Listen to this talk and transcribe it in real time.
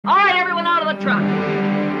the truck.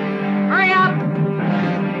 Hurry up!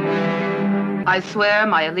 I swear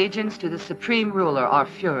my allegiance to the supreme ruler, our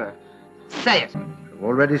Fuhrer. Say it. We've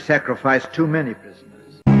already sacrificed too many prisoners.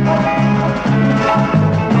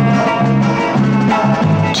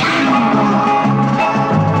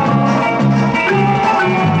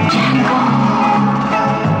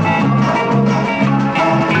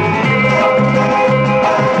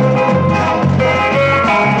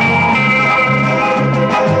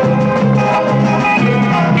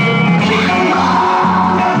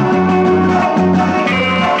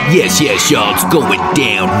 Yes, y'all, it's going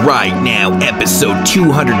down right now. Episode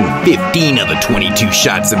 215 of the 22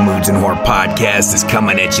 Shots of Moods and Horror podcast is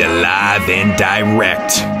coming at you live and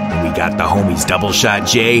direct. We got the homies Double Shot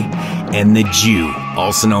J and the Jew,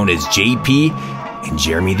 also known as JP and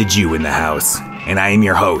Jeremy the Jew in the house. And I am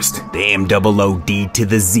your host, the MOOD to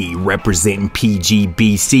the Z, representing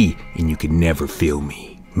PGBC, and you can never feel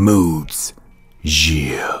me. Moods.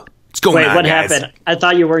 Yeah. What's going on, what guys? happened? I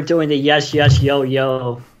thought you weren't doing the yes, yo,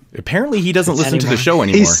 yo. Apparently he doesn't listen to the show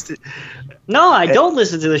anymore. No, I don't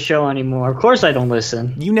listen to the show anymore. Of course I don't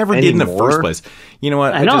listen. You never did in the first place. You know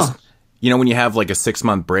what? I know. When you have like a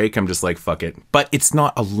 6-month break, I'm just like, fuck it. But it's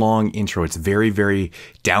not a long intro. It's very, very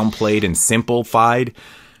downplayed and simplified.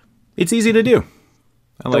 It's easy to do.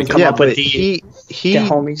 I like it. Come up with he the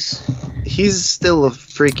homies. He's still a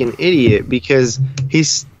freaking idiot because he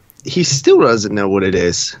still doesn't know what it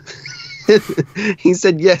is. He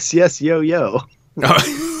said yes, yo, yo.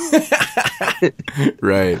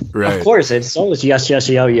 Right. Of course, it's always yes,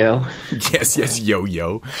 yo, yo. Yes, yo,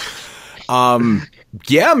 yo.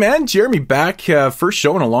 Yeah, man, Jeremy back. First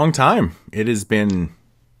show in a long time. It has been,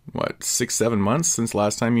 6-7 months since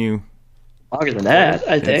last time you... Longer than that,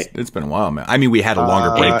 I think. It's been a while, man. I mean, we had a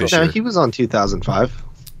longer break this year. No, he was on 2005.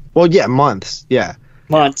 Well, yeah, months. Yeah.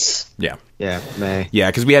 Months. Yeah. Yeah, May. Yeah,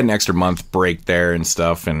 because we had an extra month break there and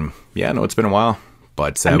stuff. And yeah, no, it's been a while.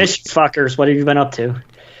 But I miss you fuckers. What have you been up to?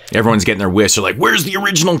 Everyone's getting their wish. They're like, where's the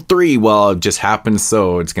original 3? Well, it just happened,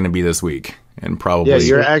 so it's going to be this week. And probably... Yeah,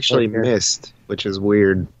 you're actually missed, which is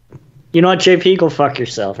weird. You know what, JP? Go fuck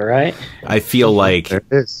yourself, all right? I feel like There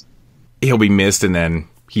it is. he'll be missed, and then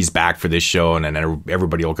he's back for this show, and then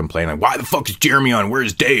everybody will complain, like, why the fuck is Jeremy on?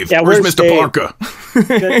 Where's Dave? Yeah, where's where's Mr. Dave? Parker?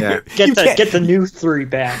 Get the new 3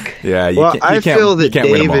 back. Yeah, I feel that win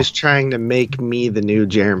 'em Dave all. is trying to make me the new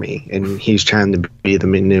Jeremy, and he's trying to be the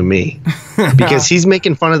new me. Because he's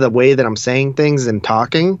making fun of the way that I'm saying things and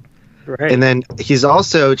talking. Right. And then he's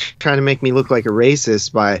also trying to make me look like a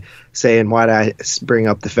racist by saying, why'd I bring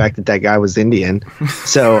up the fact that guy was Indian?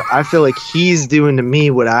 So I feel like he's doing to me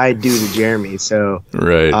what I do to Jeremy. So,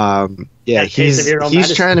 Right. yeah, case of your own he's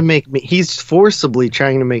medicine. trying to make me, he's forcibly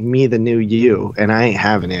trying to make me the new you, and I ain't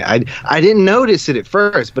having it. I didn't notice it at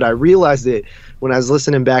first, but I realized it when I was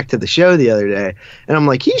listening back to the show the other day, and I'm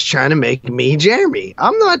like, he's trying to make me Jeremy.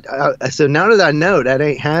 I'm not. So now that I know, that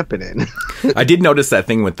ain't happening. I did notice that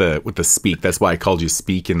thing with the speak. That's why I called you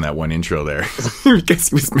speak in that one intro there. Because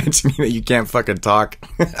he was mentioning that you can't fucking talk.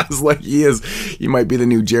 I was like, he might be the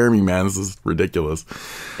new Jeremy, man. This is ridiculous.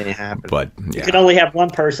 Ain't happening. But You yeah. can only have one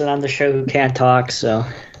person on the show who can't talk, so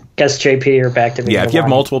guess JP, you're back to being Yeah, the if you have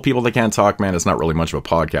one. multiple people that can't talk, man, it's not really much of a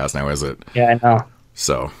podcast now, is it? Yeah, I know.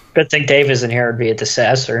 So. Good thing Dave isn't here. It'd be a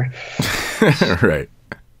disaster.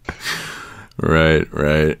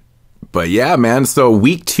 Right. But yeah, man. So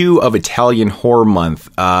week 2 of Italian Horror Month.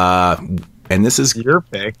 And this is Your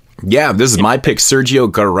pick. Yeah, this is my pick, Sergio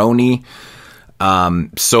Garrone.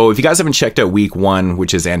 So if you guys haven't checked out week 1,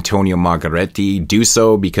 which is Antonio Margheriti, do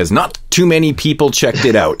so because not too many people checked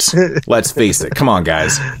it out. Let's face it. Come on,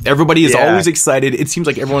 guys. Everybody is always excited. It seems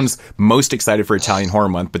like everyone's most excited for Italian Horror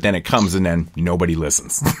Month, but then it comes and then nobody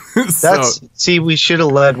listens. See, we should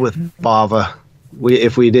have led with Bava.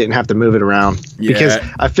 If we didn't have to move it around. Yeah. Because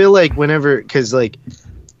I feel like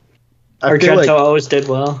Argento always did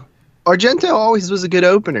well. Argento always was a good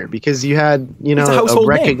opener because you had, It's a household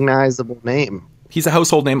name. recognizable name. He's a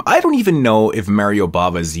household name. I don't even know if Mario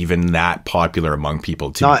Bava is even that popular among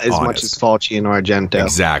people, to Not be as honest. much as Fulci and Argento.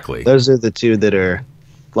 Exactly. Those are the two that are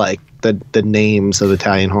like the names of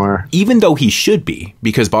Italian horror. Even though he should be,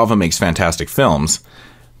 because Bava makes fantastic films,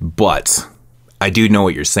 but I do know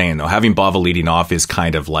what you're saying, though. Having Bava leading off is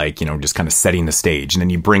kind of like, just kind of setting the stage, and then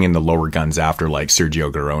you bring in the lower guns after, like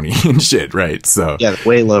Sergio Garrone and shit, right? So, Yeah,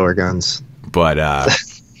 way lower guns. but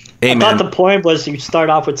hey, I man. thought the point was you start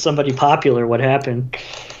off with somebody popular. What happened?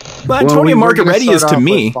 Well, Antonio Margheriti is to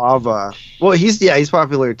me. Bava. Well, he's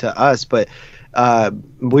popular to us, but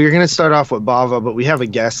we're going to start off with Bava, but we have a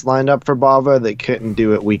guest lined up for Bava that couldn't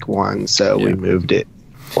do it week 1, so we moved it.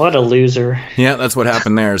 What a loser. Yeah, that's what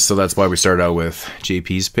happened there. So that's why we started out with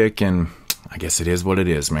JP's pick, and I guess it is what it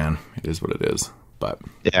is, man. It is what it is. But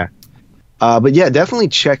yeah. But yeah, definitely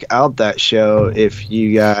check out that show if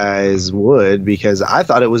you guys would, because I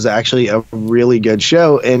thought it was actually a really good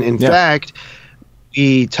show. And in fact,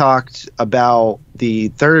 we talked about the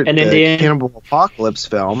third Cannibal Apocalypse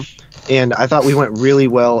film, and I thought we went really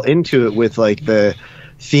well into it with like the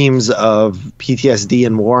themes of PTSD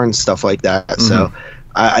and war and stuff like that. Mm-hmm. So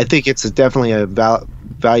I think it's definitely a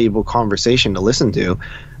valuable conversation to listen to.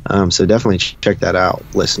 So definitely check that out,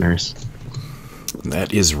 listeners.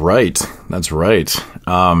 That is right. That's right.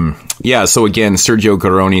 Yeah, so again, Sergio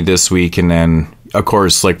Garrone this week, and then, of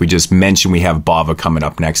course, like we just mentioned, we have Bava coming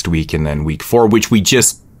up next week, and then week 4, which we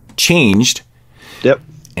just changed. Yep.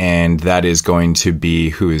 And that is going to be,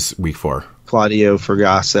 who is week 4? Claudio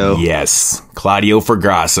Fragasso. Yes, Claudio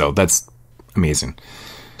Fragasso. That's amazing.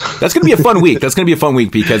 That's going to be a fun week. That's going to be a fun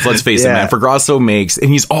week because, let's face it, man, Fragasso makes,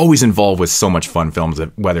 and he's always involved with so much fun films,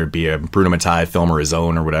 whether it be a Bruno Mattei film or his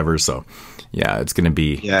own or whatever, so... Yeah, it's going to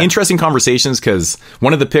be interesting conversations because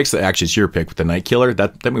one of the picks, actually it's your pick with The Night Killer,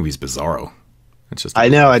 that movie's bizarro. It's just I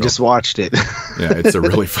know, I just watched it. Yeah, it's a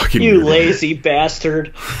really fucking you lazy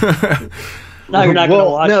bastard. No, you're not going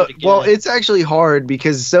to watch it again. Well, it's actually hard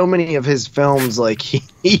because so many of his films, like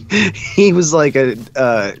he was like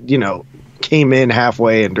came in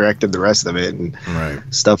halfway and directed the rest of it and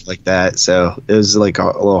stuff like that. So it was like a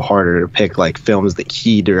little harder to pick like films that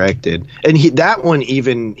he directed. And that one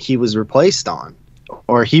even he was replaced on,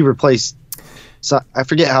 or he replaced. So I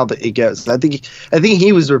forget how it goes. I think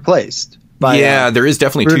he was replaced. By, there is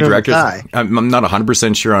definitely Bruno 2 directors. I'm not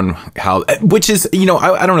 100% sure on how, which is, I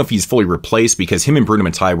don't know if he's fully replaced because him and Bruno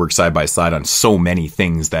Mattei work side by side on so many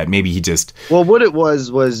things that maybe he just... Well, what it was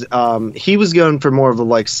he was going for more of a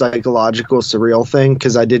like psychological surreal thing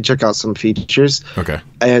because I did check out some features. Okay.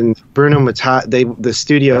 And Bruno Mattei, the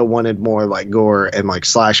studio wanted more like gore and like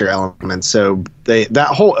slasher elements. So that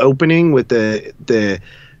whole opening with the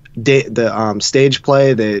stage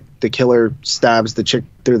play, the killer stabs the chick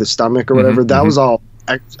through the stomach or whatever, that was all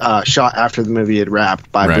shot after the movie had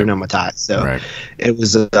wrapped by Bruno Mattei. So it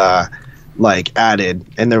was like added,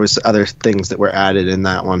 and there was other things that were added in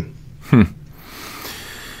that one.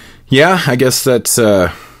 Yeah, I guess that's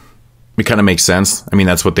it kind of makes sense. I mean,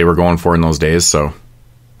 that's what they were going for in those days, so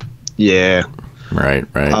yeah. Right.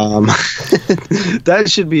 That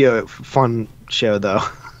should be a fun show though.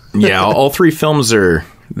 Yeah, all 3 films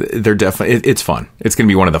they're definitely, it's fun. It's going to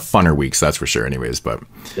be one of the funner weeks, that's for sure anyways, but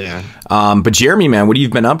yeah. But Jeremy, man, what have you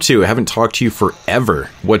been up to? I haven't talked to you forever.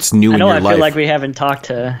 What's new in your life? I feel like we haven't talked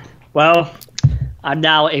well, I'm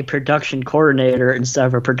now a production coordinator instead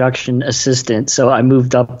of a production assistant, so I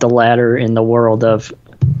moved up the ladder in the world of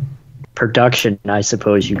production, I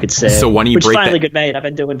suppose you could say. So when you break finally good mate. I've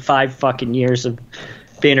been doing 5 fucking years of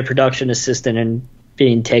being a production assistant and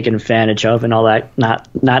being taken advantage of and all that, not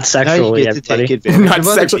sexually, everybody. Not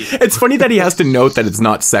sexually. It's funny that he has to note that it's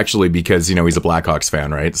not sexually because he's a Blackhawks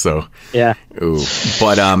fan, right? So yeah. Ooh.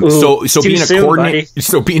 But so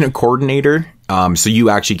being a coordinator, so you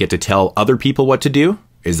actually get to tell other people what to do.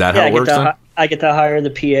 Is that how it works? I get to hire the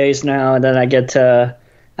PAs now, and then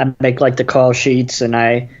I make like the call sheets, and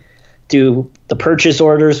I do the purchase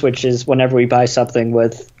orders, which is whenever we buy something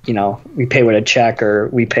with, we pay with a check or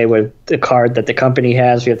we pay with the card that the company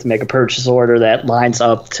has. We have to make a purchase order that lines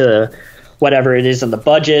up to whatever it is in the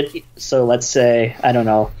budget. So let's say, I don't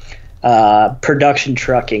know, production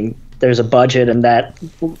trucking. There's a budget, and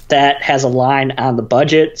that has a line on the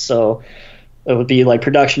budget. So it would be like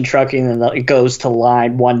production trucking, and it goes to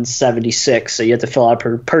line 176. So you have to fill out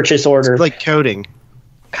a purchase order. It's like coding.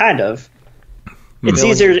 Kind of. It's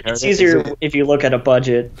easier if you look at a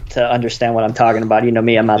budget to understand what I'm talking about. You know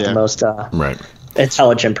me, I'm not the most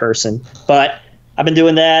intelligent person. But I've been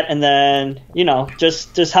doing that, and then,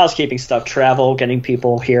 just housekeeping stuff, travel, getting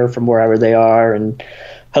people here from wherever they are, and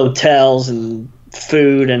hotels and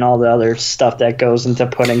food and all the other stuff that goes into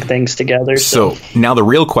putting things together. So now the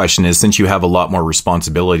real question is, since you have a lot more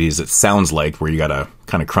responsibilities, it sounds like, where you got to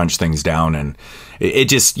kind of crunch things down, and it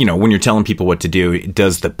just, when you're telling people what to do,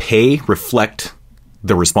 does the pay reflect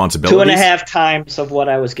the responsibilities? 2.5 times of what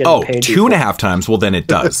I was getting paid. 2.5 times? Well, then it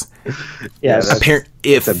does. Yes.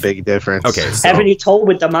 It's a big difference. Okay. So. Haven't you told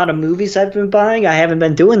with the amount of movies I've been buying? I haven't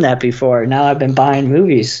been doing that before. Now I've been buying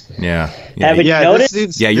movies. Yeah. Haven't you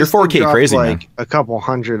noticed? You're 4K crazy, man. A couple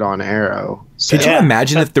hundred on Arrow. So. Could you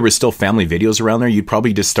imagine if there was still family videos around there? You'd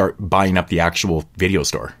probably just start buying up the actual video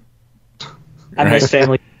store. I miss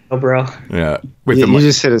family. Bro. Yeah. You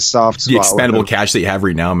just hit a soft spot. The expendable cash that you have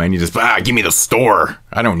right now, man. You just, give me the store.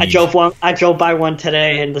 I don't need I drove by one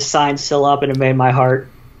today, and the sign's still up, and it made my heart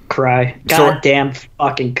cry. Goddamn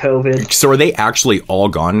fucking COVID. So are they actually all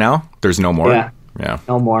gone now? There's no more? Yeah.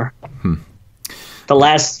 No more. The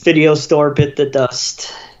last video store bit the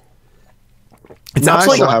dust. It's I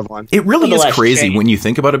absolutely, still have one. it really The is last crazy chain. when you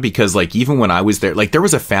think about it, because like even when I was there, like there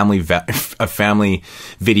was a family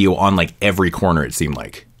video on like every corner, it seemed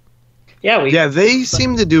like. Yeah, they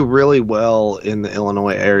seem to do really well in the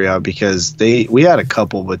Illinois area because we had a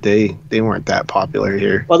couple, but they weren't that popular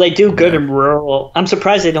here. Well, they do good in rural. I'm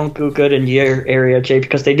surprised they don't do good in your area, Jay,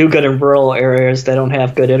 because they do good in rural areas that don't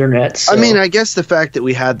have good internet. So. I mean, I guess the fact that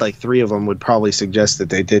we had like 3 of them would probably suggest that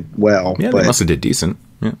they did well. Yeah, but they must have did decent.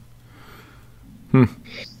 Yeah.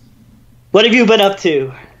 What have you been up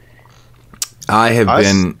to? I have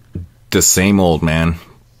been the same old, man.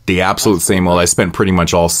 The absolute same old. I spent pretty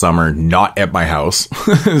much all summer not at my house.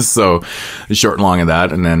 So short and long of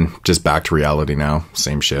that, and then just back to reality now.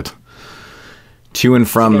 Same shit. To and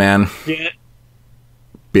from, man. Yeah.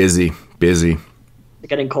 Busy. Is it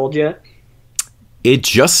getting cold yet? It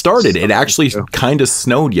just started. It actually kind of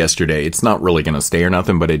snowed yesterday. It's not really going to stay or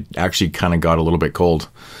nothing, but it actually kind of got a little bit cold.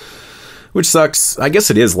 Which sucks. I guess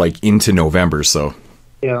it is like into November, so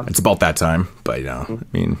Yeah. it's about that time. But, you know, I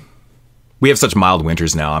mean, we have such mild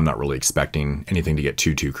winters now. I'm not really expecting anything to get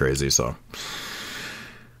too crazy, so.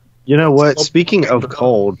 You know what? Speaking of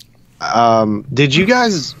cold, did you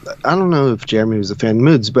guys? I don't know if Jeremy was a fan of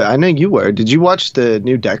Moods, but I know you were. Did you watch the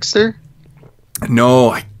new Dexter? No,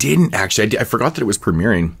 I didn't actually. I forgot that it was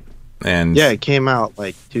premiering. And yeah, it came out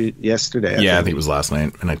like yesterday. I think it was last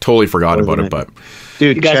night, and I totally forgot about it. But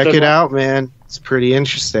dude, check it out, man. It's pretty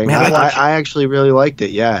interesting. Man, I actually really liked it.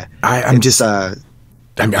 Yeah, I'm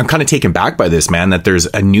kind of taken back by this, man, that there's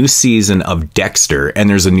a new season of Dexter and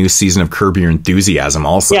there's a new season of Curb Your Enthusiasm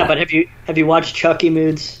also. Yeah, but have you watched Chucky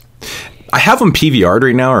Moods? I have them PVR'd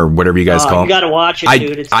right now, or whatever you guys call them. You gotta watch it,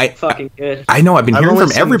 dude. It's fucking good. I know. I've been hearing only from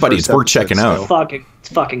seen the everybody. first It's worth checking episode, out. It's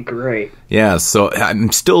fucking great. Yeah, so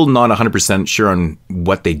I'm still not 100% sure on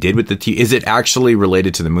what they did with the TV. Is it actually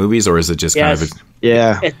related to the movies, or is it just kind of...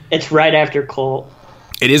 It's right after Cult.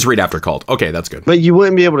 It is right after Cult. Okay, that's good. But you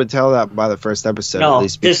wouldn't be able to tell that by the first episode. No, at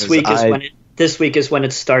least this week is when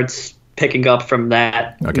it starts picking up from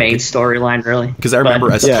that main storyline, really. Because I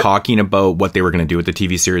remember us talking about what they were going to do with the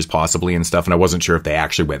TV series possibly and stuff, and I wasn't sure if they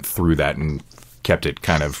actually went through that and kept it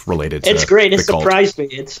kind of related to It's great. It Cult. surprised me.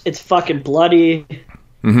 It's fucking bloody.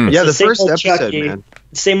 Mm-hmm. Yeah, the first episode, Chucky, man.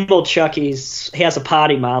 Same old Chucky's. He has a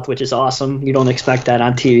potty mouth, which is awesome. You don't expect that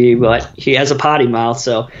on TV, but he has a potty mouth,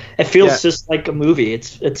 so it feels just like a movie.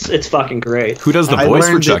 It's fucking great. Who does the I voice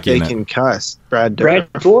for learned Chucky? that they can cuss. Brad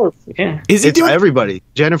Dourif. Yeah. Is he it's doing everybody.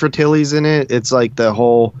 Jennifer Tilly's in it. It's like the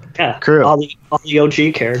whole crew. All the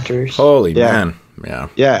OG characters. Holy man. Yeah.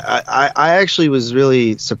 Yeah, I actually was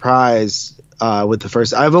really surprised with the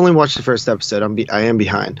first. I've only watched the first episode. I am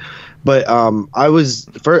behind. But I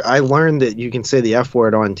learned that you can say the F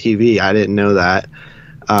word on TV. I didn't know that.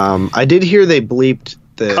 I did hear they bleeped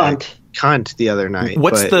the cunt the other night.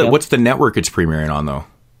 What's the network it's premiering on though?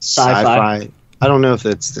 Sci-fi. I don't know if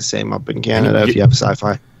it's the same up in Canada if you have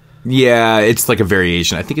Sci-Fi. Yeah, it's like a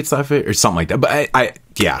variation. I think it's Sci-Fi or something like that. But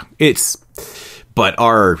but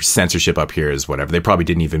our censorship up here is whatever. They probably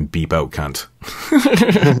didn't even beep out cunt.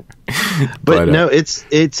 but no,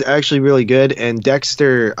 it's actually really good. And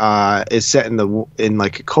Dexter is set in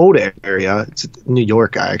like a cold area. It's New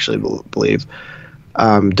York, I actually believe.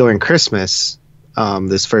 During Christmas,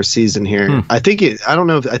 this first season here. I think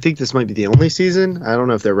this might be the only season. I don't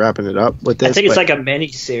know if they're wrapping it up with this. I think it's like a mini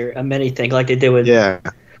thing, like they did with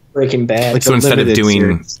Breaking Bad. Like, so instead of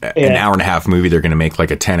doing an hour and a half movie, they're going to make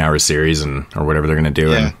like a 10-hour series or whatever they're going to do.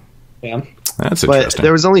 Yeah. That's interesting. But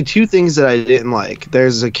there was only 2 things that I didn't like.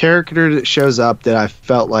 There's a character that shows up that I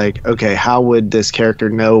felt like, okay, how would this character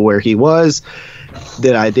know where he was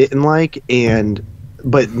that I didn't like?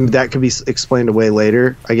 But that could be explained away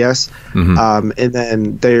later, I guess. Mm-hmm. And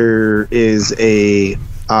then there is the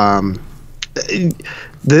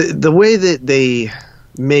way that they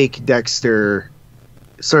make Dexter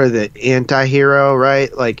sort of the anti-hero,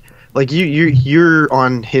 right? Like you're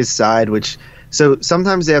on his side, which so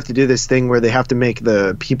sometimes they have to do this thing where they have to make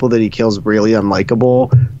the people that he kills really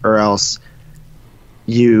unlikable, or else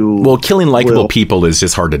killing likable people is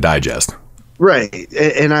just hard to digest. Right.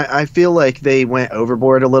 And I feel like they went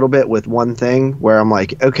overboard a little bit with one thing where I'm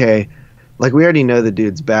like, okay, like we already know the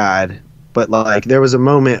dude's bad, but like there was a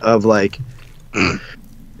moment of like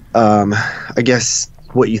I guess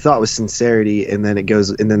what you thought was sincerity, and then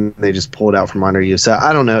then they just pull it out from under you. So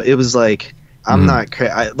I don't know. It was like I'm not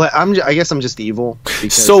I guess I'm just evil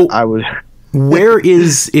because I would. Where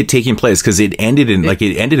is it taking place? Because it ended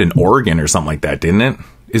in Oregon or something like that, didn't it?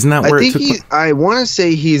 Isn't that where it took place? I want to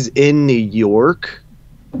say he's in New York,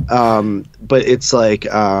 but it's like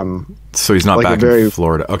so he's not like back in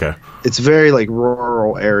Florida. Okay, it's very like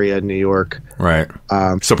rural area in New York, right?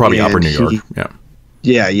 So probably upper New York.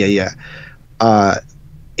 Yeah.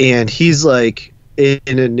 And he's like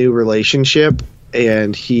in a new relationship,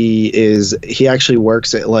 and he actually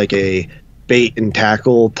works at like a bait and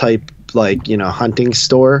tackle type, like, you know, hunting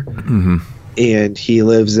store. Mm-hmm. And he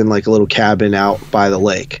lives in like a little cabin out by the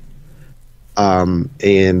lake.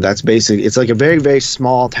 And that's basically, it's like a very, very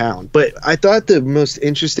small town. But I thought the most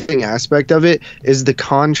interesting aspect of it is the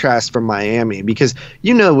contrast from Miami, because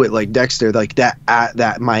you know, with like Dexter, like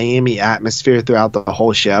that Miami atmosphere throughout the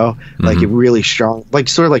whole show, like it really strong, like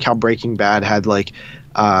sort of like how Breaking Bad had like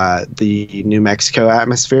the New Mexico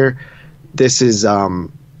atmosphere. This is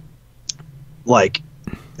like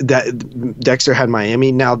that Dexter had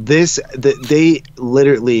Miami. Now they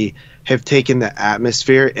literally have taken the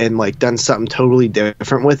atmosphere and like done something totally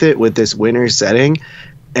different with it, with this winter setting,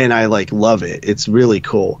 and I like love it. It's really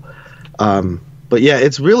cool. But yeah,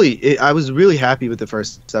 I was really happy with the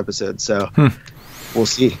first episode, so we'll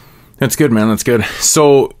see. That's good, man. That's good.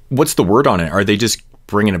 So what's the word on it? Are they just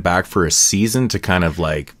bringing it back for a season to kind of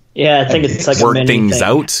like I think it's like work things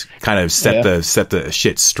out, kind of set the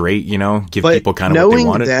shit straight, you know, give people kind of what they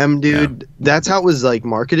wanted. Knowing them, dude, that's how it was like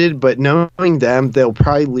marketed. But knowing them, they'll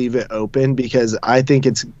probably leave it open because I think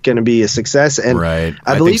it's going to be a success. And right,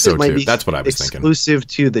 I believe so it might too. be That's what I was exclusive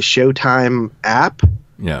to the Showtime app.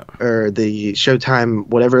 Yeah, or the Showtime,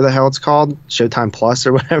 whatever the hell it's called, Showtime Plus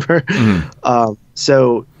or whatever.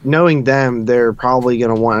 So knowing them, they're probably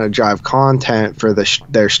going to want to drive content for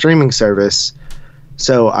their streaming service.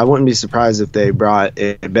 So I wouldn't be surprised if they brought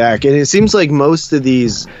it back. And it seems like most of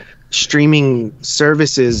these streaming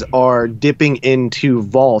services are dipping into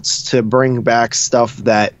vaults to bring back stuff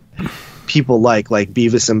that people like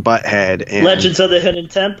Beavis and Butthead and Legends of the Hidden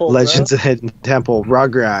Temple,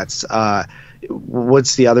 Rugrats.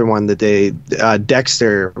 What's the other one that they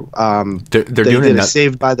Dexter? They're doing a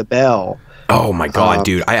Saved by the Bell. Oh my god,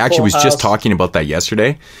 dude! I actually was just talking about that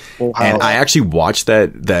yesterday, and I actually watched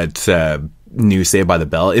that new Saved by the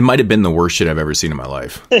Bell. It might have been the worst shit I've ever seen in my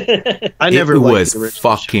life. It was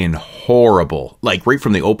fucking horrible. Like right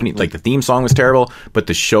from the opening, like the theme song was terrible, but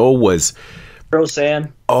the show was.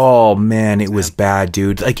 Roseanne. Oh man, it was bad,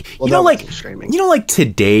 dude. Like you know, like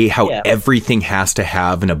today, how everything has to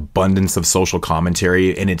have an abundance of social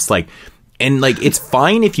commentary, and it's like. And like, it's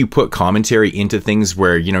fine if you put commentary into things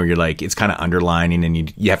where, you know, you're like, it's kind of underlining and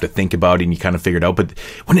you have to think about it and you kind of figure it out. But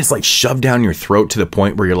when it's like shoved down your throat to the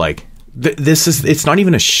point where you're like, it's not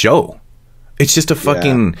even a show. It's just a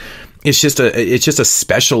fucking, it's just a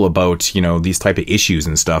special about, you know, these type of issues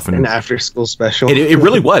and stuff. And an after school special. It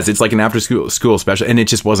really was. It's like an after school special, and it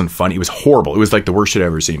just wasn't funny. It was horrible. It was like the worst shit I've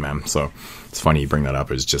ever seen, man. So it's funny you bring that up.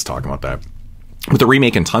 I was just talking about that. With the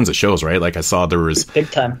remaking tons of shows, right? Like I saw there was big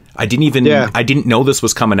time. I didn't know this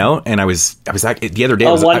was coming out, and I was the other day.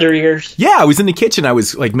 Wonder Years. Yeah, I was in the kitchen. I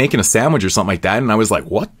was like making a sandwich or something like that, and I was like,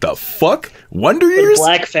 "What the fuck? Wonder Years?"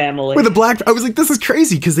 Black family. With a black. I was like, "This is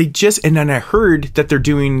crazy," because and then I heard that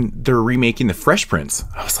they're remaking the Fresh Prince.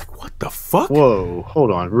 I was like, "What the fuck?" Whoa, hold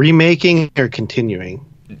on, remaking or continuing?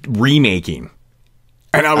 Remaking.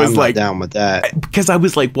 And I was like, down with that, because I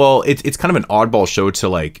was like, well, it's kind of an oddball show to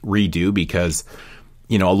like redo because,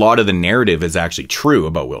 you know, a lot of the narrative is actually true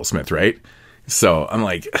about Will Smith, right? So I'm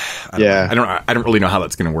like, I don't really know how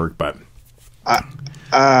that's going to work, but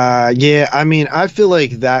I mean, I feel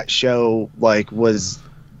like that show like was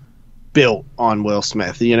built on Will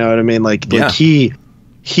Smith. You know what I mean? Like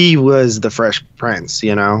he was the Fresh Prince.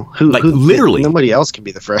 You know, who literally nobody else can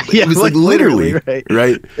be the Fresh. Yeah, it was like literally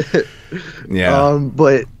right. Yeah.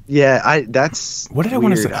 But yeah, that's what did I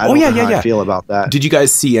want to say? I don't know how I feel about that. Did you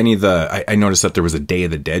guys see any of the? I noticed that there was a Day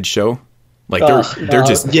of the Dead show. Like they're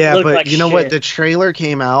just but like you know what? The trailer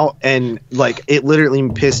came out and like it literally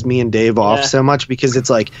pissed me and Dave off so much because it's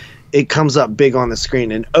like it comes up big on the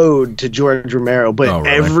screen, an ode to George Romero, but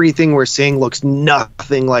everything we're seeing looks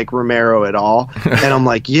nothing like Romero at all. And I'm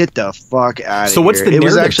like, get the fuck out of here. So what's the narrative? It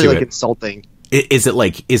was actually to like it? Insulting. Is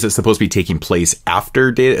it supposed to be taking place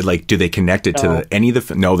after Day? Like, do they connect it to any of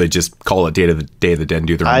the? No, they just call it Day of the Dead and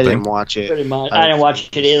do their own thing. I didn't watch it. Pretty much. I didn't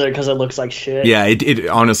watch it either because it looks like shit. Yeah, it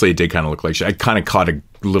honestly it did kind of look like shit. I kind of caught a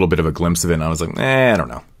little bit of a glimpse of it, and I was like, I don't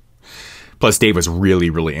know. Plus, Dave was really,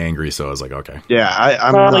 really angry, so I was like, okay. Yeah,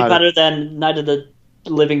 I'm probably better than Night of the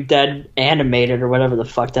Living Dead animated or whatever the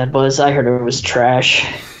fuck that was. I heard it was trash.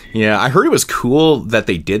 Yeah, I heard it was cool that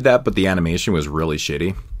they did that, but the animation was really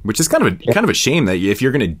shitty. Which is kind of a shame that if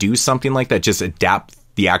you're going to do something like that, just adapt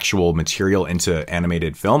the actual material into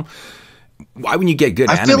animated film. why wouldn't you get good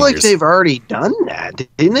animators? I feel like they've already done that.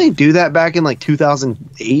 Didn't they do that back in like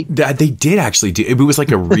 2008? They did actually do. It was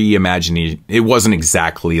like a reimagining. It wasn't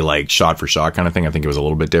exactly like shot for shot kind of thing. I think it was a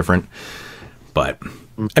little bit different. But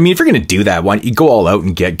I mean, if you're going to do that, why don't you go all out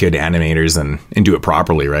and get good animators and do it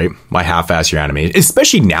properly, right? Why half-ass your animation?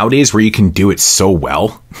 Especially nowadays where you can do it so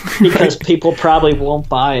well. Because people probably won't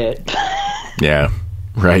buy it. Yeah,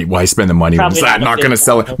 right. Why spend the money when it's not going to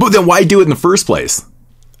sell it? But then why do it in the first place?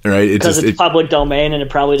 Right? Because it's public domain and it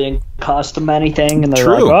probably didn't cost them anything. And they're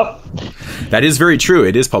true. like, oh. That is very true.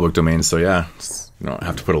 It is public domain. So yeah, you don't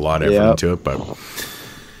have to put a lot of effort into it. But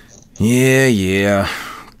yeah.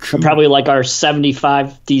 And probably like our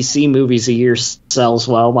 75 DC movies a year sells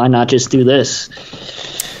well. Why not just do this?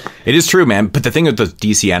 It is true, man. But the thing with the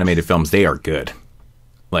DC animated films, they are good.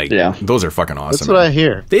 Like, those are fucking awesome. That's what I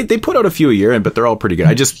hear. They put out a few a year, but they're all pretty good.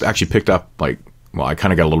 I just actually picked up, like, well, I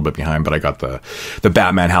kind of got a little bit behind, but I got the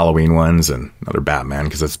Batman Halloween ones and another Batman,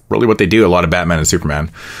 because that's really what they do, a lot of Batman and Superman.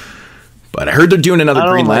 But I heard they're doing another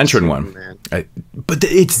Green Lantern one. But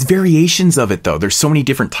it's variations of it, though. There's so many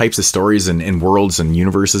different types of stories and worlds and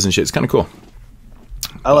universes and shit. It's kind of cool.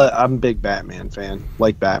 I'm a big Batman fan.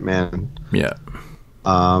 Like Batman. Yeah.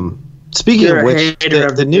 Speaking of which,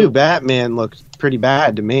 the new Batman looks pretty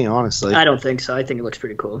bad to me, honestly. I don't think so. I think it looks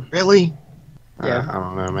pretty cool. Really? Yeah. I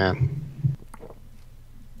don't know, man.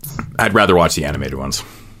 I'd rather watch the animated ones.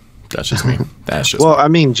 That's just me. Well, I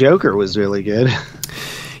mean, Joker was really good.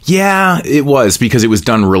 Yeah, it was, because it was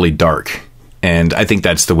done really dark. And I think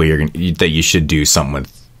that's the way that you should do something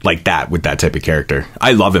with that type of character.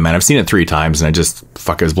 I love it, man. I've seen it 3 times, and I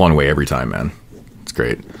was blown away every time, man. It's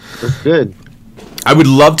great. It's good. I would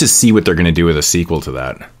love to see what they're going to do with a sequel to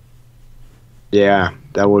that. Yeah,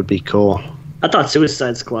 that would be cool. I thought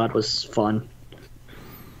Suicide Squad was fun.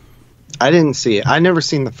 I didn't see it. I never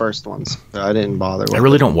seen the first ones, so I didn't bother with I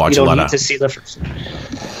really don't watch a lot of to see the first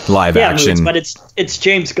live action. But it's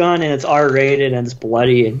James Gunn, and it's R-rated, and it's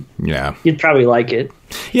bloody, and you'd probably like it.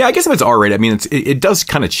 Yeah, I guess if it's R-rated, I mean, it does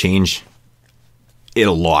kind of change it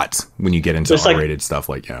a lot when you get into R-rated stuff,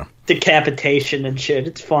 decapitation and shit.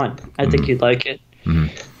 It's fun. I think you'd like it.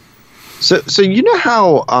 Mm-hmm. So you know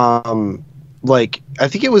how I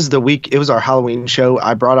think it was our Halloween show,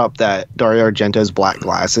 I brought up that Dario Argento's Black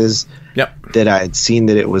Glasses. Yep. That I had seen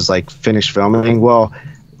that it was finished filming. Well,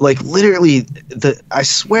 literally, I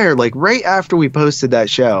swear, right after we posted that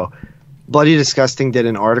show, Bloody Disgusting did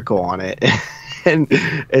an article on it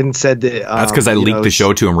and said that that's because I leaked the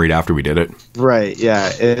show to him right after we did it. Right.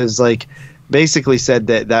 Yeah. It was basically said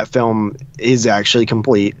that film is actually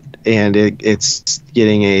complete and it's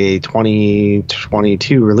getting a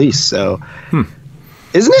 2022 release. So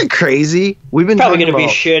isn't it crazy? We've been probably going to be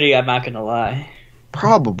shitty. I'm not going to lie.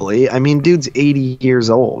 Probably. I mean, dude's 80 years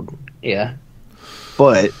old. Yeah.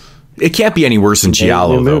 But it can't be any worse than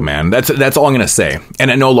Giallo, though, man. That's all I'm going to say. And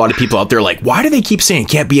I know a lot of people out there why do they keep saying it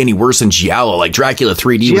can't be any worse than Giallo? Like, Dracula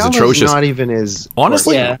 3D was atrocious. Not even as...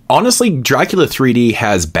 Honestly, Dracula 3D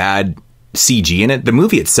has bad CG in it. The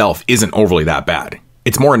movie itself isn't overly that bad.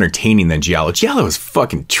 It's more entertaining than Giallo. Giallo is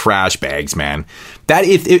fucking trash bags, man. That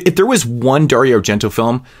if there was one Dario Argento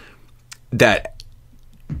film that...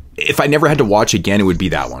 if I never had to watch again, it would be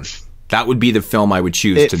that one. That would be the film I would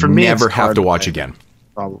choose to never have to watch again.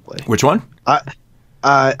 Probably. Which one?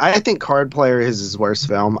 I think Card Player is his worst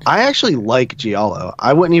film. I actually like Giallo.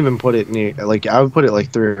 I wouldn't even put it near. I would put it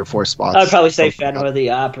 3 or 4 spots. I'd probably say Phantom of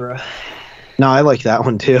the Opera. No, I like that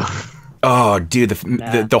one too. Oh, dude,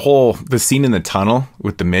 the scene in the tunnel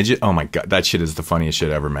with the midget. Oh my god, that shit is the funniest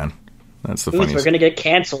shit ever, man. That's the funniest. We're gonna get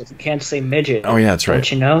canceled. You can't say midget. Oh yeah, that's right.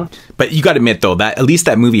 Don't you know? But you got to admit though that at least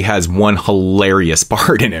that movie has one hilarious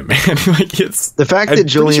part in it, man. It's the fact that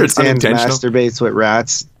Julian Sands masturbates with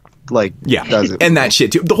rats. Does it. And that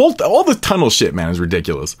shit too. All the tunnel shit, man, is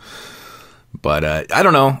ridiculous. But I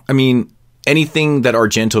don't know. I mean, anything that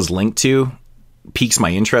Argento's linked to piques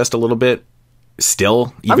my interest a little bit.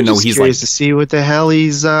 Still, even though he's curious to see what the hell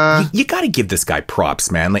he's. You got to give this guy props,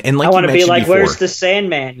 man. And I want to be like, where's the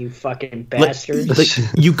Sandman, you fucking bastard?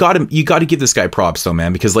 You got to give this guy props, though,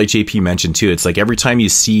 man, because like JP mentioned too, it's every time you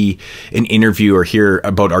see an interview or hear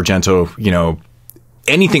about Argento,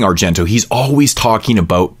 anything Argento, he's always talking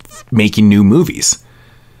about making new movies,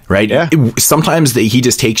 right? Yeah. Sometimes he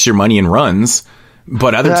just takes your money and runs.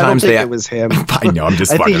 But other times it was him. I know, I'm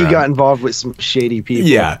just fucking I think he got involved with some shady people.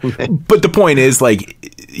 Yeah. But the point is, I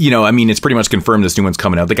mean, it's pretty much confirmed this new one's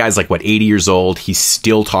coming out. The guy's 80 years old. He's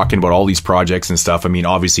still talking about all these projects and stuff. I mean,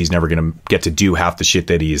 obviously he's never going to get to do half the shit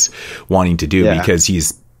that he's wanting to do because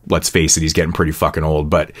he's let's face it, he's getting pretty fucking old.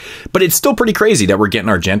 But it's still pretty crazy that we're getting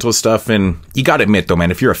Argento stuff. And you got to admit, though,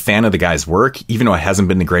 man, if you're a fan of the guy's work, even though it hasn't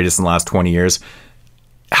been the greatest in the last 20 years,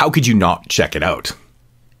 how could you not check it out?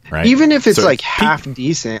 Right? Even if it's like half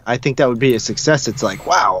decent, I think that would be a success. It's like,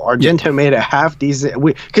 wow, Argento made a half decent.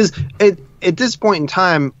 Because at this point in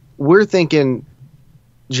time, we're thinking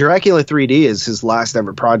Dracula 3D is his last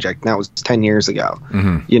ever project. And that was 10 years ago.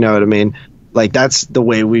 Mm-hmm. You know what I mean? Like, that's the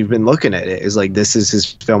way we've been looking at it, is like, this is his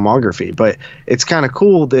filmography. But it's kind of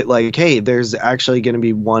cool that, like, hey, there's actually going to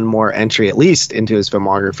be one more entry at least into his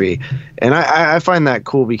filmography. And I find that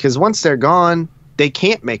cool, because once they're gone, they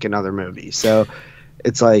can't make another movie. So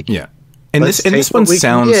it's like, yeah. And this one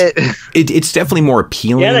sounds, it's definitely more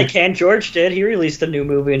appealing. Yeah, they can. George did. He released a new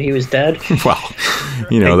movie and he was dead. Well,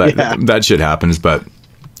 you know, that shit happens. But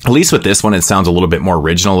at least with this one, it sounds a little bit more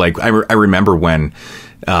original. Like, I remember when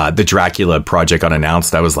the Dracula project got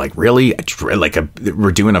announced, I was like, really? Like,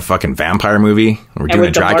 we're doing a fucking vampire movie? We're doing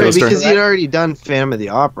a Dracula story? Because he'd already done Phantom of the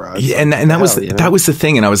Opera. Yeah, and that was the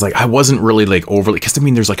thing. And I was like, I wasn't really like overly, because I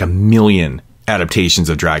mean, there's like a million adaptations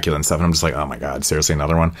of Dracula and stuff. And I'm just like, oh my God, seriously,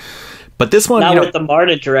 another one? But this one, now with the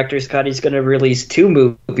Martin director's cut, he's going to release 2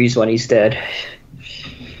 movies when he's dead.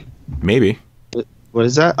 Maybe. What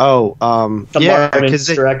is that? Oh, yeah,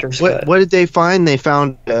 because what did they find? They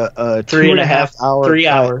found a 3.5 hour, 3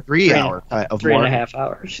 hour, 3 hour cut of 3.5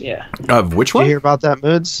 hours. Yeah. Of which one? Did you hear about that,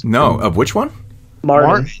 Moods? No. Of which one?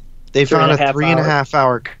 Martin. They found a 3.5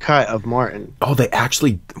 hour cut of Martin. Oh, they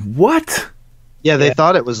actually what? Yeah, they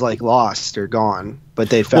thought it was like lost or gone, but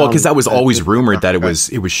they found. Well, because that was always rumored that it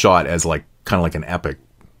was shot as like kind of like an epic,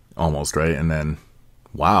 almost, right? And then,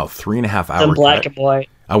 wow, 3.5 hours. In black and white.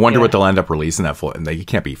 I wonder what they'll end up releasing that full. And it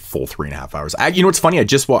can't be full 3.5 hours. You know what's funny? I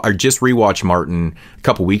just rewatched Martin a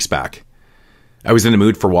couple weeks back. I was in the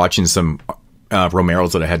mood for watching some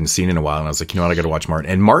Romero's that I hadn't seen in a while, and I was like, you know what, I got to watch Martin.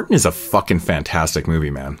 And Martin is a fucking fantastic movie,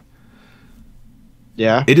 man.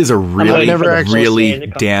 Yeah, it is a really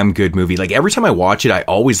damn good movie. Like, every time I watch it, I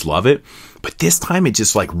always love it. But this time it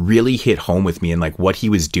just like really hit home with me, and like what he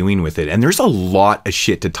was doing with it. And there's a lot of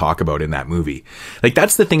shit to talk about in that movie. Like,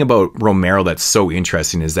 that's the thing about Romero that's so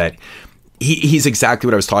interesting, is that he's exactly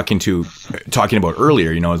what I was talking about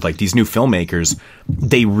earlier. You know, like, these new filmmakers,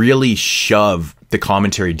 they really shove the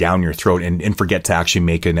commentary down your throat and forget to actually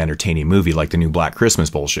make an entertaining movie, like the new Black Christmas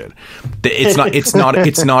bullshit. It's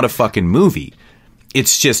not a fucking movie.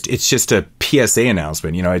 It's just a PSA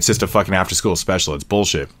announcement. You know, it's just a fucking after school special. It's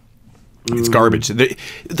bullshit. It's garbage.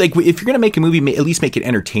 Like, if you're going to make a movie, at least make it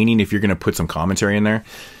entertaining if you're going to put some commentary in there.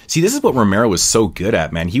 See, this is what Romero was so good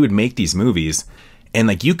at, man. He would make these movies, and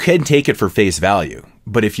like, you can take it for face value.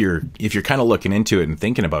 But if you're kind of looking into it and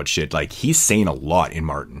thinking about shit, like, he's saying a lot in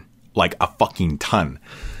Martin. Like, a fucking ton.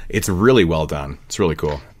 It's really well done. It's really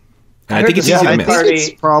cool. And I think it's easy to miss. I think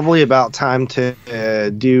it's probably about time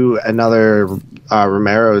to do another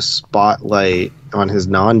Romero spotlight on his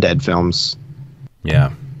non-dead films.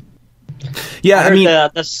 Yeah. Yeah,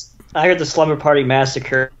 I heard the Slumber Party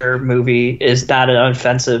Massacre movie is not an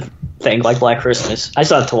offensive thing like Black Christmas. I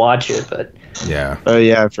still have to watch it, but yeah. Oh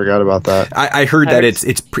yeah, I forgot about that. I heard that it's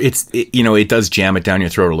you know, it does jam it down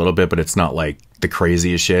your throat a little bit, but it's not like the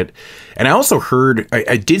craziest shit. And I also heard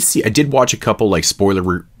I did watch a couple like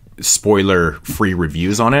spoiler free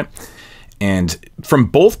reviews on it. And from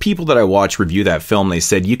both people that I watched review that film, they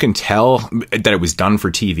said you can tell that it was done for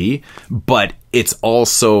TV, but it's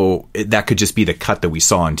also, that could just be the cut that we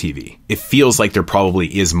saw on TV. It feels like there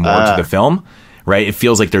probably is more to the film, right? It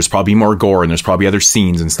feels like there's probably more gore and there's probably other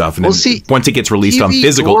scenes and stuff. And then once it gets released TV on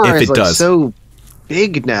physical, if it does, so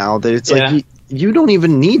big now that it's like you don't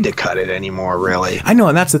even need to cut it anymore, really. I know,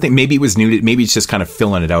 and that's the thing. Maybe it was new. Maybe it's just kind of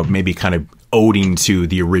filling it out. Maybe kind of owing to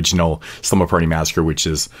the original Slumber Party Massacre, which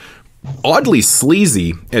is oddly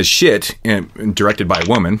sleazy as shit and directed by a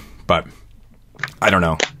woman. But I don't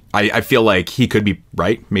know. I feel like he could be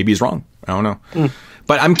right. Maybe he's wrong. I don't know.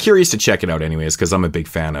 But I'm curious to check it out anyways, because I'm a big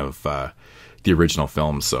fan of the original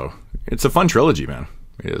film. So it's a fun trilogy, man.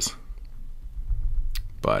 It is.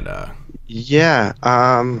 But yeah.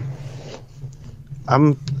 I'll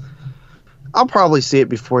probably see it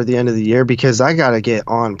before the end of the year because I gotta get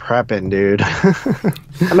on prepping, dude.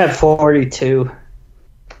 I'm at 42.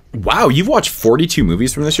 Wow, you've watched 42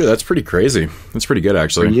 movies from this year? That's pretty crazy. That's pretty good,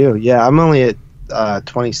 actually. For you, yeah. I'm only at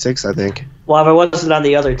 26, I think. Well, if I wasn't on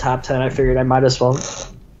the other top 10, I figured I might as well do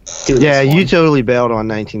this. Yeah, you totally bailed on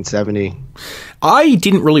 1970. I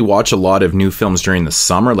didn't really watch a lot of new films during the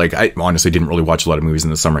summer. Like, I honestly didn't really watch a lot of movies in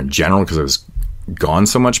the summer in general because I was gone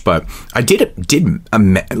so much. But I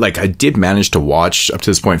did manage to watch up to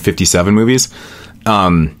this point 57 movies.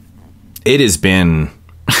 It has been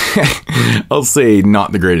I'll say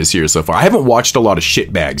not the greatest year so far. I haven't watched a lot of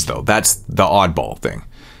shitbags though. That's the oddball thing.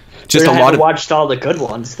 Just I haven't watched all the good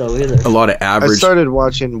ones though either. A lot of average. I started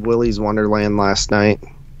watching Willy's Wonderland last night.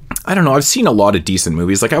 I don't know. I've seen a lot of decent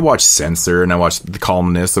movies. Like I watched Censor and I watched The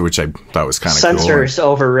Columnist, which I thought was kind of cool. Censor's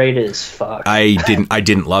overrated as fuck. I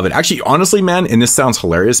didn't love it. Actually, honestly, man, and this sounds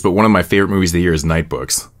hilarious, but one of my favorite movies of the year is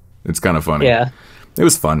Nightbooks. It's kind of funny. Yeah. It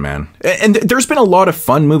was fun, man. And there's been a lot of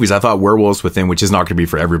fun movies. I thought Werewolves Within, which is not going to be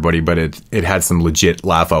for everybody, but it had some legit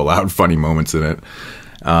laugh out loud funny moments in it.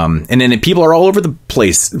 And then people are all over the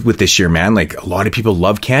place with this year, man. Like a lot of people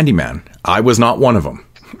love Candyman. I was not one of them.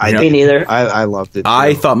 Me neither. I loved it too.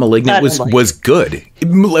 I thought Malignant was good. Okay,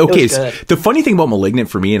 was good. The funny thing about Malignant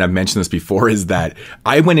for me, and I've mentioned this before, is that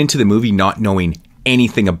I went into the movie not knowing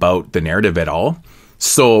anything about the narrative at all.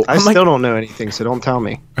 So I still don't know anything, so don't tell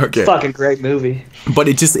me. Okay, fucking great movie. But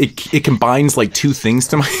it combines like two things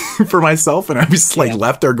for myself, and I was like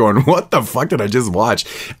left there going, "What the fuck did I just watch?"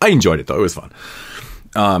 I enjoyed it though; it was fun.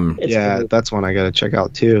 That's one I got to check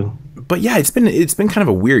out too. But yeah, it's been kind of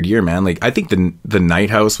a weird year, man. Like I think the Night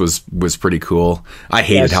House was pretty cool. I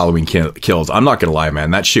hated Halloween Kills. I'm not gonna lie, man.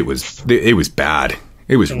 That shit was bad.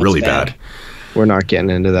 It was really bad. We're not getting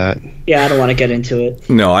into that. Yeah, I don't want to get into it.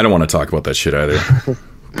 No, I don't want to talk about that shit either.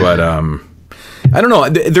 But I don't know.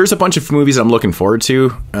 There's a bunch of movies I'm looking forward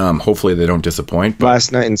to. Hopefully they don't disappoint. But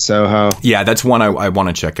Last Night in Soho. Yeah, that's one I want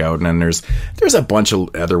to check out. And then there's a bunch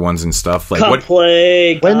of other ones and stuff. Like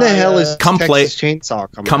When the hell is Texas Chainsaw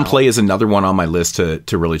coming out? Come Play is another one on my list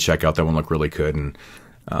to really check out. That one looked really good. And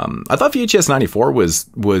I thought VHS 94 was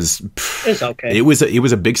it's okay. It was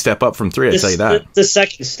a big step up from 3. I tell you that. The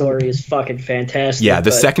second story is fucking fantastic. Yeah,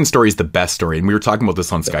 the second story is the best story, and we were talking about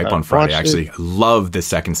this on Skype on Friday. Actually, I love the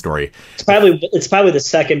second story. It's probably the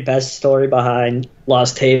second best story behind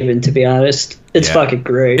Lost Haven. To be honest, it's fucking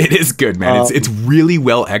great. It is good, man. It's really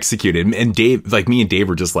well executed, and Dave, like me and Dave,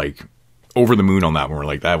 were just like over the moon on that one. We're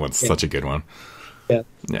like, that one's such a good one.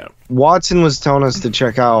 Yeah. Watson was telling us to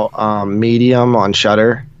check out Medium on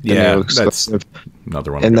Shudder. Yeah, that's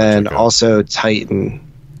another one. And then also Titan.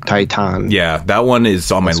 Yeah, that one is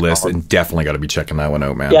on my list, and definitely got to be checking that one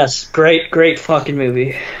out, man. Yes, great fucking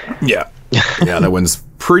movie. Yeah, that one's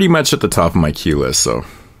pretty much at the top of my queue list. So,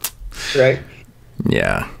 right.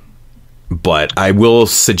 Yeah, but I will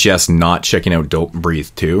suggest not checking out Don't Breathe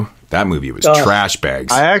 2. That movie was trash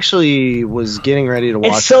bags. I actually was getting ready to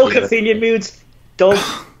watch. It's so convenient, moods.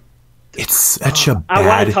 It's such a bad... I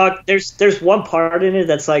want to talk. There's one part in it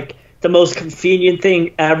that's like the most convenient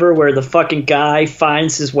thing ever, where the fucking guy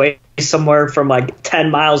finds his way somewhere from like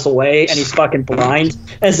 10 miles away, and he's fucking blind.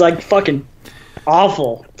 And it's like fucking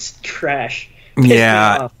awful. It's trash.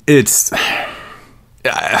 Yeah, it's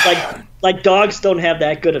like dogs don't have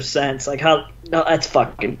that good of sense. Like how? No, that's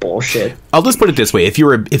fucking bullshit. I'll just put it this way: if you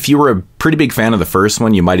were a pretty big fan of the first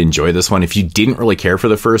one, you might enjoy this one. If you didn't really care for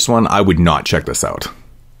the first one, I would not check this out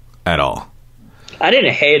at all. I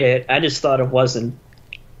didn't hate it. I just thought it wasn't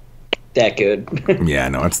that good. Yeah,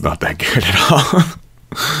 no, it's not that good at all.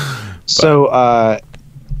 So,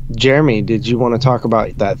 Jeremy, did you want to talk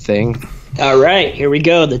about that thing? All right, here we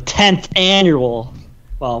go. The 10th annual,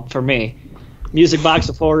 well, for me, Music Box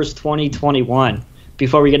of Horrors 2021.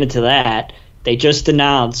 Before we get into that, they just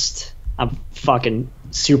announced, I'm fucking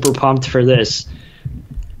super pumped for this,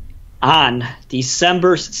 on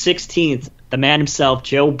December 16th, the man himself,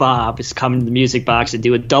 Joe Bob, is coming to the Music Box to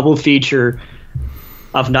do a double feature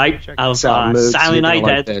of Silent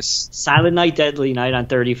Night Deadly Night on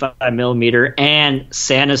 35mm and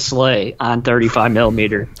Santa's Sleigh on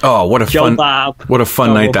 35mm. Oh, what a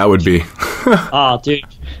fun night that would be. Oh, dude,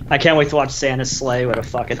 I can't wait to watch Santa's Sleigh with a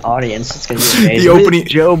fucking audience. It's gonna be amazing.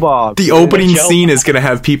 The opening scene is gonna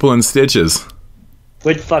have people in stitches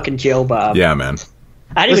with fucking Joe Bob. Yeah, man.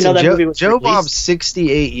 I didn't even know that movie was Joe Bob's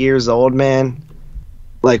 68 years old, man.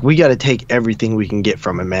 Like, we got to take everything we can get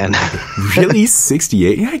from him, man. Really?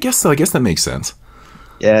 68? Yeah, I guess so. I guess that makes sense.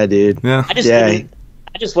 Yeah, dude. Yeah. I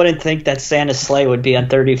just wouldn't think that Santa's Sleigh would be on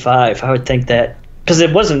 35. I would think that, because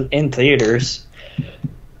it wasn't in theaters.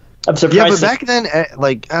 I'm surprised. Yeah, but back then,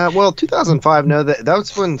 2005, no, that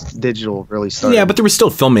was when digital really started. Yeah, but there were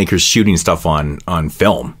still filmmakers shooting stuff on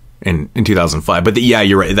film in 2005. But yeah,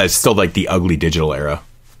 you're right. That's still like the ugly digital era.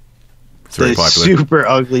 It's very popular. Super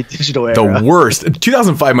ugly digital era. The worst.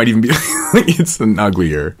 2005 might even be it's an ugly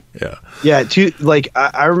year. Yeah. Yeah.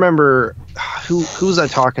 I remember who was I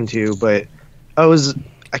talking to, but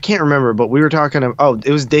I can't remember, but we were talking it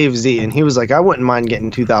was Dave Z, and he was like, I wouldn't mind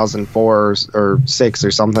getting 2004 or 6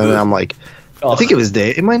 or something. And I'm like, I think it was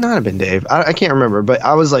Dave. It might not have been Dave. I can't remember, but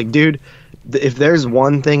I was like, dude, if there's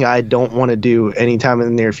one thing I don't want to do anytime in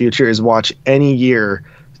the near future is watch any year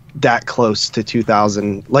that close to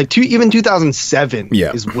 2000. Like even 2007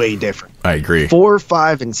 is way different. I agree. 4,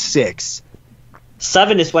 5, and 6.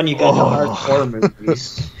 7 is when you got the hardcore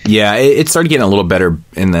movies. Yeah, it started getting a little better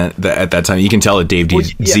in at that time. You can tell that Dave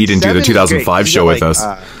Z didn't do the 2005 show with us.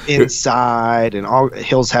 Inside and all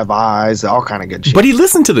Hills Have Eyes, all kind of good shit. But he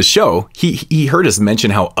listened to the show. He heard us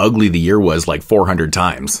mention how ugly the year was like 400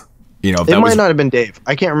 times. You know, if it might not have been Dave.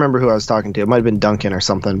 I can't remember who I was talking to. It might have been Duncan or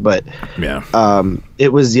something. But yeah, it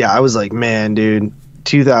was. Yeah, I was like, man, dude,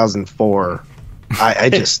 2004. I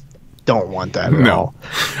just don't want that at all.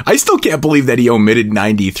 I still can't believe that he omitted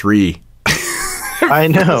 93. I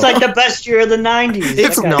know. It's like the best year of the 90s.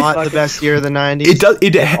 It's not the best year of the 90s. It does.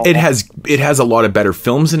 It has a lot of better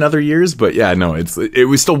films in other years, but yeah, no, it's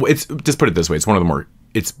just put it this way. It's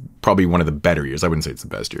probably one of the better years. I wouldn't say it's the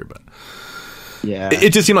best year, but yeah,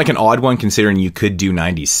 it just seemed like an odd one considering you could do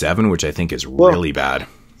 97, which I think is really bad.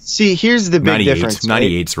 See, here's the big difference.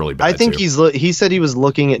 98's really bad. I think he said he was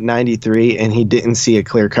looking at 93 and he didn't see a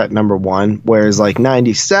clear cut number one. Whereas like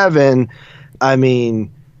 97, I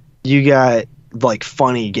mean, you got like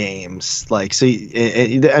Funny Games. Like, so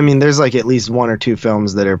I mean, there's like at least one or two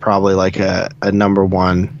films that are probably like a number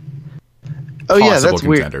one. Oh yeah, that's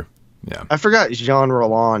contender. Weird. Yeah, I forgot Jean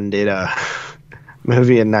Roland did a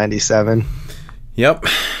movie in 97. Yep.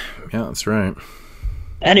 Yeah, that's right.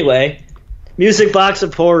 Anyway, Music Box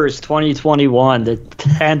of Horrors 2021, the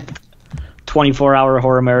 10th 24-hour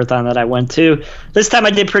horror marathon that I went to. This time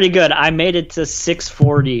I did pretty good. I made it to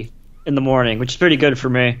 6:40 in the morning, which is pretty good for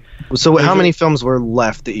me. So how many films were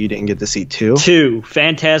left that you didn't get to see? Two?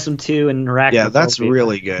 Phantasm 2 and Arachnophobia. Yeah, that's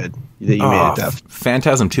really good that you made it to.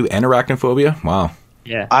 Phantasm 2 and Arachnophobia? Wow.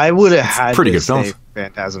 Yeah. I would have had pretty to good films. say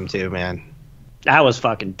Phantasm 2, man. I was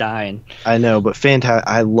fucking dying. I know, but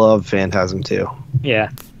I love Phantasm 2. Yeah.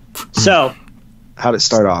 So, how'd it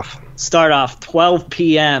start off? 12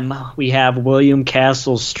 p.m. We have William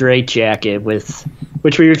Castle's Straight Jacket,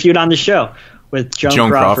 which we reviewed on the show with Joan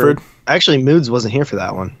Crawford. Actually, Moods wasn't here for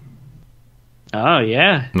that one. Oh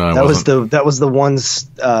yeah, no, that was the one's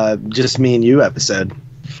just me and you episode.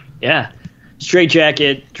 Yeah, Straight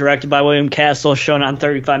Jacket, directed by William Castle, shown on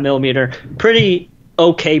 35mm. Pretty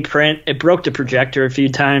okay print. It broke the projector a few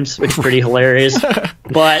times, which is pretty hilarious.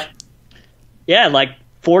 But yeah, like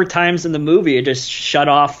 4 times in the movie, it just shut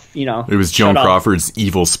off. You know, it was Joan Crawford's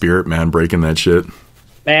evil spirit, man, breaking that shit.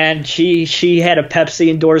 Man, she had a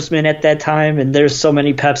Pepsi endorsement at that time, and there's so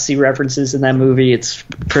many Pepsi references in that movie. It's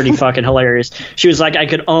pretty fucking hilarious. She was like,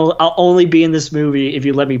 I'll only be in this movie if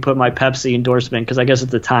you let me put my Pepsi endorsement, because I guess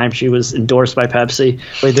at the time she was endorsed by Pepsi.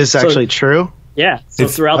 Wait, this is actually true? Yeah. So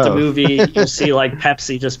throughout the movie, you'll see like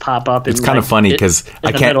Pepsi just pop up. It's kind of funny because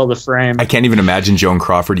in the middle of the frame. I can't even imagine Joan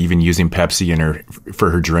Crawford even using Pepsi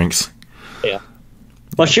for her drinks. Yeah.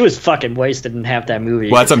 Well, she was fucking wasted in half that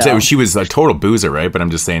movie. Well, that's what I'm saying. She was a total boozer, right? But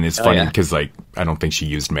I'm just saying it's funny because, like, I don't think she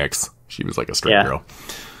used mix. She was like a straight girl.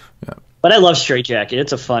 Yeah. But I love Straight Jacket.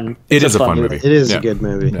 It's a fun. It is a fun movie. It is a good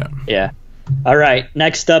movie. Yeah. All right.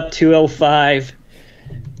 Next up, 205.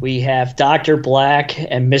 We have Dr. Black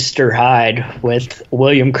and Mr. Hyde with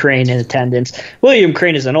William Crane in attendance. William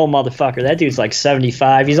Crane is an old motherfucker. That dude's like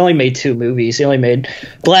 75. He's only made 2 movies. He only made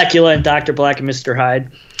Blackula and Dr. Black and Mr.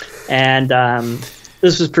 Hyde. And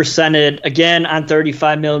this was presented again on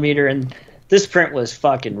 35mm, and this print was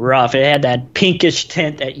fucking rough. It had that pinkish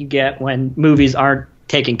tint that you get when movies aren't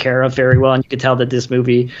taken care of very well, and you could tell that this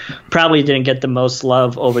movie probably didn't get the most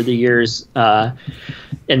love over the years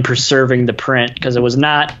in preserving the print, because it was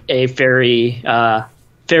not a very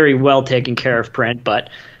well taken care of print. But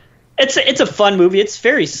it's a fun movie. It's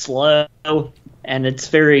very slow, and it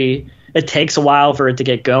takes a while for it to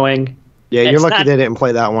get going. Yeah, you're lucky they didn't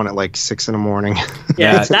play that one at like 6 in the morning.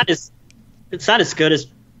 Yeah, it's not as good as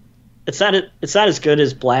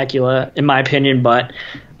Blackula in my opinion, but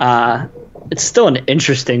it's still an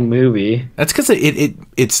interesting movie. That's because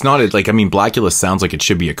it's not like, I mean, Blackula sounds like it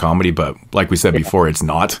should be a comedy, but like we said before, it's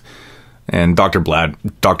not. And Dr. Black,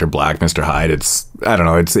 Mr. Hyde, I don't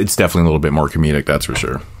know, it's definitely a little bit more comedic, that's for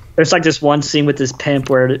sure. There's like this one scene with this pimp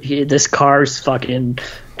where this car's fucking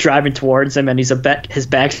driving towards him, and his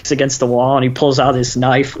back's against the wall, and he pulls out this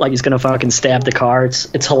knife like he's gonna fucking stab the car.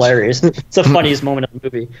 It's hilarious. It's the funniest moment of the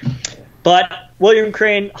movie. But William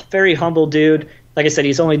Crane, very humble dude. Like I said,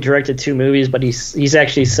 he's only directed 2 movies, but he's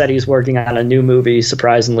actually said he's working on a new movie,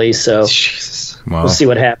 surprisingly. So We'll see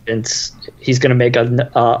what happens. He's gonna make a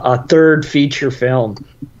 3rd feature film.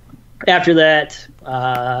 After that,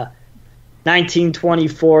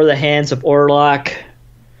 1924, The Hands of Orlok.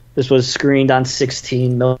 This was screened on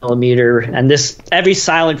 16mm, and every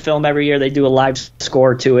silent film every year they do a live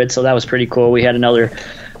score to it, so that was pretty cool. We had another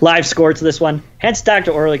live score to this one. Hands of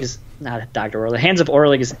Orlik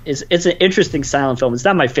is it's an interesting silent film. It's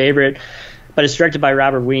not my favorite, but it's directed by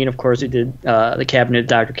Robert Wien, of course, who did The Cabinet of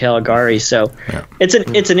Dr. Caligari. So it's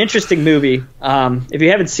an interesting movie. If you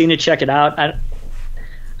haven't seen it, check it out.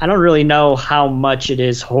 I don't really know how much it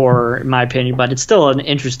is horror, in my opinion, but it's still an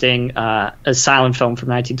interesting a silent film from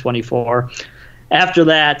 1924. After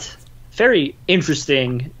that, very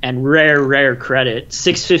interesting and rare credit.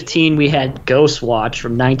 6:15, we had Ghost Watch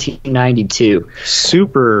from 1992.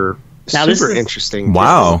 Super interesting.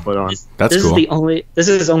 Wow, that's cool. This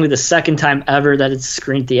is only the second time ever that it's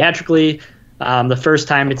screened theatrically. The first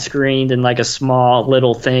time it's screened in like a small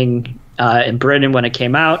little thing in Britain when it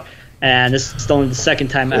came out. And this is only the second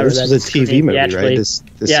time ever that it's a TV movie, right? It was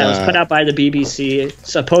put out by the BBC.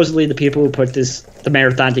 Supposedly, the people who put the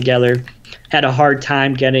marathon together had a hard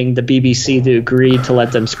time getting the BBC to agree to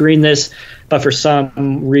let them screen this, but for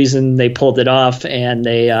some reason they pulled it off and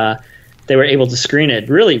they were able to screen it.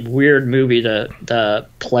 Really weird movie to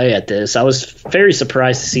play at this. I was very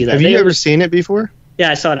surprised to see that. Have you ever seen it before? Yeah,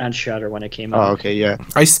 I saw it on Shudder when it came out. Oh, okay, yeah.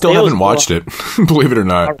 I still haven't watched it, believe it or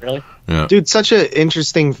not. Oh, really? Yeah. Dude, such an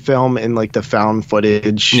interesting film in like the found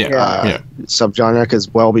footage subgenre,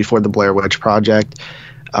 because well before the Blair Witch Project.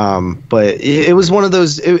 But it was one of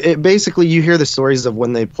those. It basically, you hear the stories of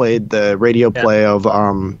when they played the radio play of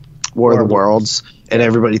War of the Worlds, and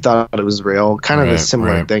everybody thought it was real. Kind of a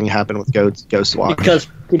similar thing happened with Ghost Watch.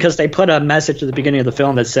 Because they put a message at the beginning of the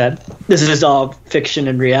film that said this is all fiction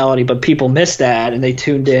and reality, but people missed that, and they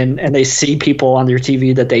tuned in and they see people on their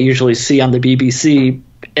TV that they usually see on the BBC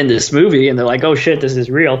in this movie, and they're like, "Oh shit, this is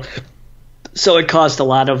real." So it caused a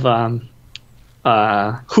lot of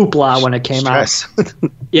hoopla when it came out.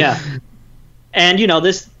 Yeah, and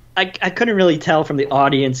this I couldn't really tell from the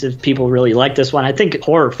audience if people really liked this one. I think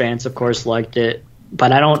horror fans, of course, liked it,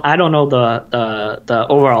 but I don't know the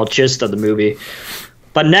overall gist of the movie.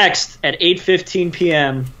 But next, at 8:15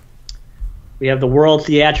 p.m., we have the world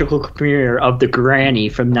theatrical premiere of The Granny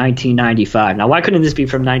from 1995. Now, why couldn't this be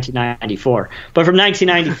from 1994? But from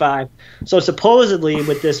 1995. So supposedly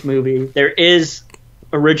with this movie, there is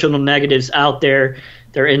original negatives out there.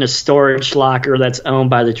 They're in a storage locker that's owned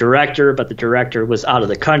by the director, but the director was out of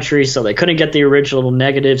the country, so they couldn't get the original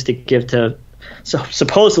negatives to give to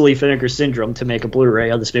supposedly Vinegar Syndrome to make a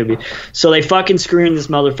Blu-ray of this movie. So they fucking screened this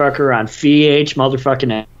motherfucker on VH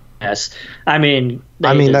motherfucking S.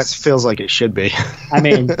 That feels like it should be.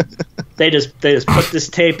 They just put this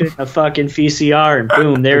tape in a fucking VCR and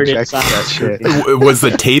boom, there it is. Was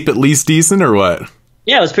the tape at least decent or what?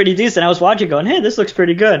 Yeah, it was pretty decent. I was watching going, hey, this looks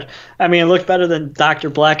pretty good. It looked better than Dr.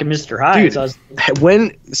 Black and Mr. Hyde.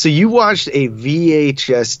 Dude, so you watched a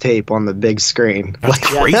VHS tape on the big screen. That's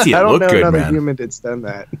crazy. I don't know good, another man. human that's done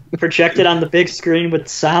that. Projected on the big screen with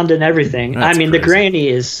sound and everything. That's crazy. The Granny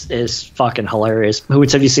is fucking hilarious.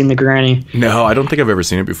 Hoots, have you seen The Granny? No, I don't think I've ever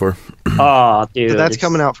seen it before. Oh, dude. So that's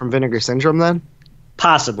coming out from Vinegar Syndrome then?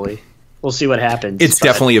 Possibly. We'll see what happens. It's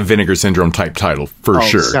definitely a Vinegar Syndrome type title, for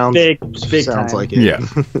sure. Sounds big time. Like it. Yeah.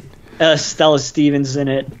 Stella Stevens in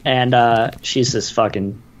it, and she's just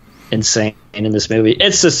fucking insane in this movie.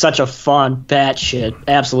 It's just such a fun,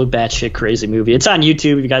 absolute batshit crazy movie. It's on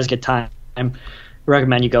YouTube if you guys get time. I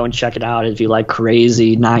recommend you go and check it out if you like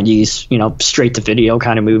crazy 90s, straight to video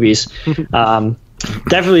kind of movies.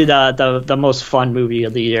 Definitely the most fun movie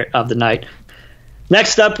of the night.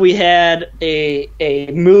 Next up, we had a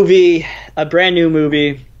brand new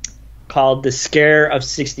movie called The Scare of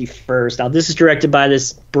 61st. Now, this is directed by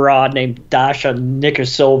this broad named Dasha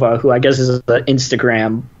Nikosova, who I guess is an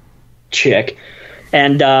Instagram chick.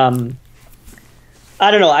 And I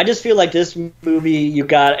don't know. I just feel like this movie, you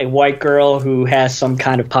got a white girl who has some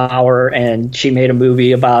kind of power, and she made a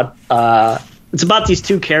movie about it's about these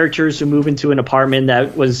two characters who move into an apartment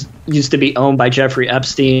that used to be owned by Jeffrey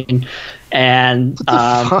Epstein. And what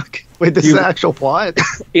the fuck? Wait, this is the actual plot?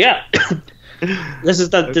 Yeah. This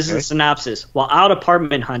is the synopsis. While out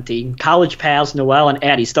apartment hunting, college pals Noelle and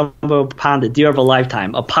Addie stumble upon the deal of a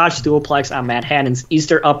lifetime, a posh duoplex on Manhattan's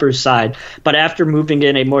Eastern Upper Side. But after moving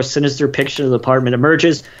in, a more sinister picture of the apartment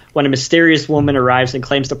emerges when a mysterious woman arrives and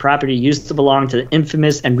claims the property used to belong to the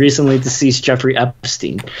infamous and recently deceased Jeffrey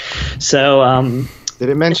Epstein. So, did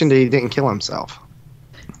it mention that he didn't kill himself?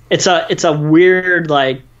 It's a weird,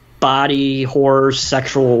 like, body horror,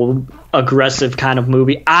 sexual, aggressive kind of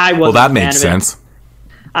movie. That makes sense.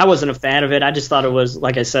 I wasn't a fan of it. I just thought it was,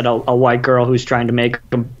 like I said, a white girl who's trying to make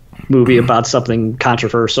a movie about something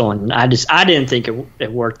controversial, and I didn't think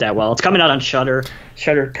it worked that well. It's coming out on Shudder.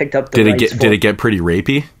 Shudder picked up the rights. Did it get pretty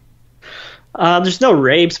rapey? There's no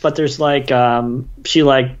rapes, but there's like she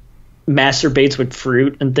like masturbates with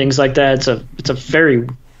fruit and things like that. It's a very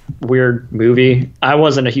weird movie. I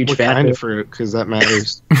wasn't a huge What fan kind of of fruit? Because that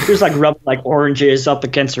matters. She was like rubbing like oranges up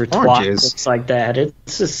against her twat. Oranges? It's like that.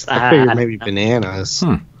 It's just I figured maybe bananas.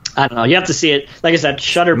 I don't know. You have to see it. Like I said,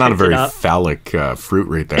 Shudder Not a picked it very up. phallic fruit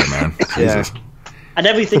right there, man. Yeah. Jesus. I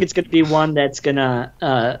definitely think it's going to be one that's going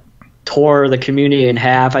to tore the community in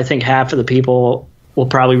half. I think half of the people will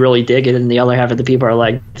probably really dig it, and the other half of the people are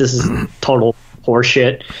like, "This is total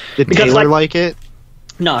horseshit." Did Because, Taylor like it?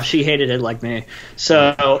 No, she hated it like me.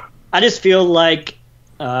 So I just feel like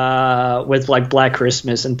with like Black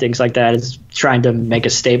Christmas and things like that, it's trying to make a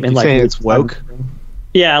statement. You Like saying it's woke?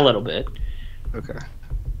 Yeah, a little bit. Okay.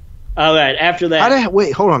 All right. After that,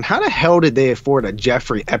 Wait, hold on. How the hell did they afford a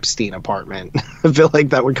Jeffrey Epstein apartment? I feel like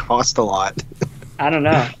that would cost a lot. I don't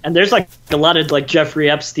know. And there's like a lot of like Jeffrey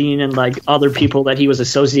Epstein and like other people that he was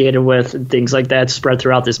associated with and things like that spread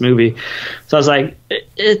throughout this movie. So I was like,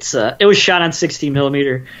 it was shot on 16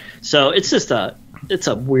 millimeter. So it's just it's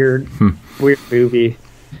a weird movie.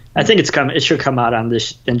 I think it should come out on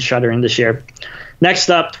this in Shudder in this year. Next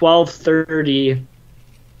up, 12:30,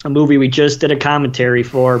 a movie we just did a commentary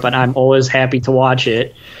for, but I'm always happy to watch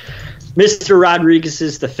it. Mr.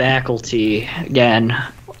 Rodriguez's The Faculty again.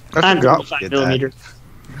 I On forgot we 35 did millimeter. that.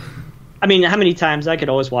 I mean, how many times I could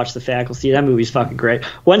always watch The Faculty? That movie's fucking great.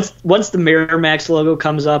 Once the Miramax logo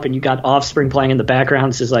comes up and you got Offspring playing in the background,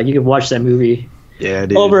 it's just like you can watch that movie Yeah,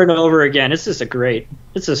 dude. over and over again. It's just a great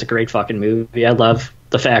fucking movie. I love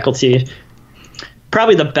The Faculty.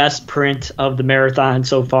 Probably the best print of the marathon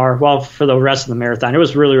so far. Well, for the rest of the marathon, it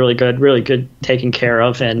was really good taken care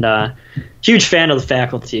of, and huge fan of The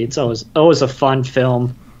Faculty. It's always a fun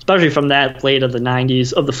film, especially from that late of the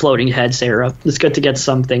 90s of the Floating Heads era. It's good to get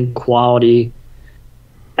something quality,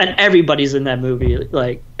 and everybody's in that movie.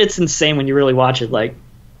 Like, it's insane when you really watch it. Like,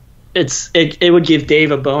 it would give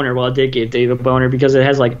Dave a boner. Well, it did give Dave a boner because it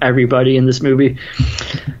has like everybody in this movie.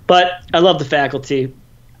 But I love The Faculty.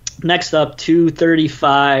 Next up,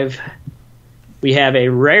 2:35, we have a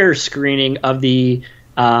rare screening of the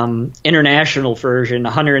international version,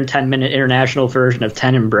 110-minute international version of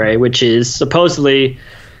Tenebrae, which is supposedly,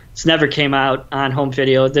 it's never came out on home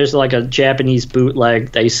video. There's like a Japanese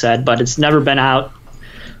bootleg, they said, but it's never been out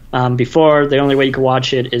before. The only way you can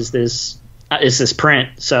watch it is this print.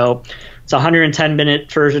 So it's a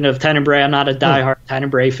 110-minute version of Tenebrae. I'm not a diehard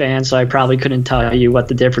Tenebrae fan, so I probably couldn't tell you what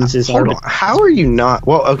the differences are. Hold on. How are you not?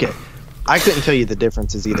 Well, okay. I couldn't tell you the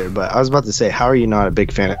differences either, but I was about to say, how are you not a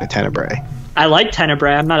big fan of Tenebrae? I like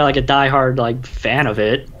Tenebrae. I'm not like a diehard like fan of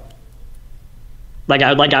it.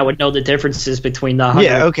 I would know the differences between the 100.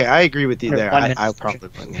 Yeah, okay, I agree with you there. 100 I probably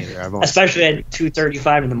wouldn't either. Especially at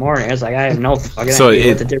 2:35 in the morning. I was like, I have no fucking So idea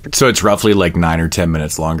what the difference. so it's roughly like 9 or 10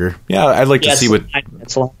 minutes longer. Yeah, I'd like to see what. 9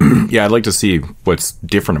 minutes long. Yeah, I'd like to see what's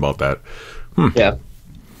different about that. Yeah.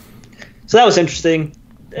 So that was interesting.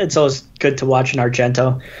 It's always good to watch an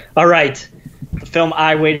Argento. All right, the film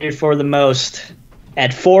I waited for the most.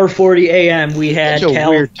 At 4:40 a.m., we had Such a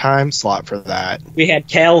weird time slot for that. We had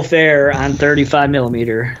Cal Fair on 35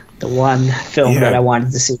 millimeter, the one film that I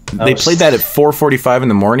wanted to see. They played that at 4:45 in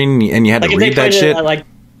the morning, and you had to read that shit.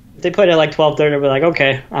 They played it at like 12:30. We're like,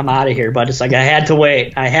 okay, I'm out of here. But it's like I had to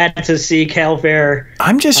wait. I had to see Cal Fair.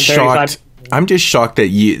 I'm just shocked. I'm just shocked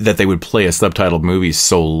that they would play a subtitled movie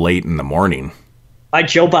so late in the morning. Like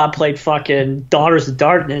Joe Bob played fucking Daughters of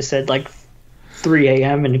Darkness at like 3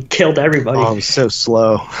 a.m. and killed everybody. Oh, it was so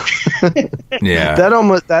slow. Yeah, that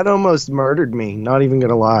almost murdered me. Not even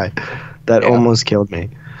gonna lie, that almost killed me.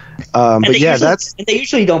 But yeah, they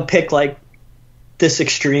usually don't pick like this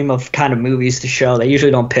extreme of kind of movies to show. They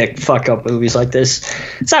usually don't pick fuck up movies like this.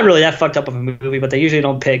 It's not really that fucked up of a movie, but they usually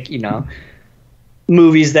don't pick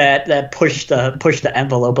movies that push the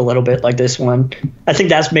envelope a little bit like this one. I think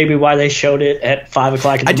that's maybe why they showed it at 5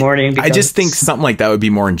 o'clock in the morning. I just think something like that would be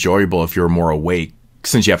more enjoyable if you were more awake,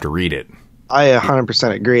 since you have to read it. I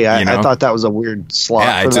 100% agree. I thought that was a weird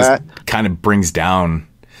slot for that. Just kind of brings down,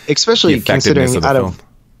 especially considering of the out film.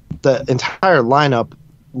 of the entire lineup,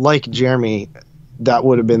 like Jeremy, that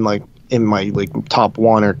would have been like in my like top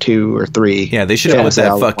 1 or 2 or 3. Yeah, they should have put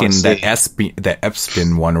that fucking that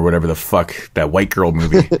Epstein one or whatever the fuck, that white girl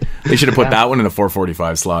movie. They should have put that one in the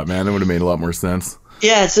 4:45 slot, man. That would have made a lot more sense.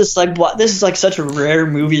 Yeah, it's just like this is like such a rare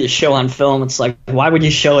movie to show on film. It's like, why would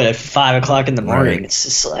you show it at 5 o'clock in the morning? Right. It's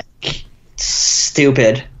just like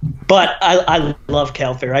stupid. But I love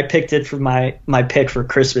Cal Fair. I picked it for my pick for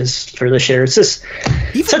Christmas for this year. It's just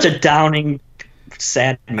such a downing,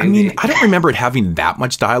 sad movie. I mean, I don't remember it having that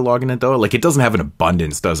much dialogue in it though. Like, it doesn't have an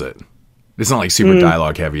abundance, does it? It's not like super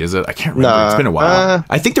dialogue heavy, is it? I can't remember. It's been a while.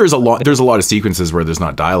 I think there's a lot of sequences where there's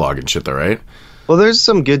not dialogue and shit though, right? Well,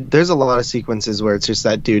 there's a lot of sequences where it's just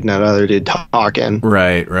that dude and that other dude talking.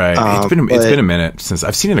 Right. It's been a minute since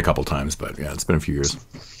I've seen it a couple times, but yeah, it's been a few years.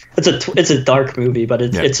 It's a dark movie, but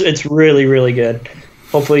it's really, really good.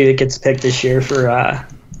 Hopefully it gets picked this year for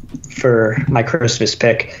my Christmas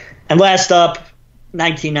pick. And last up,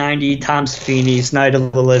 1990, Tom Savini's Night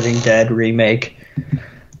of the Living Dead remake.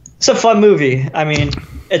 It's a fun movie. I mean,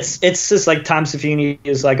 it's just like Tom Savini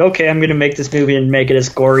is like, okay, I'm going to make this movie and make it as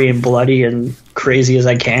gory and bloody and crazy as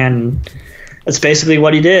I can. That's basically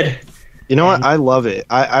what he did. You know what? I love it.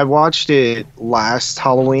 I watched it last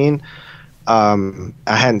Halloween. I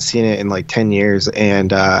hadn't seen it in like 10 years,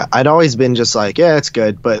 and I'd always been just like, yeah, it's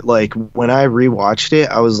good. But like when I rewatched it,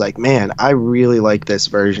 I was like, man, I really like this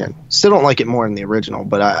version. Still don't like it more than the original,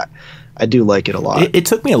 but I do like it a lot. It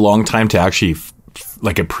took me a long time to actually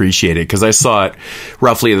like appreciate it, because I saw it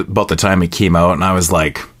roughly about the time it came out, and I was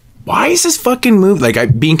like, why is this fucking movie, like,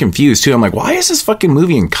 I'm being confused too. I'm like, why is this fucking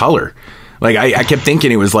movie in color? Like, I kept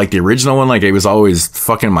thinking it was like the original one. Like, it was always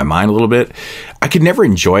fucking in my mind a little bit. I could never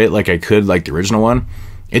enjoy it like I could like the original one.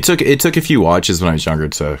 It took a few watches when I was younger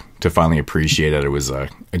to finally appreciate that it was a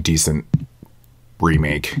decent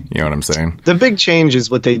remake. You know what I'm saying? The big change is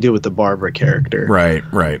what they do with the Barbara character.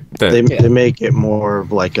 Right. They make it more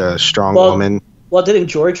of like a strong woman. Well, didn't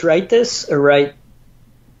George write this or write?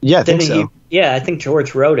 Yeah, I think so. I think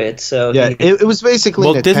George wrote it. So yeah, it was basically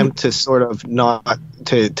an attempt to sort of not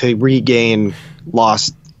to regain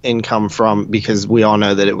lost income from, because we all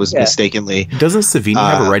know that it was mistakenly. Doesn't Savini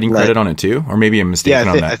have a writing credit on it too, or maybe I'm mistaken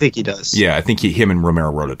on that? I think he does. Yeah, I think him and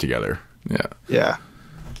Romero wrote it together. Yeah.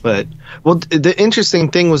 But the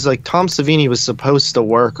interesting thing was like Tom Savini was supposed to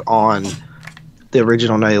work on the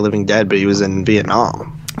original Night of the Living Dead, but he was in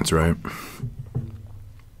Vietnam. That's right.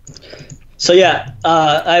 So yeah,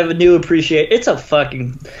 I have a new appreciation. It's a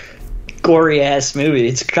fucking gory ass movie.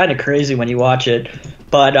 It's kind of crazy when you watch it,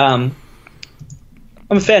 but I'm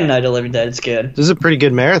a fan of Night of the Living Dead. It's good. This is a pretty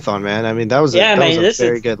good marathon, man. I mean, that was a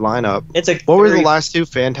very good lineup. What were the last two?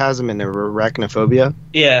 Phantasm and Arachnophobia.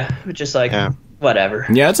 Yeah, just like whatever.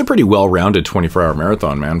 Yeah, it's a pretty well-rounded 24-hour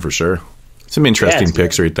marathon, man, for sure. Some interesting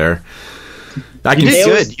picks right there. You did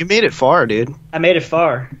good. You made it far, dude. I made it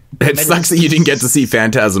far. It sucks that you didn't get to see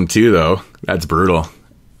Phantasm 2, though. That's brutal.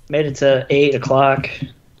 Made it to 8 o'clock.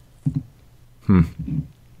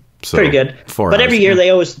 So, pretty good. 4 but hours, every year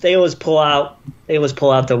they always pull out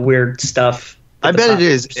the weird stuff. I bet it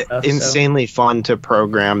is insanely fun to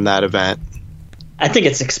program that event. I think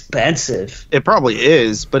it's expensive. It probably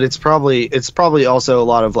is, but it's probably also a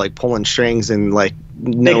lot of like pulling strings and like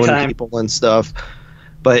knowing people and stuff.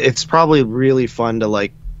 But it's probably really fun to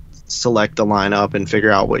like select the lineup and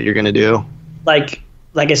figure out what you're gonna do. Like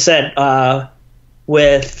I said,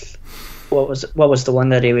 with what was the one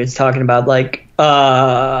that he was talking about? Like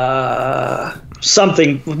one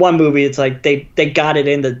movie. It's like they got it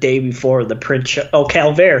in the day before the print.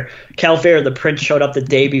 Calvaire, the print showed up the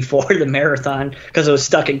day before the marathon because it was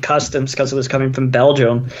stuck in customs because it was coming from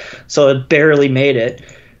Belgium, so it barely made it.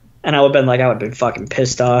 And I would have been fucking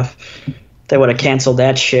pissed off. They would have canceled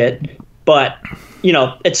that shit. But, you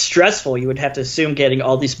know, it's stressful. You would have to assume getting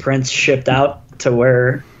all these prints shipped out to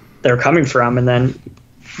where they're coming from. And then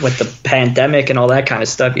with the pandemic and all that kind of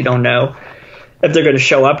stuff, you don't know if they're going to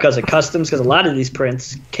show up because of customs, because a lot of these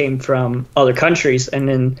prints came from other countries. And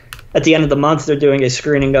then at the end of the month, they're doing a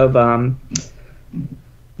screening of what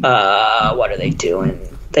are they doing?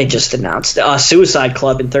 They just announced Suicide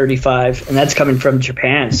Club in 35, and that's coming from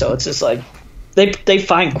Japan. So it's just like they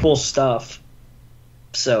find cool stuff.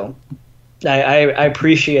 So I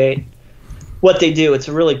appreciate what they do. It's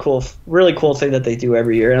a really cool thing that they do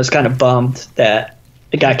every year. And I was kind of bummed that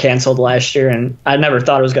it got canceled last year, and I never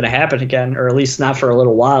thought it was going to happen again, or at least not for a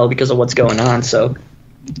little while because of what's going on. So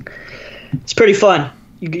it's pretty fun.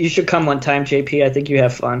 You should come one time, JP. I think you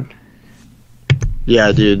have fun.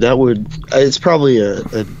 Yeah, dude, it's probably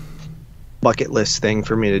a bucket list thing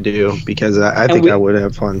for me to do because I think I would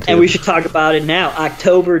have fun too. And we should talk about it now.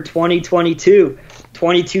 October 2022,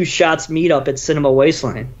 22 Shots meetup at Cinema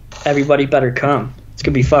Wasteland. Everybody better come. It's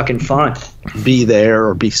going to be fucking fun. Be there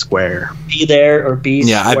or be square. Be there or be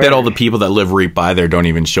square. Yeah, I bet all the people that live right by there don't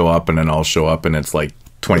even show up, and then I'll show up and it's like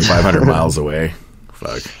 2,500 miles away.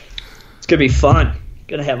 Fuck. It's going to be fun.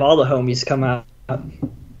 Going to have all the homies come out.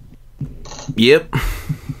 Yep.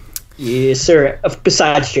 Yes, sir.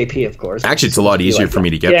 Besides JP, of course. Actually, it's a lot easier for me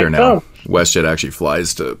to get there now. WestJet actually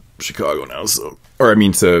flies to Chicago now,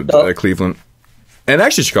 to Cleveland. And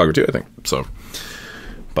actually Chicago too, I think. So,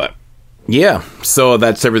 but yeah, so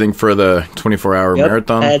that's everything for the 24-hour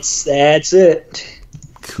marathon. That's it.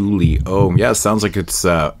 Coolio. Oh, yeah, sounds like it's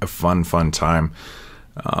a fun time.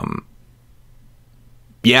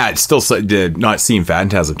 Yeah, it's still not seeing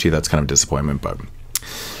Phantasm 2. That's kind of a disappointment, but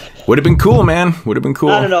would have been cool, man. Would have been cool.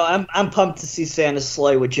 I don't know. I'm pumped to see Santa's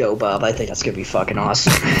sleigh with Joe Bob. I think that's gonna be fucking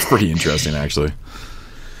awesome. It's pretty interesting, actually.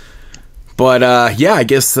 But yeah, I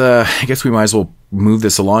guess we might as well move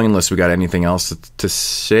this along unless we got anything else to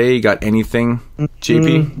say. You got anything,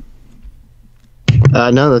 JP?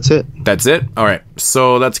 No, that's it. That's it? All right.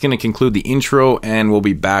 So that's going to conclude the intro, and we'll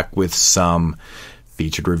be back with some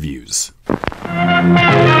featured reviews.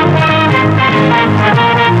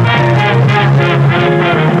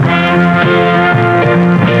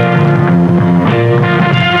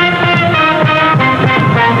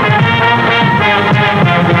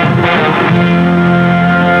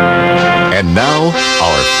 And now,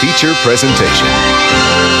 our feature presentation.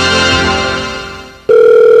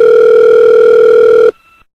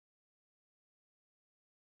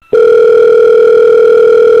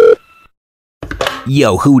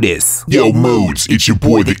 Yo, who this? Yo, Modes, it's your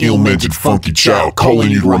boy, the ill-mannered funky child, calling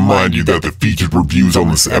you to remind you that the featured reviews on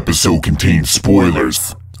this episode contain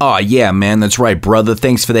spoilers. Aw, yeah, man, that's right, brother.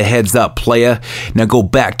 Thanks for the heads up, playa. Now go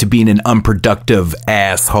back to being an unproductive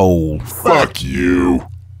asshole. Fuck you.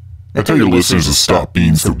 I tell your listeners to stop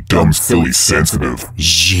being so dumb, silly, sensitive.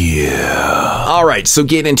 Yeah. All right, so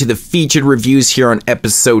getting into the featured reviews here on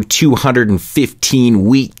episode 215,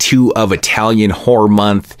 week 2 of Italian Horror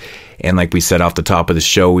Month. And like we said off the top of the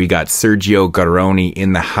show, we got Sergio Garrone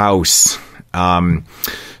in the house.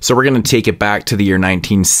 So we're going to take it back to the year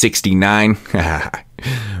 1969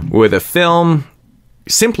 with a film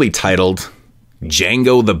simply titled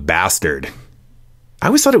Django the Bastard. I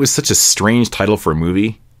always thought it was such a strange title for a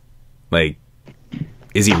movie. Like,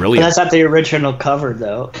 is he really? But that's not the original cover,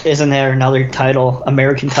 though. Isn't there another title,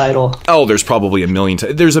 American title? Oh, there's probably a million.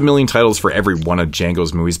 There's a million titles for every one of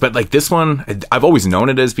Django's movies, but like this one, I've always known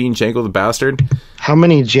it as being Django the Bastard. How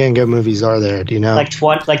many Django movies are there? Do you know? Like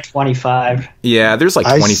 25. Yeah, there's like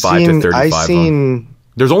 25 to 35.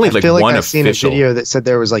 There's only like one official. I've seen a video that said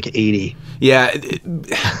there was like 80. Yeah,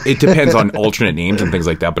 it depends on alternate names and things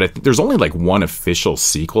like that. But there's only like one official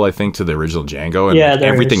sequel, I think, to the original Django, and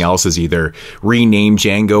everything else is either renamed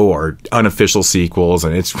Django or unofficial sequels,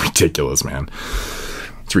 and it's ridiculous, man.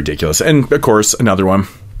 It's ridiculous. And of course, another one.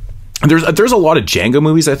 There's a lot of Django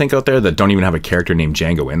movies, I think, out there that don't even have a character named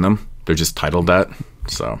Django in them. They're just titled that.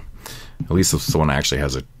 So at least this one actually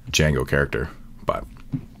has a Django character. But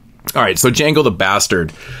all right, so Django the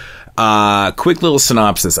Bastard. Quick little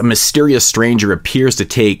synopsis. A mysterious stranger appears to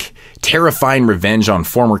take terrifying revenge on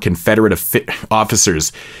former Confederate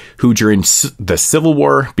officers who, during the Civil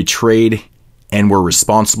War, betrayed and were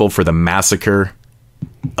responsible for the massacre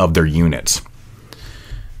of their units.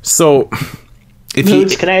 So,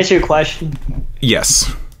 Can I ask you a question? Yes.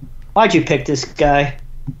 Why'd you pick this guy?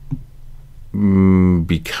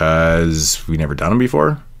 Because we never done him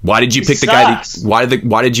before. Why did you pick the guy? Why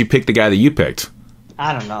did you pick the guy that you picked?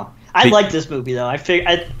 I don't know. I like this movie though. I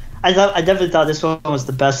definitely thought this one was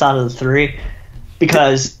the best out of the three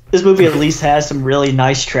because this movie at least has some really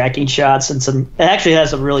nice tracking shots and it actually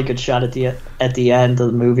has a really good shot at the end of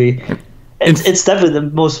the movie. It's definitely the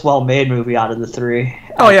most well-made movie out of the three.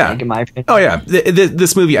 I think, in my opinion. Oh yeah,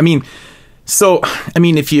 this movie. I mean. So, I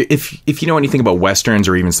mean, if you know anything about westerns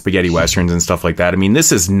or even spaghetti westerns and stuff like that, I mean,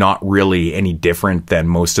 this is not really any different than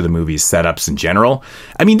most of the movie's setups in general.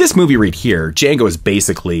 I mean, this movie right here, Django is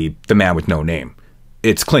basically the man with no name.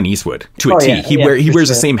 It's Clint Eastwood to a T. He wears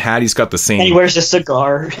the same hat. He's got the same. And he wears a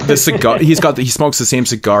cigar. The cigar. He smokes the same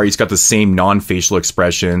cigar. He's got the same non-facial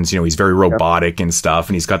expressions. You know, he's very robotic and stuff.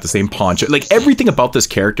 And he's got the same poncho. Like everything about this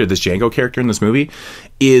character, this Django character in this movie,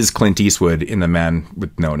 is Clint Eastwood in the Man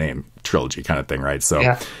with No Name trilogy kind of thing, right? So,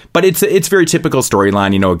 but it's very typical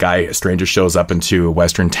storyline. You know, a stranger shows up into a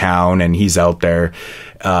western town and he's out there.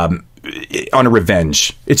 On a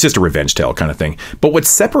revenge. It's just a revenge tale kind of thing. But what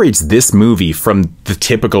separates this movie from the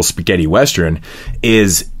typical spaghetti western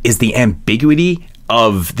is the ambiguity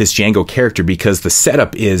of this Django character, because the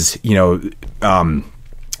setup is, you know,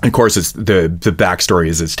 of course, it's the backstory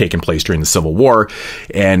is it's taken place during the Civil War,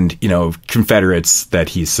 and you know, Confederates that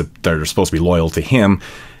are supposed to be loyal to him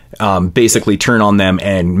basically turn on them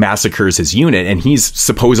and massacres his unit, and he's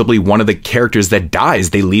supposedly one of the characters that dies.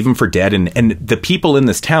 They leave him for dead, and the people in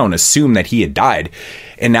this town assume that he had died,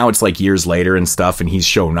 and now it's like years later and stuff, and he's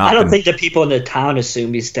shown up. I don't think the people in the town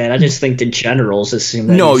assume he's dead. I just think the generals assume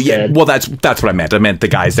that he's dead. Well, that's what I meant. I meant the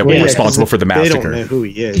guys that were responsible for the massacre. They don't know who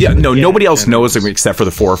he is. Yeah, no, nobody else knows him except for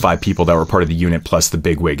the 4 or 5 people that were part of the unit plus the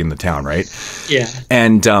bigwig in the town, right? Yeah.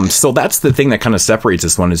 And so that's the thing that kind of separates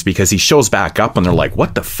this one, is because he shows back up and they're like,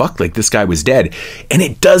 what the fuck? Like, this guy was dead. And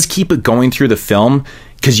it does keep it going through the film,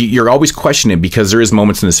 because you're always questioning, because there is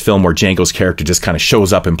moments in this film where Django's character just kind of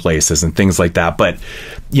shows up in places and things like that. But,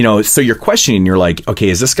 you know, so you're questioning, you're like, okay,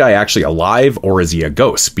 is this guy actually alive or is he a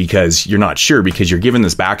ghost? Because you're not sure, because you're given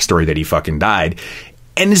this backstory that he fucking died.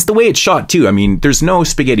 And it's the way it's shot too. I mean, there's no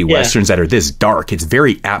spaghetti westerns that are this dark. It's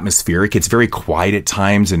very atmospheric. It's very quiet at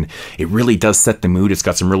times, and it really does set the mood. It's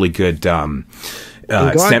got some really good God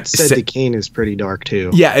Said to Cain is pretty dark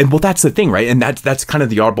too. Yeah, and well, that's the thing, right? And that's kind of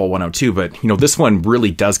the oddball one out too. But you know, this one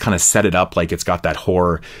really does kind of set it up like it's got that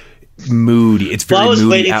horror mood. It's very moody,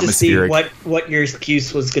 waiting atmospheric. to see what your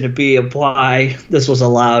excuse was going to be of why this was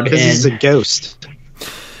allowed. Because he's a ghost.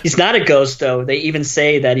 He's not a ghost, though. They even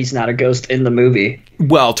say that he's not a ghost in the movie.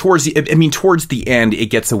 Well, towards the end, it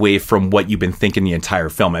gets away from what you've been thinking the entire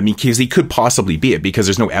film. I mean, because he could possibly be it, because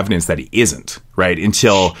there's no evidence that he isn't, right?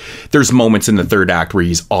 Until there's moments in the third act where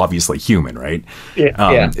he's obviously human, right?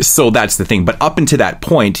 Yeah. So that's the thing. But up until that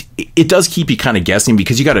point, it does keep you kind of guessing,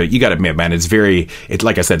 because you gotta admit, man,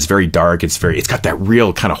 like I said, it's very dark. It's got that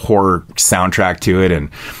real kind of horror soundtrack to it,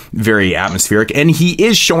 and very atmospheric. And he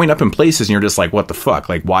is showing up in places, and you're just like, what the fuck?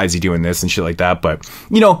 Like, why is he doing this and shit like that? But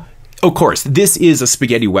you know. Of course, this is a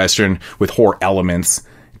spaghetti western with horror elements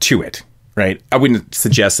to it, right? I wouldn't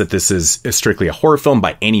suggest that this is strictly a horror film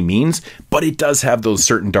by any means, but it does have those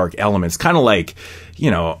certain dark elements, kind of like, you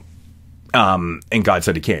know, in God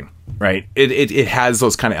Said to Cain, right? It has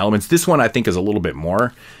those kind of elements. This one, I think, is a little bit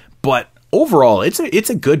more, but overall, it's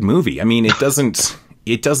a good movie. I mean, it doesn't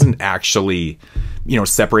actually, you know,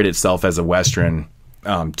 separate itself as a western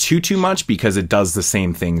too much, because it does the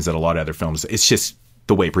same things that a lot of other films. It's just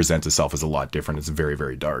the way it presents itself is a lot different. It's very,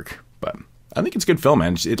 very dark, but I think it's a good film,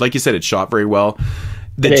 man. Like you said, it's shot very well.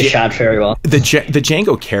 It is shot very well. The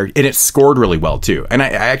Django character, and it's scored really well too. And I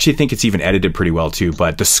actually think it's even edited pretty well too.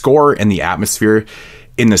 But the score and the atmosphere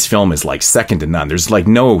in this film is like second to none. There's like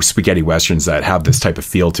no spaghetti westerns that have this type of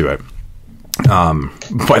feel to it.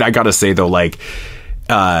 But I gotta say though, like,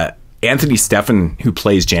 Anthony Stephan, who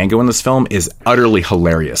plays Django in this film, is utterly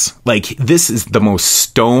hilarious. Like, this is the most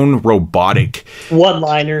stone robotic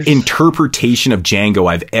one-liners interpretation of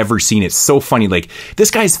Django I've ever seen. It's so funny. Like, this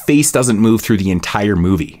guy's face doesn't move through the entire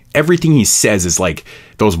movie. Everything he says is like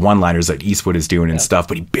those one-liners that Eastwood is doing and stuff,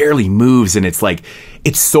 but he barely moves. And it's like,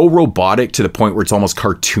 it's so robotic to the point where it's almost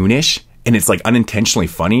cartoonish, and it's like unintentionally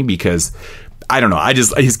funny, because I don't know.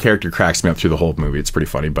 His character cracks me up through the whole movie. It's pretty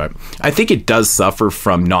funny, but I think it does suffer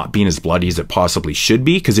from not being as bloody as it possibly should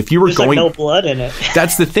be. Because if you were There's going, like no blood in it.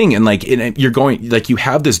 That's the thing, and like you're going, like, you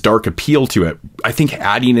have this dark appeal to it. I think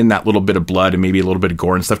adding in that little bit of blood and maybe a little bit of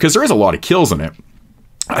gore and stuff, because there is a lot of kills in it.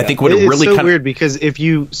 I think what it really it's so weird, because if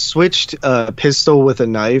you switched a pistol with a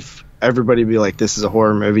knife, everybody would be like, "This is a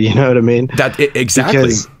horror movie." You know what I mean? Exactly.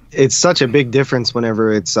 Because it's such a big difference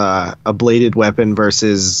whenever it's a bladed weapon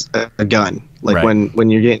versus a gun. Like, right. when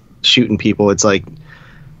you're shooting people, it's like,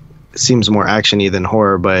 it seems more action-y than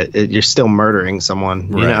horror, but you're still murdering someone,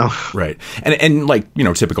 you know? Right. And like, you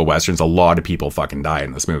know, typical westerns, a lot of people fucking die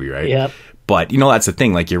in this movie, right? Yep. But, you know, that's the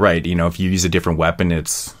thing. Like, you're right. You know, if you use a different weapon,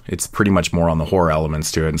 it's pretty much more on the horror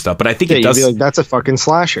elements to it and stuff. But I think it does. You'd be like, that's a fucking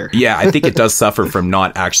slasher. Yeah, I think it does suffer from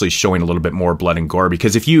not actually showing a little bit more blood and gore.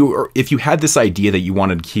 Because if you had this idea that you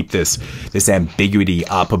wanted to keep this ambiguity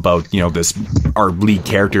up about, you know, this, our lead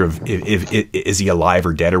character of if is he alive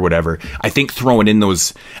or dead or whatever, I think throwing in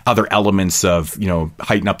those other elements of, you know,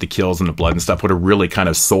 heighten up the kills and the blood and stuff would have really kind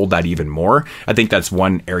of sold that even more. I think that's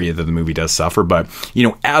one area that the movie does suffer. But, you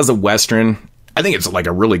know, as a Western, I think it's like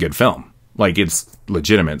a really good film. Like, it's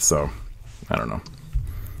legitimate, so I don't know.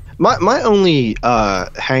 My only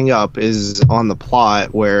hang up is on the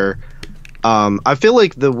plot, where I feel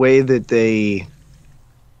like the way that they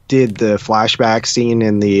did the flashback scene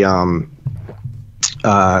in the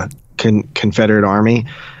Confederate Army,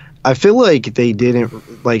 I feel like they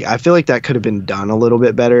didn't, like, I feel like that could have been done a little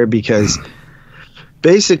bit better, because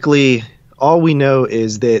basically all we know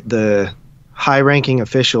is that the high-ranking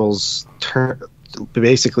officials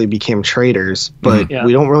basically became traitors, but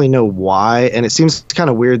we don't really know why. And it seems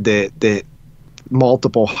kind of weird that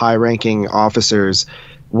multiple high-ranking officers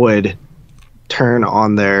would turn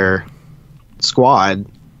on their squad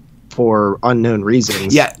for unknown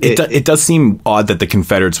reasons. Yeah, it does seem odd that the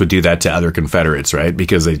Confederates would do that to other Confederates, right?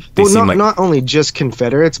 Because they seem like not only just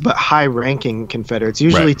Confederates, but high-ranking Confederates.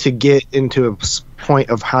 Usually, to get into a point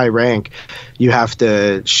of high rank, you have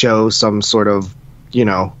to show some sort of, you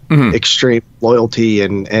know, extreme loyalty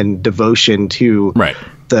and devotion to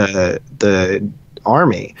the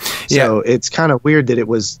army. So it's kind of weird that it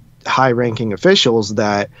was high-ranking officials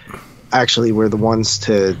that actually were the ones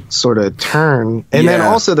to sort of turn. And then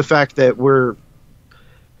also the fact that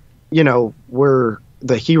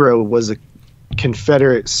the hero was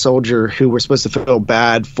Confederate soldier who we're supposed to feel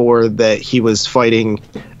bad for, that he was fighting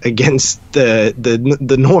against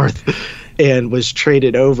the North and was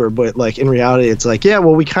traded over, but like in reality it's like, yeah,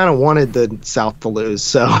 well, we kind of wanted the South to lose,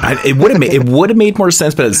 so it would have made more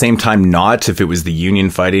sense, but at the same time not, if it was the Union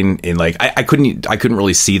fighting. And like I couldn't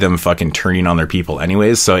really see them fucking turning on their people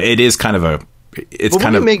anyways, so it is kind of a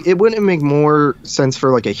it wouldn't make more sense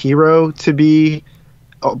for like a hero to be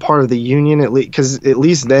a part of the Union, at least, because at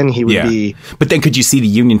least then he would be. But then could you see the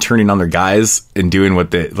Union turning on their guys and doing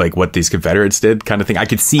what these Confederates did, kind of thing? I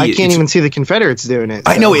could see. I can't even see the Confederates doing it.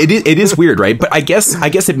 So. I know it is weird, right? But I guess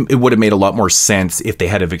it would have made a lot more sense if they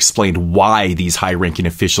had have explained why these high-ranking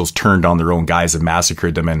officials turned on their own guys and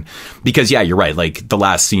massacred them. And because you're right. Like the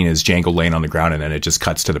last scene is Django laying on the ground, and then it just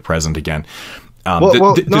cuts to the present again.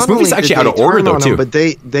 This movie's actually out of order though too. But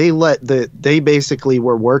they basically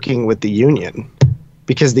were working with the Union.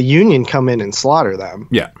 Because the Union come in and slaughter them.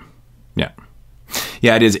 Yeah.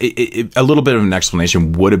 It is. A little bit of an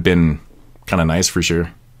explanation would have been kind of nice for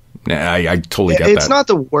sure. I totally get that. It's not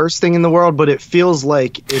the worst thing in the world, but it feels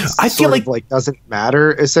like it's doesn't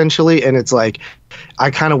matter essentially, and it's like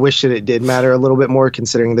I kind of wish that it did matter a little bit more,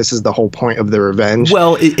 considering this is the whole point of the revenge.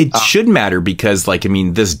 Well, it should matter because, like, I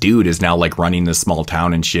mean, this dude is now like running this small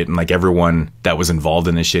town and shit, and like everyone that was involved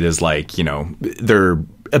in this shit is like, you know, they're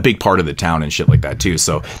a big part of the town and shit like that too.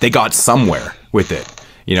 So they got somewhere with it.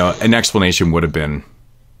 You know, an explanation would have been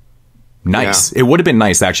nice. Yeah. It would have been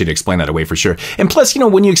nice actually to explain that away for sure. And plus, you know,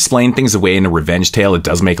 when you explain things away in a revenge tale, it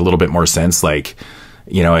does make a little bit more sense. Like,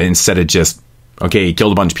 you know, instead of just, okay, he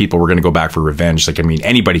killed a bunch of people, we're going to go back for revenge. Like, I mean,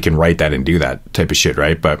 anybody can write that and do that type of shit,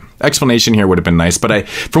 right? But explanation here would have been nice. But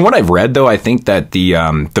from what I've read, though, I think that the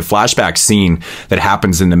flashback scene that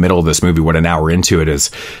happens in the middle of this movie, what, an hour into it, is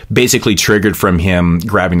basically triggered from him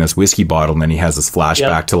grabbing this whiskey bottle, and then he has this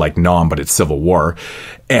flashback to like Nam, but it's Civil War.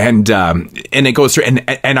 And it goes through,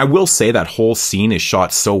 and I will say that whole scene is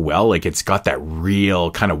shot so well. Like, it's got that real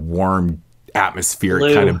kind of warm,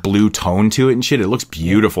 atmospheric kind of blue tone to it and shit. It looks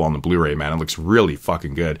beautiful on the Blu-ray, man. It looks really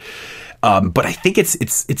fucking good. But I think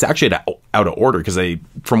it's actually out of order, because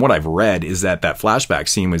from what I've read is that flashback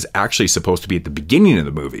scene was actually supposed to be at the beginning of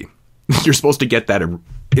the movie. You're supposed to get that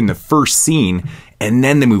in the first scene, and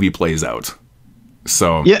then the movie plays out.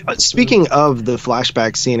 So yeah. Speaking of the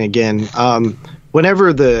flashback scene again, whenever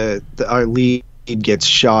our lead gets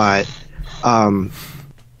shot,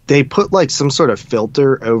 they put like some sort of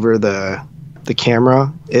filter over the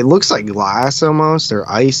camera. It looks like glass almost, or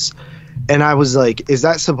ice. And I was like, is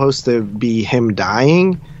that supposed to be him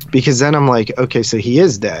dying? Because then I'm like, okay, so he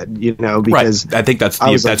is dead, you know, because right. I think that's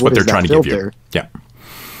what they're trying to give you. Yeah.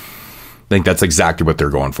 I think that's exactly what they're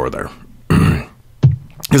going for there.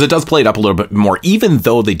 Because it does play it up a little bit more, even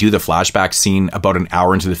though they do the flashback scene about an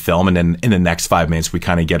hour into the film, and then in the next 5 minutes we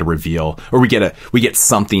kind of get a reveal, or we get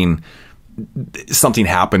something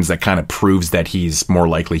happens that kind of proves that he's more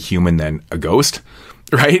likely human than a ghost,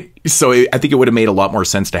 right? So I think it would have made a lot more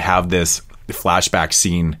sense to have this flashback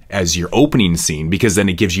scene as your opening scene, because then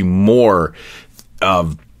it gives you more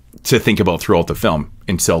to think about throughout the film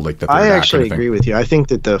until like the third act. I actually agree with you. I think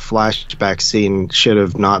that the flashback scene should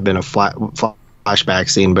have not been a flashback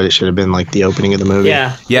scene, but it should have been like the opening of the movie.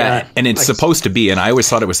 Yeah. And it's supposed to be, and I always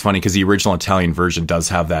thought it was funny because the original Italian version does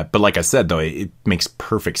have that, but like I said, though, it makes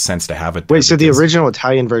perfect sense to have it there. Wait, so the original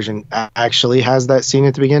Italian version actually has that scene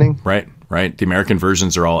at the beginning? Right. The American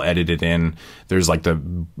versions are all edited in. There's like the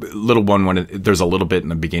little one when there's a little bit in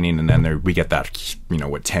the beginning, and then we get that, you know,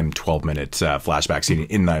 10-12 minute flashback scene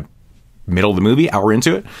in the middle of the movie, hour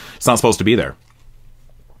into it. It's not supposed to be there.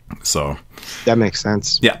 So that makes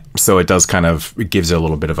sense. Yeah. So it does it gives it a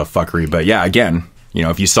little bit of a fuckery. But yeah, again, you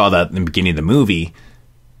know, if you saw that in the beginning of the movie,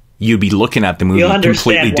 you'd be looking at the movie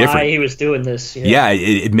completely different. Why he was doing this. Yeah,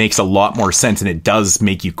 it makes a lot more sense, and it does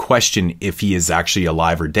make you question if he is actually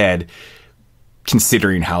alive or dead,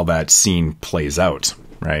 considering how that scene plays out.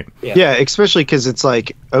 Right. Yeah, especially because it's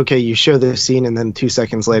like, okay, you show this scene, and then 2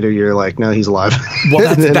 seconds later, you're like, no, he's alive.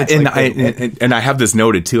 Well, and I have this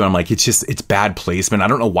noted too. I'm like, it's bad placement. I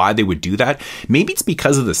don't know why they would do that. Maybe it's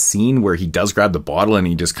because of the scene where he does grab the bottle and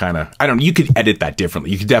he just kind of, I don't know. You could edit that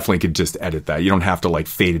differently. You could just edit that. You don't have to like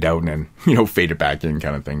fade it out and then, you know, fade it back in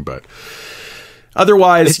kind of thing. But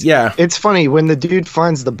otherwise, it's funny when the dude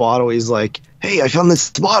finds the bottle. He's like, hey, I found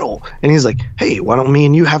this bottle. And he's like, hey, why don't me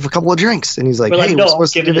and you have a couple of drinks? And he's like, hey, we're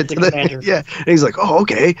supposed to give it to the yeah. And he's like, oh,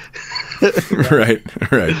 okay. Right.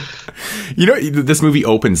 You know, this movie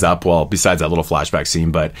opens up, well, besides that little flashback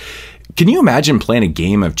scene, but can you imagine playing a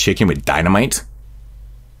game of chicken with dynamite?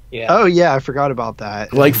 Yeah. Oh yeah, I forgot about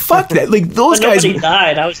that. Like fuck that. Like those But guys. nobody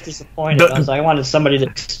died. I was disappointed. I was like, I wanted somebody to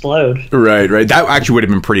explode. Right. That actually would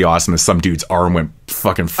have been pretty awesome if some dude's arm went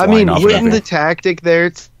fucking flying off. Wouldn't the tactic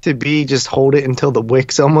there to be just hold it until the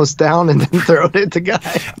wick's almost down and then throw it at the guy?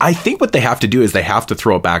 I think what they have to do is they have to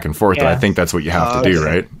throw it back and forth. Yeah. I think that's what you have to do,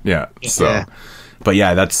 right? Yeah. So. Yeah. But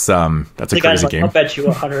yeah, that's a crazy game. I'll bet you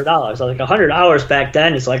 $100. I was like, $100 back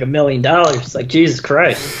then is like $1 million. It's like, Jesus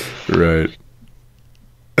Christ. Right.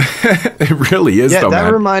 It really is. Yeah, though, that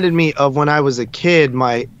man. reminded me of when I was a kid.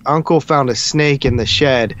 My uncle found a snake in the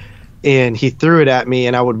shed, and he threw it at me,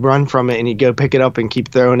 and I would run from it, and he'd go pick it up and keep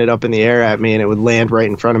throwing it up in the air at me, and it would land right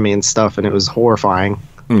in front of me and stuff, and it was horrifying.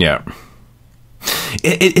 Yeah.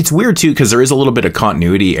 It's weird, too, because there is a little bit of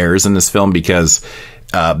continuity errors in this film, because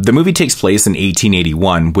the movie takes place in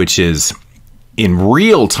 1881, which is, in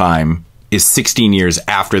real time, is 16 years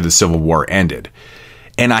after the Civil War ended.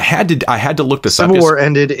 And I had to look this up. Civil War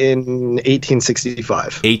ended in 1865.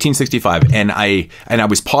 1865, and I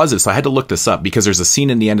was positive, so I had to look this up because there's a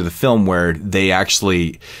scene in the end of the film where they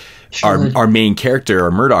actually, our main character,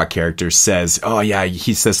 our Murdoch character, says, "Oh yeah,"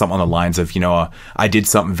 he says something on the lines of, "I did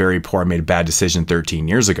something very poor. I made a bad decision 13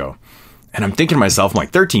 years ago," and I'm thinking to myself, I'm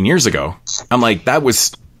like, 13 years ago? I'm like, that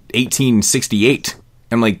was 1868,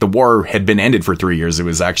 and like the war had been ended for 3 years. Should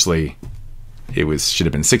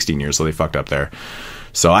have been 16 years, so they fucked up there.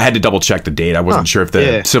 So I had to double check the date. I wasn't sure if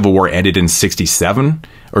the Civil War ended in 67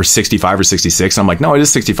 or 65 or 66. I'm like, no, it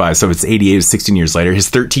is 65. So if it's 88, it's 16 years later. His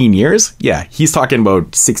 13 years? Yeah, he's talking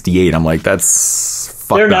about 68. I'm like, that's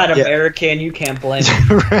fucked They're up. not American. You can't blame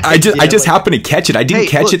them. Right. I just happened to catch it. I didn't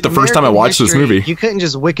catch it the first time I watched this movie. You couldn't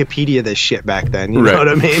just Wikipedia this shit back then. You know what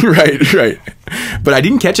I mean? Right. But I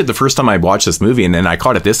didn't catch it the first time I watched this movie, and then I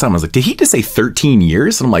caught it this time. I was like, did he just say 13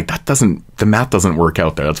 years? And I'm like, the math doesn't work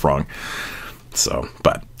out there. That's wrong. So,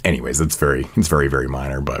 but anyways, it's very, very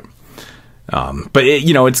minor, but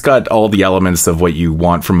it's got all the elements of what you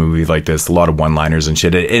want from a movie like this, a lot of one-liners and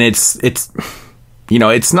shit. And it's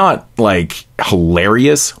not like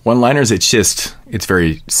hilarious one-liners. It's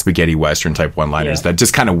very spaghetti Western type one-liners that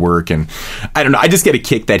just kind of work. And I don't know. I just get a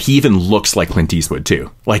kick that he even looks like Clint Eastwood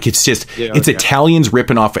too. Like it's Italians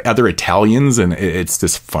ripping off other Italians, and it's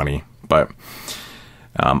just funny. But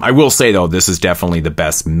I will say though, this is definitely the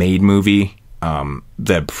best made movie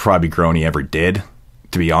that probably Garrone ever did,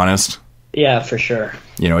 to be honest. Yeah, for sure.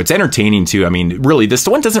 It's entertaining too. I mean, really, this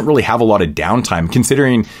one doesn't really have a lot of downtime,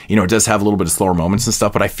 considering, it does have a little bit of slower moments and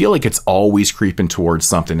stuff, but I feel like it's always creeping towards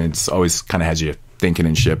something. It's always kind of has you thinking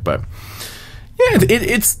and shit, but yeah,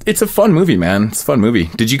 it's a fun movie, man. It's a fun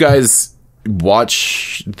movie. Did you guys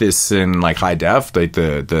watch this in like high def, like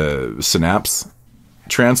the synapse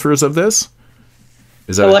transfers of this?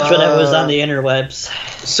 I watched when it was on the interwebs.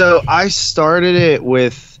 So I started it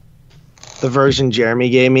with the version Jeremy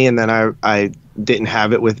gave me, and then I didn't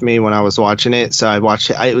have it with me when I was watching it, so I watched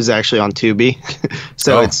it. It was actually on Tubi,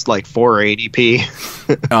 so it's like 480p.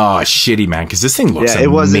 Oh, shitty, man, because this thing looks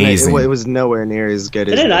amazing. It was nowhere near as good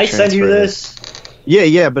as. Didn't I send you this?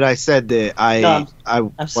 Yeah, but I said that I'm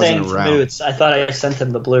saying wasn't around. Moods. I thought I sent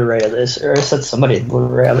him the Blu-ray of this, or I sent somebody the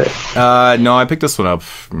Blu-ray of it. No, I picked this one up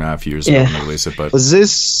a few years ago when they released it. But was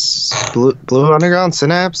this Blue Underground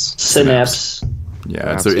Synapse? Synapse.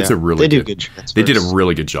 Yeah, it's a really they do good transfers. They did a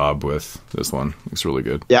really good job with this one. It's really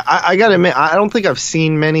good. Yeah, I gotta admit, I don't think I've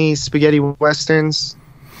seen many spaghetti westerns.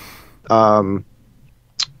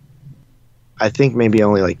 I think maybe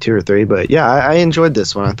only like 2 or 3, but yeah, I enjoyed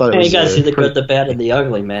this one. I thought it was. You gotta see the good, the bad, and the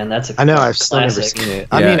ugly, man. That's a I know I've still never seen it.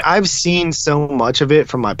 I mean, I've seen so much of it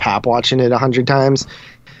from my pap watching it 100 times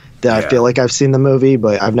that I feel like I've seen the movie,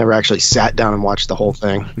 but I've never actually sat down and watched the whole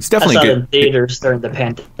thing. It's definitely good. In theaters during the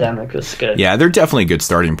pandemic. It was good. Yeah, they're definitely a good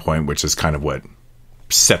starting point, which is kind of what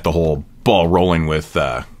set the whole ball rolling with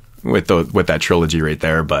that trilogy right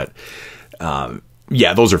there. But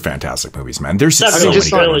yeah, those are fantastic movies, man. There's just so many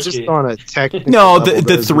good just on a technical No, level,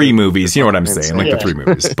 the 3 movies. You know what I'm saying? Like Yeah. the 3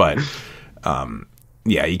 movies. But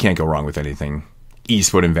yeah, you can't go wrong with anything.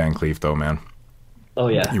 Eastwood and Van Cleef, though, man. Oh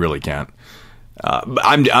yeah. You really can't.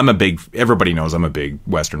 I'm a big. Everybody knows I'm a big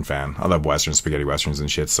Western fan. I love Western spaghetti westerns and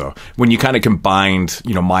shit. So when you kind of combined,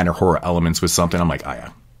 minor horror elements with something, I'm like, oh yeah,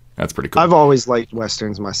 that's pretty cool. I've always liked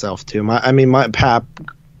westerns myself too. My pap,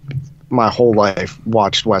 my whole life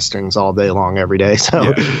watched westerns all day long, every day.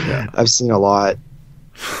 So yeah. I've seen a lot.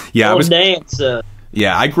 Yeah,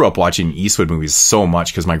 Yeah, I grew up watching Eastwood movies so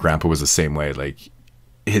much because my grandpa was the same way. Like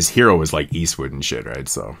his hero was like Eastwood and shit, right?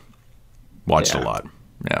 So watched a lot.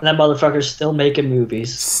 Yeah, and that motherfucker's still making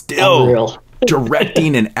movies. Still, unreal.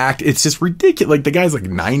 directing and act. It's just ridiculous. Like, the guy's like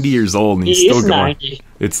 90 years old and he's still going. 90.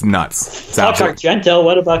 It's nuts. It's Fuck Argento.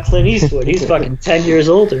 What about Clint Eastwood? He's fucking 10 years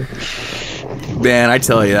older. Man, I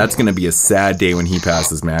tell you, that's going to be a sad day when he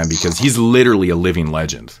passes, man, because he's literally a living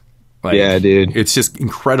legend. Like, yeah, dude. It's just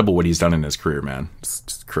incredible what he's done in his career, man. It's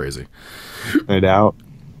just crazy. No doubt.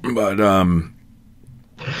 But,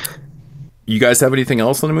 you guys have anything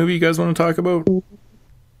else on the movie you guys want to talk about?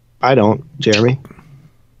 I don't. Jeremy?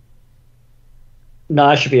 No,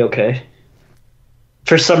 I should be okay.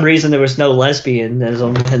 For some reason, there was no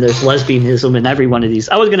lesbianism, and there's lesbianism in every one of these.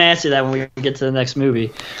 I was going to ask you that when we get to the next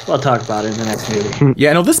movie. I'll talk about it in the next movie.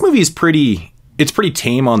 Yeah, no, this movie is pretty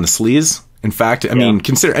tame on the sleaze. In fact, I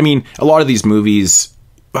mean, a lot of these movies,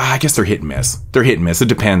 I guess they're hit and miss. They're hit and miss. It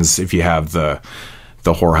depends if you have the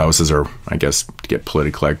whorehouses, or I guess to get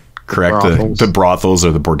politically correct, the brothels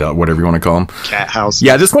or the bordel, whatever you want to call them. Cat house.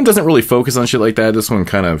 Yeah, this one doesn't really focus on shit like that. This one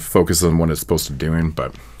kind of focuses on what it's supposed to be doing,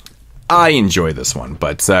 but I enjoy this one.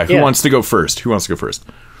 But who wants to go first?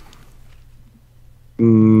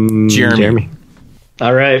 Jeremy.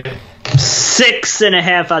 All right.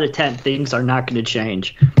 6.5 out of 10. Things are not going to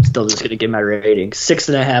change. I'm still just going to give my rating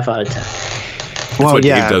 6.5 out of 10. Well,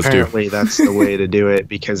 yeah, apparently that's the way to do it,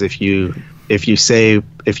 because if you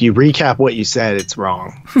recap what you said, it's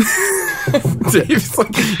wrong.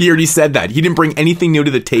 He already said that. He didn't bring anything new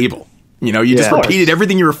to the table. You know, you just repeated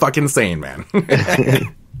everything you were fucking saying, man.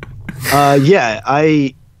 Yeah,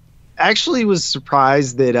 I actually was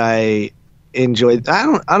surprised that I enjoyed. I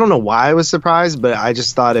don't know why I was surprised, but I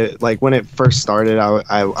just thought it, like, when it first started,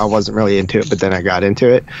 I wasn't really into it, but then I got into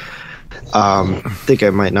it. I think I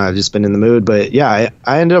might not have just been in the mood, but yeah,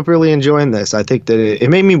 I ended up really enjoying this. I think that it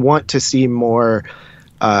made me want to see more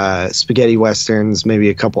spaghetti westerns, maybe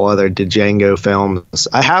a couple other Django films.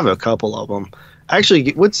 I have a couple of them. Actually,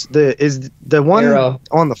 is the one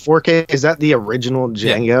on the 4K, is that the original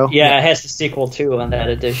Django? Yeah, it has the sequel too on that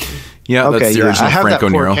edition. Yeah, okay, that's the original I have Franco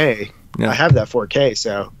that 4K. Nero. Yeah. I have that 4K,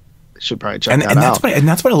 so I should probably check that out.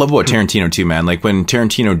 That's what I love about Tarantino too, man. Like, when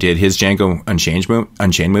Tarantino did his Django Unchained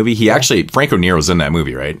movie, he actually, Franco Nero's in that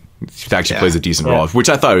movie, right? He actually plays a decent role, which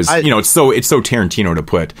I thought was, it's so Tarantino to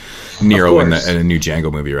put Nero in a new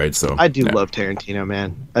Django movie, right? So I do love Tarantino,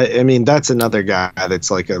 man. I mean, that's another guy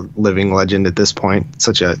that's like a living legend at this point.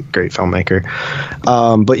 Such a great filmmaker.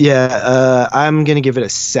 But yeah, I'm gonna give it a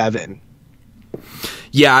 7.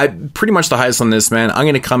 Yeah, pretty much the highest on this, man. I'm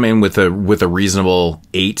going to come in with a reasonable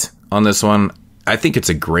 8 on this one. I think it's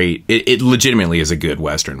it legitimately is a good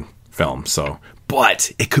Western film. So,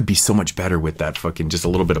 but it could be so much better with that fucking just a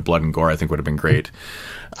little bit of blood and gore. I think would have been great.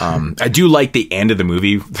 I do like the end of the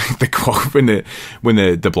movie, the quote when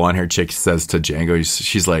the blonde haired chick says to Django,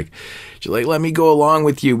 she's like, "Let me go along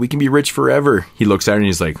with you. We can be rich forever." He looks at her and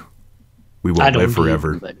he's like, "We won't live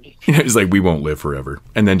forever." He's like, "We won't live forever,"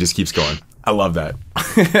 and then just keeps going. I love that.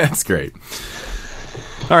 That's great.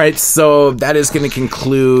 All right, so that is going to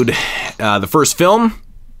conclude the first film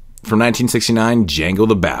from 1969, Django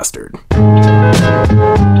the Bastard.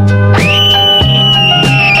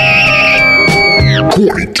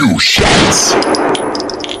 22 shots.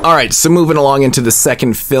 All right, so moving along into the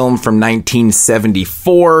second film from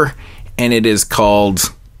 1974, and it is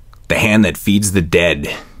called The Hand That Feeds the Dead,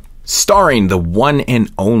 starring the one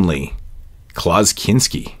and only Klaus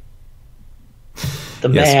Kinski. The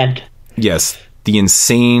man. Yes, the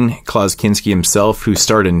insane Klaus Kinski himself, who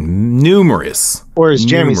starred in numerous... Or as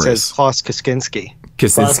Jeremy says, Klaus Kaczynski.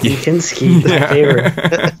 Klaus Kinski, my favorite.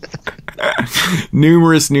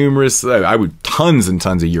 numerous, tons and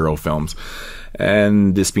tons of Euro films.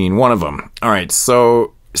 And this being one of them. All right,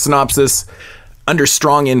 so synopsis. Under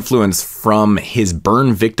strong influence from his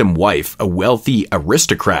burn victim wife, a wealthy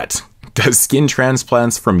aristocrat does skin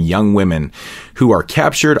transplants from young women who are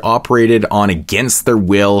captured, operated on against their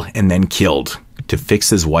will, and then killed to fix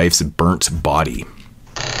his wife's burnt body.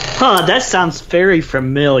 Huh, that sounds very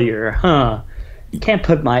familiar. Huh. I can't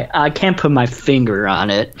put my finger on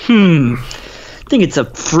it. I think it's a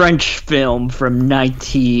French film from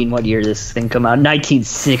what year did this thing come out?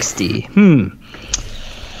 1960. It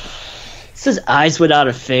says Eyes Without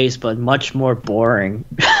a Face, but much more boring.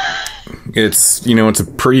 It's a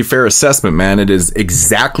pretty fair assessment, man. It is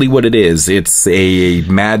exactly what it is. It's a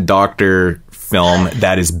Mad Doctor film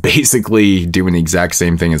that is basically doing the exact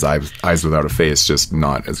same thing as Eyes Without a Face, just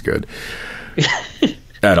not as good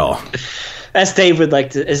at all. As Dave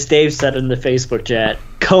said in the Facebook chat,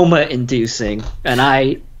 coma-inducing, and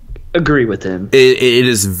I agree with him.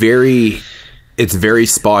 It's very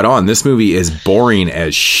spot on. This movie is boring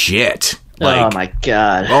as shit. Oh my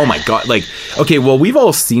god. Like, okay, well, we've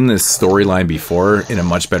all seen this storyline before in a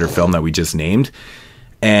much better film that we just named.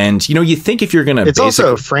 And, you know, you think if you're going to... It's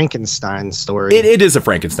also a Frankenstein story. It is a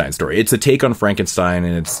Frankenstein story. It's a take on Frankenstein,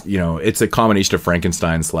 and it's, you know, it's a combination of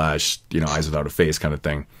Frankenstein / you know, Eyes Without a Face kind of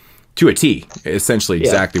thing. To a T. Essentially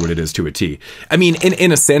exactly what it is to a T. I mean,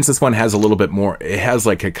 in a sense, this one has a little bit more... It has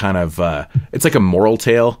like a kind of... it's like a moral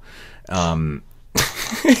tale. Kind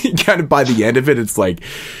of by the end of it, it's like,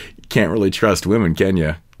 you can't really trust women, can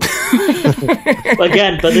you?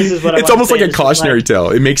 Again, but this is what it's almost like a cautionary tale.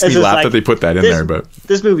 It makes me laugh that they put that in there. But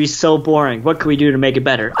this movie's so boring. What can we do to make it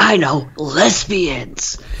better? I know,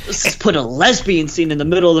 lesbians. Let's just put a lesbian scene in the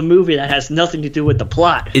middle of the movie that has nothing to do with the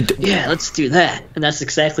plot. Yeah, let's do that. And that's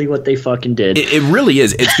exactly what they fucking did. It really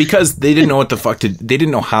is. It's because they didn't know what the fuck to. They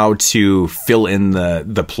didn't know how to fill in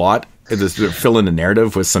the plot. Fill in the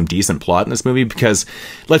narrative with some decent plot in this movie. Because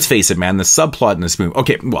let's face it, man, the subplot in this movie.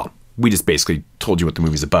 Okay, well. We just basically told you what the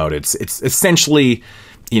movie's about. It's essentially,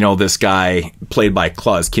 you know, this guy played by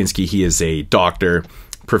Klaus Kinski. He is a doctor,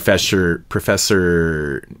 Professor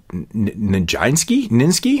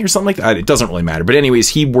Ninsky or something like that. It doesn't really matter. But anyways,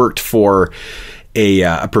 he worked for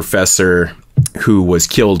a professor who was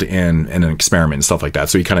killed in an experiment and stuff like that.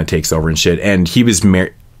 So he kind of takes over and shit. And he was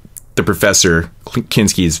married. The Professor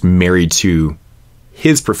Kinski is married to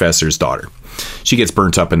his professor's daughter. She gets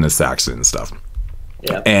burnt up in this accident and stuff.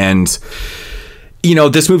 Yeah. And, you know,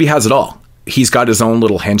 this movie has it all. He's got his own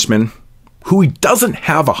little henchman who he doesn't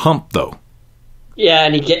have a hump, though. Yeah,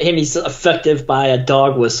 and he's affected by a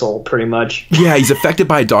dog whistle, pretty much. Yeah, he's affected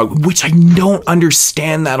by a dog, which I don't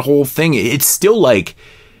understand that whole thing. It's still like...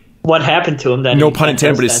 What happened to him then? No pun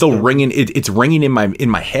intended, but it's still ringing. It's ringing in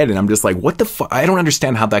my head, and I'm just like, what the fuck? I don't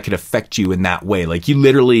understand how that could affect you in that way. Like, you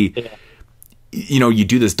literally... Yeah. You know, you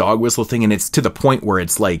do this dog whistle thing, and it's to the point where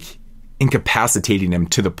it's like... incapacitating him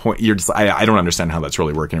to the point you're just I don't understand how that's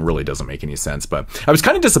really working. It really doesn't make any sense. But I was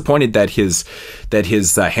kind of disappointed that his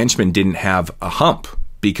henchman didn't have a hump,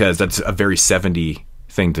 because that's a very 70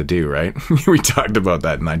 thing to do, right? We talked about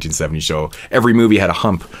that in 1970 show. Every movie had a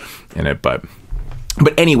hump in it, but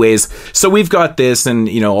anyways, so we've got this, and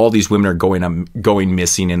you know, all these women are going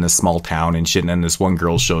missing in this small town and shit, and then this one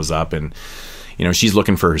girl shows up, and you know, she's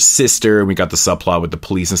looking for her sister, and we got the subplot with the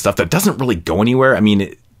police and stuff that doesn't really go anywhere. I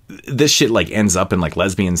mean, this shit like ends up in like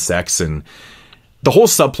lesbian sex, and the whole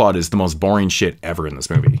subplot is the most boring shit ever in this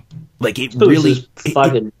movie. Like, it really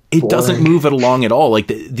it doesn't move it along at all. Like,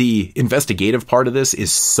 the investigative part of this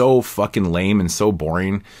is so fucking lame and so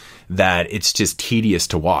boring that it's just tedious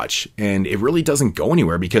to watch, and it really doesn't go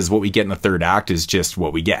anywhere, because what we get in the third act is just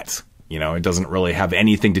what we get. You know, it doesn't really have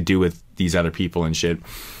anything to do with these other people and shit.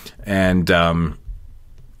 And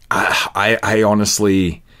I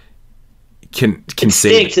honestly can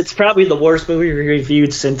say it's probably the worst movie we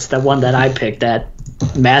reviewed since the one that I picked, that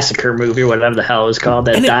Massacre movie, whatever the hell it was called,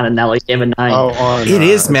 that Don and Nelly gave a 9. It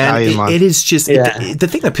is, man. It is just the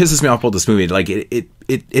thing that pisses me off about this movie. Like,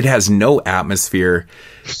 it has no atmosphere.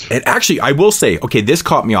 And actually, I will say, okay, this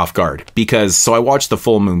caught me off guard, because so I watched the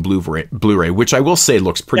Full Moon Blu-ray, which I will say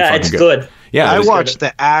looks pretty fucking good. Yeah, I watched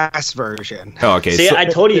the ass version. Oh, okay. See, I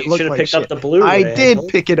told you should have picked up the Blu-ray. I did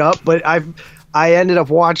pick it up, but I ended up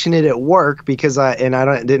watching it at work because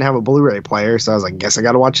didn't have a Blu-ray player, so I was like, guess I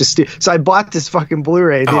got to watch this too. So I bought this fucking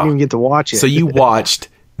Blu-ray and didn't even get to watch it. So you watched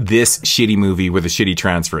this shitty movie with a shitty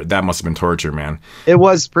transfer. That must have been torture, man. It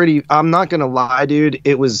was pretty. I'm not gonna lie, dude.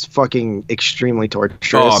 It was fucking extremely torturous.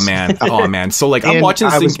 Oh man. So like, I'm watching.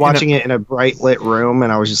 I was watching it in a bright lit room,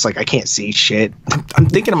 and I was just like, I can't see shit. I'm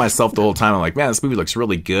thinking to myself the whole time. I'm like, man, this movie looks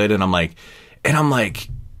really good, and I'm like.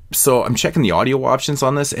 So I'm checking the audio options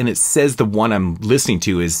on this, and it says the one I'm listening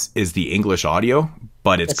to is the English audio,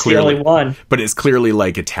 but it's clearly the only one. But it's clearly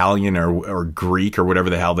like Italian or Greek or whatever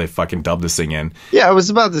the hell they fucking dubbed this thing in. Yeah, I was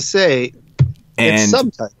about to say, it's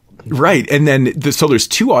subtitled. Right, and then so there's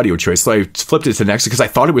two audio choices. So I flipped it to next because I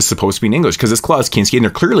thought it was supposed to be in English, because it's Klaus Kinski, and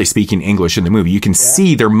they're clearly speaking English in the movie. You can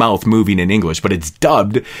see their mouth moving in English, but it's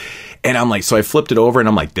dubbed. And I'm like, so I flipped it over, and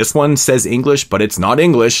I'm like, this one says English, but it's not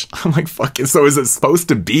English. I'm like, fuck it. So is it supposed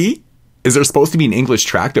to be? Is there supposed to be an English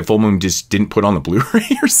track that Full Moon just didn't put on the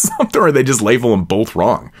Blu-ray or something? Or they just label them both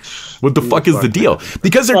wrong? What the fuck is the deal?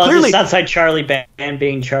 Because they're clearly... It sounds like Charlie Band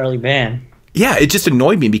being Charlie Band. Yeah, it just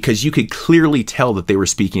annoyed me because you could clearly tell that they were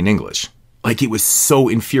speaking English. Like, it was so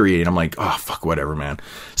infuriating. I'm like, oh, fuck, whatever, man.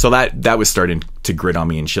 So that was starting to grit on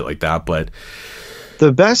me and shit like that, but...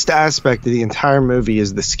 the best aspect of the entire movie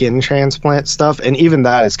is the skin transplant stuff, and even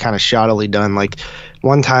that is kind of shoddily done. Like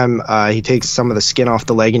one time he takes some of the skin off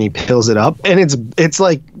the leg and he peels it up, and it's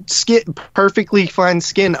like skin, perfectly fine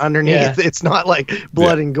skin underneath. Yeah. It's not like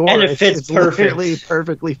blood and gore, and it fits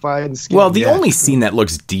perfectly fine skin. Well, the only scene that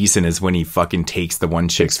looks decent is when he fucking takes the one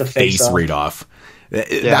chick's face right off.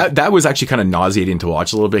 That was actually kind of nauseating to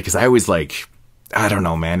watch a little bit, because I was like, I don't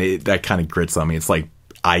know, man, that kind of grits on me. It's like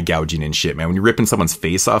eye gouging and shit, man. When you're ripping someone's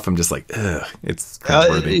face off, I'm just like, ugh, it's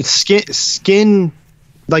skin.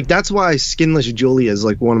 Like, that's why Skinless Julia is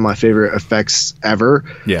like one of my favorite effects ever.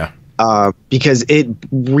 Yeah. Because it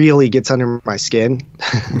really gets under my skin.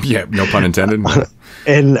 Yeah, no pun intended.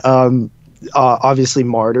 And obviously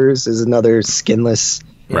Martyrs is another skinless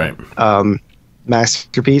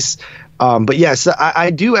masterpiece. But yes,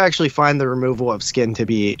 I do actually find the removal of skin to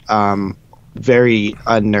be very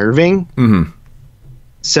unnerving. Mm-hmm.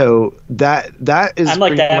 So that is, I'm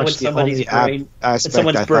like that when somebody's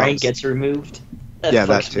brain gets removed.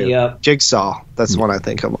 That too. Jigsaw. That's one I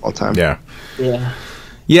think of all time. Yeah.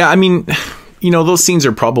 Yeah. I mean, those scenes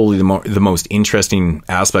are probably the most interesting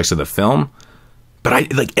aspects of the film. But I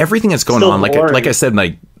like everything that's going on. Like I said,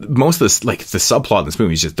 like most of this, like the subplot in this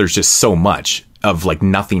movie is just, there's just so much of like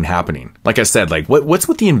nothing happening. Like I said, like what's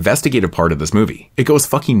with the investigative part of this movie? It goes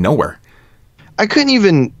fucking nowhere. I couldn't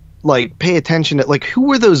even like pay attention to, like, who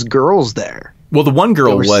were those girls there? Well, the one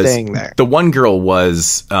girl was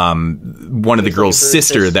one of the girl's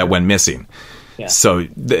sister that went missing. Yeah. So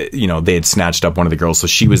they had snatched up one of the girls, so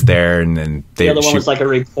she was there, and then the other one was like a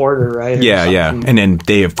reporter, right? Yeah, and then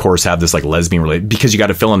they of course have this like lesbian related, because you got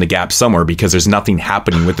to fill in the gap somewhere, because there's nothing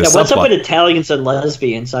happening with the subplot. What's up with Italians and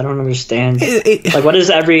lesbians? I don't understand. Like, what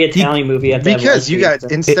does every Italian movie have to have? Because you got,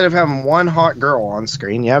 instead of having one hot girl on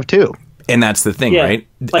screen, you have two. And that's the thing, right?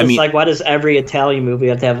 But it's like, why does every Italian movie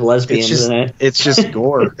have to have lesbians in it? It's just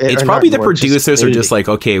gore. It's probably the producers are just like,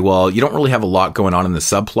 okay, well, you don't really have a lot going on in the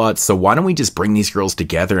subplot, so why don't we just bring these girls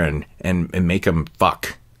together and make them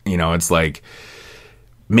fuck? It's like,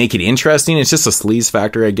 make it interesting. It's just a sleaze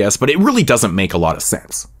factor, I guess, but it really doesn't make a lot of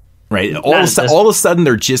sense. Right. All of a sudden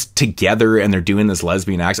they're just together and they're doing this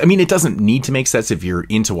lesbian act. I mean, it doesn't need to make sense if you're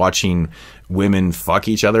into watching women fuck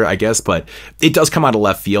each other, I guess, but it does come out of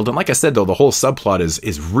left field. And like I said, though, the whole subplot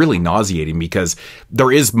is really nauseating, because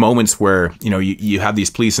there is moments where, you have these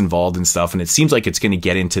police involved and stuff, and it seems like it's going to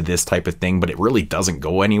get into this type of thing, but it really doesn't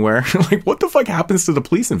go anywhere. Like, what the fuck happens to the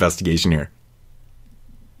police investigation here?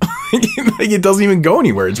 Like, it doesn't even go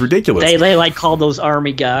anywhere. It's ridiculous. They like call those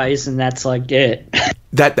army guys, and that's like it.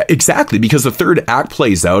 That exactly, because the third act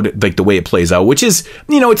plays out like the way it plays out, which is,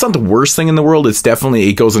 it's not the worst thing in the world. It's definitely,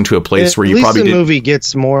 it goes into a place where you probably the movie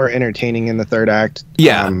gets more entertaining in the third act.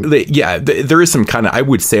 Yeah, there is some kind of, I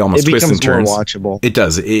would say, almost twists and turns. More watchable. It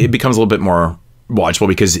does. It becomes a little bit more watchable,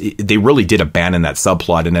 because they really did abandon that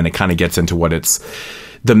subplot, and then it kind of gets into what it's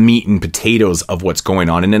the meat and potatoes of what's going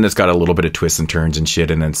on, and then it's got a little bit of twists and turns and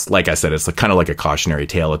shit, and it's like I said, it's kind of like a cautionary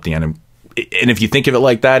tale at the end. And if you think of it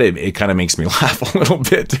like that, it kind of makes me laugh a little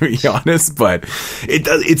bit, to be honest. But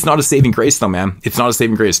it's not a saving grace, though, man. It's not a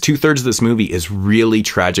saving grace. 2/3 of this movie is really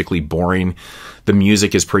tragically boring. The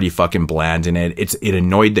music is pretty fucking bland in it. It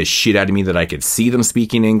annoyed the shit out of me that I could see them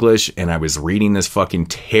speaking English, and I was reading this fucking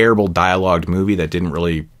terrible dialogued movie that didn't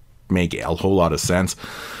really make a whole lot of sense.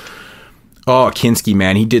 Oh, Kinski,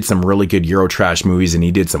 man, he did some really good Eurotrash movies, and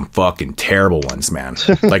he did some fucking terrible ones, man.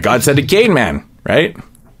 Like God Said to Cain, man, right?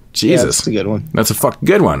 Jesus. Yeah, that's a good one. That's a fucking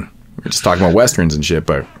good one. We're just talking about Westerns and shit,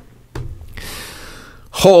 but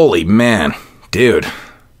holy man, dude.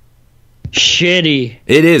 Shitty.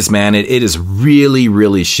 It is, man. It is really,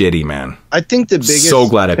 really shitty, man. I think the biggest so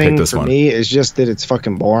glad I picked this one. For me is just that it's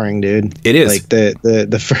fucking boring, dude. It is. Like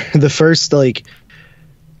the first like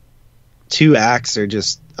 2 acts are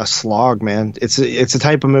just a slog, man. It's a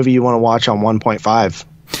type of movie you want to watch on 1.5.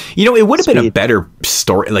 It would have been a better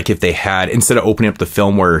story, like if they had, instead of opening up the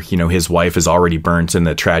film where, his wife is already burnt and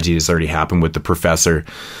the tragedy has already happened with the professor,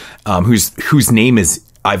 whose name is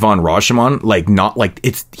Ivan Rashomon, like not like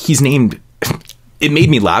he's named. It made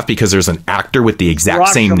me laugh because there's an actor with the exact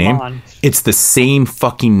same name. It's the same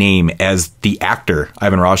fucking name as the actor,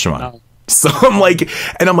 Ivan Rashomon. Oh. So I'm like,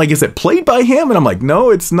 is it played by him? And I'm like,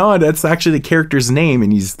 no, it's not. That's actually the character's name,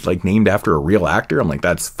 and he's like named after a real actor. I'm like,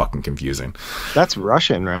 that's fucking confusing. That's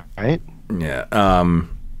Russian, right? Yeah.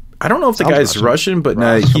 I don't know if the guy's Russian,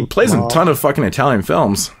 but he plays a ton of fucking Italian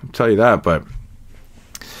films. I'll tell you that. But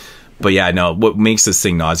yeah, no. What makes this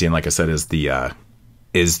thing nauseating, like I said, is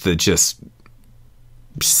the just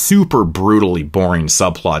super brutally boring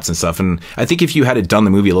subplots and stuff. And I think if you had done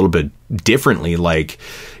the movie a little bit differently, like,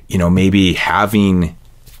 maybe having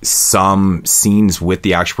some scenes with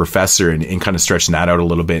the actual professor and kind of stretching that out a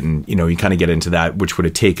little bit. And, you know, you kind of get into that, which would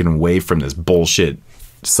have taken away from this bullshit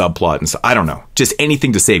subplot. And so I don't know, just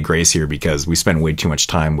anything to save grace here, because we spend way too much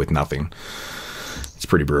time with nothing. It's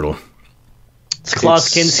pretty brutal. It's Klaus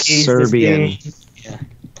Kinski. Serbian. Yeah.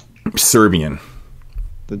 Serbian.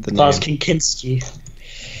 Klaus Kinski.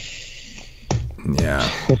 Yeah.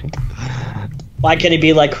 Why can't he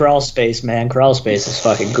be like Crawl Space, man? Crawl Space is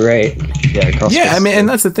fucking great. Yeah, I mean, and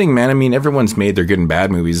that's the thing, man. I mean, everyone's made their good and bad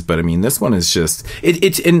movies, but I mean, this one is just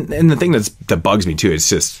it's and the thing that bugs me too. It's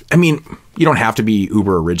just, I mean, you don't have to be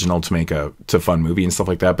uber original to make a fun movie and stuff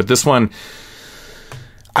like that. But this one,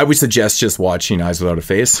 I would suggest just watching Eyes Without a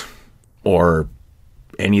Face or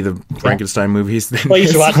any of the Frankenstein movies. Well, you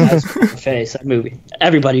should watch Eyes Without a Face. That movie.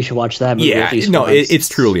 Everybody should watch that movie. Yeah, no, it's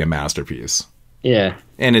truly a masterpiece. Yeah.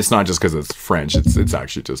 And it's not just because it's French. It's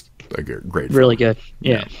actually just a great film. Really good.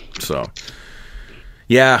 Yeah. So,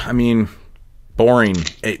 yeah, I mean, boring.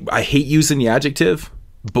 I hate using the adjective,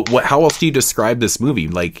 but how else do you describe this movie?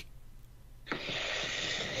 Like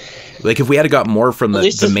if we had got more from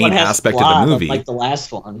the main aspect of the movie. Like the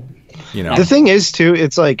last one. You know. The thing is, too,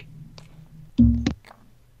 it's like,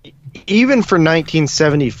 even for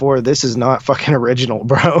 1974, this is not fucking original,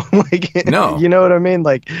 bro. Like, no, you know what I mean?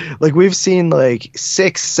 Like we've seen like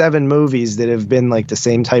 6-7 movies that have been like the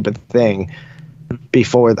same type of thing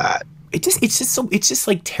before that. It's just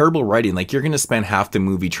like terrible writing. Like, you're gonna spend half the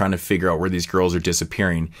movie trying to figure out where these girls are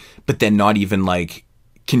disappearing, but then not even like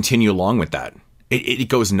continue along with that. It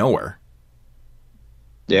goes nowhere.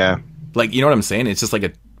 Yeah, like, you know what I'm saying? It's just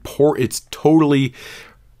like it's totally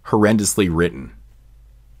horrendously written.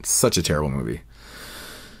 Such a terrible movie.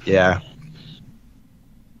 Yeah.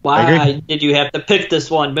 Why did you have to pick this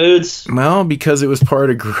one, Moods? Well, because it was part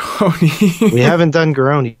of Garrone. We haven't done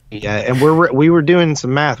Garrone yet, and we were doing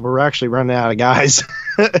some math. We're actually running out of guys.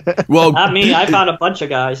 Well, not me. I found a bunch of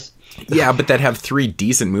guys. Yeah, but that have 3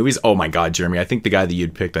 decent movies. Oh my God, Jeremy! I think the guy that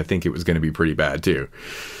you'd picked, I think it was going to be pretty bad too.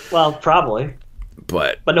 Well, probably.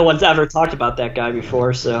 But no one's ever talked about that guy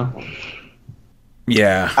before, so.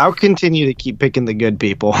 Yeah, I'll continue to keep picking the good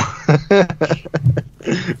people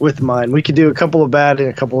with mine. We could do a couple of bad and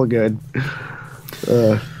a couple of good.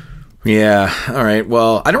 Yeah. All right.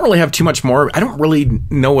 Well, I don't really have too much more. I don't really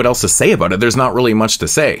know what else to say about it. There's not really much to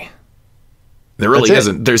say. There really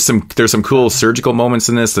isn't. There's some cool surgical moments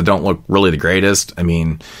in this that don't look really the greatest. I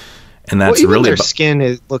mean, and that's even really their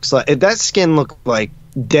skin. Looks like that skin looked like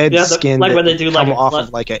dead skin. Like when they do like off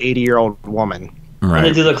of like an 80-year-old woman. Right. When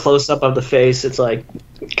they do the close-up of the face, it's like,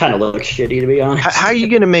 it kind of looks shitty, to be honest. How are you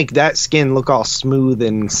going to make that skin look all smooth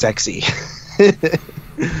and sexy?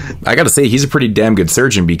 I got to say, he's a pretty damn good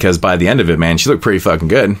surgeon, because by the end of it, man, she looked pretty fucking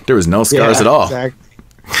good. There was no scars at all. Exactly.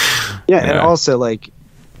 Yeah, and also, like,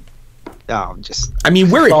 where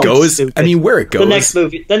it goes. Stupid. I mean, where it goes.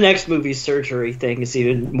 The next movie's surgery thing is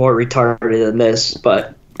even more retarded than this,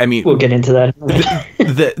 but... I mean, we'll get into that.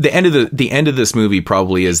 the end of this movie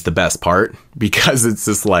probably is the best part, because it's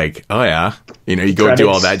just like, oh yeah, you know, you go do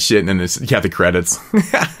all that shit, and then the credits,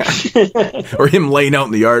 or him laying out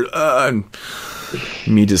in the yard, and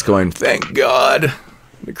me just going, thank God,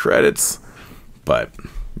 the credits. But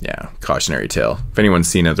yeah, cautionary tale. If anyone's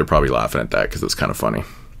seen it, they're probably laughing at that because it's kind of funny.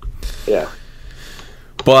 Yeah.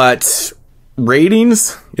 But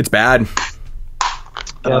ratings, it's bad.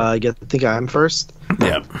 I think I'm first.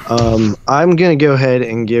 Yeah. I'm gonna go ahead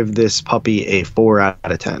and give this puppy a 4 out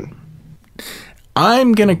of 10.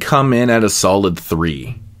 I'm gonna come in at a solid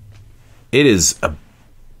 3. It is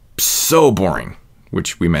so boring,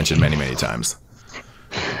 which we mentioned many times.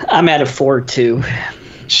 I'm at a 4 too.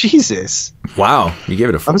 Jesus. Wow, you gave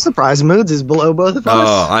it a 4. I'm surprised Moods is below both of us.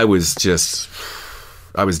 Oh, I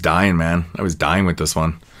was dying, man. I was dying with this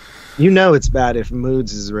one. You know it's bad if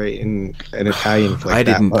Moods is rating an Italian flick. I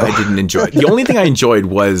didn't enjoy it. The only thing I enjoyed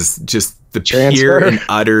was just the pure and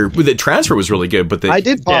utter. The transfer was really good, but I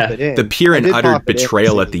did pop it in. The pure and utter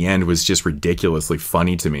betrayal at the end was just ridiculously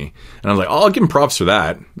funny to me. And I was like, oh, I'll give him props for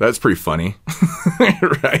that. That's pretty funny,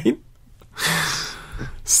 right?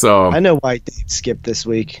 So I know why Dave skipped this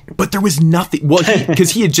week, but there was nothing. Well,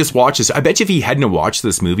 because he had just watched this. I bet you if he hadn't watched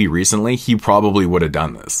this movie recently, he probably would have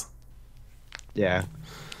done this. Yeah.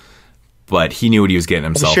 But he knew what he was getting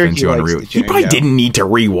himself into on rewatch. He probably didn't need to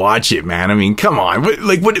rewatch it, man. I mean, come on.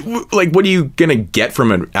 What are you gonna get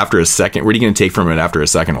from it after a second? What are you gonna take from it after a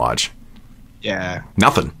second watch? Yeah,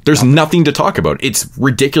 nothing. There's nothing to talk about. It's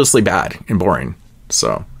ridiculously bad and boring.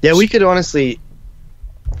 So yeah, we could honestly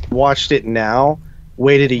watched it now,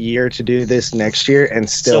 waited a year to do this next year, and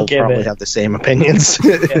still probably have the same opinions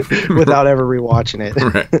without ever rewatching it.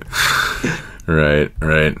 Right. Right.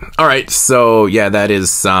 All right, so yeah, that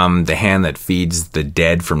is The Hand That Feeds the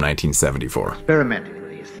Dead from 1974. Experimenting with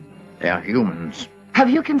these. They are humans. Have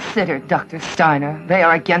you considered, Dr. Steiner? They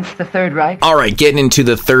are against the Third Reich. All right, getting into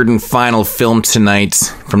the third and final film tonight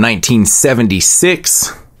from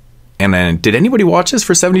 1976. And then, did anybody watch this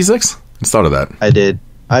for 76? I just thought of that. I did.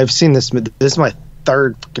 I've seen this. This is my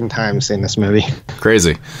third fucking time seeing this movie.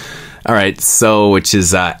 Crazy. All right, so which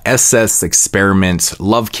is SS Experiment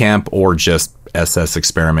Love Camp, or just SS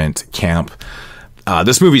Experiment Camp.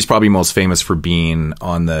 This movie is probably most famous for being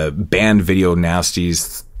on the banned Video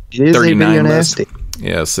Nasties 39 list. Nasty.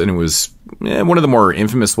 Yes, and it was one of the more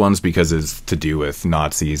infamous ones because it's to do with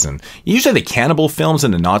Nazis, and usually the cannibal films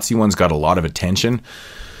and the Nazi ones got a lot of attention.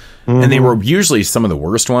 And they were usually some of the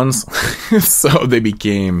worst ones. So they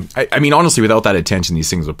became, I mean, honestly, without that attention, these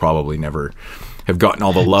things would probably never have gotten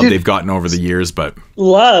all the love they've gotten over the years. But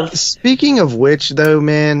love. Speaking of which, though,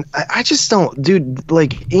 man, I just don't, dude,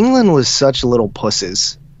 like, England was such little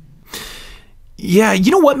pusses. Yeah,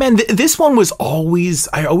 you know what, man? This one was always,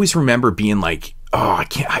 I always remember being like, oh,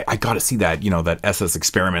 I got to see that, you know, that SS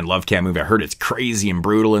Experiment Love Camp movie. I heard it's crazy and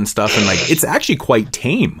brutal and stuff. And like, it's actually quite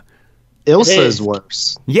tame. Ilsa is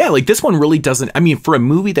worse. Yeah, like this one really doesn't. I mean, for a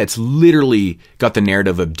movie that's literally got the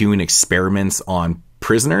narrative of doing experiments on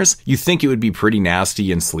prisoners, you think it would be pretty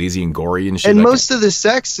nasty and sleazy and gory and shit. And most of the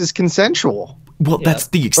sex is consensual. Well, that's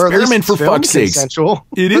the experiment, for fuck's sake.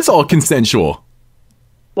 It is all consensual.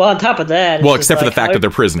 Well, on top of that, well, except for the fact that they're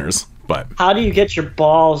prisoners. But how do you get your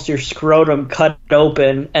balls, your scrotum cut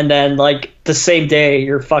open, and then like the same day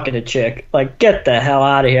you're fucking a chick? Like, get the hell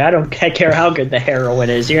out of here! I don't care how good the heroin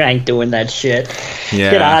is. You ain't doing that shit.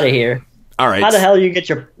 Yeah. Get out of here. All right. How the hell you get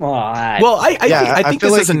your? Oh, well, I think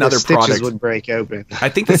this like is another product. Would break open. I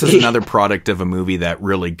think this is another product of a movie that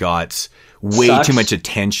really got way too much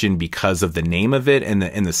attention because of the name of it and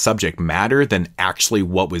the subject matter than actually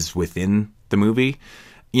what was within the movie.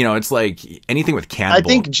 You know, it's like anything with cannibal. I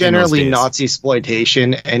think generally Nazi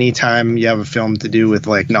exploitation, anytime you have a film to do with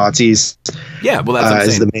like Nazis, yeah, well, that's what I'm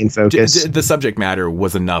saying. Is the main focus. The subject matter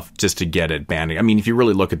was enough just to get it banned. I mean, if you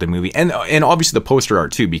really look at the movie, and obviously the poster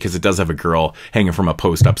art too, because it does have a girl hanging from a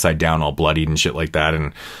post upside down, all bloodied and shit like that.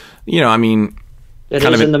 And you know, I mean, it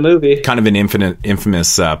is in the movie, kind of an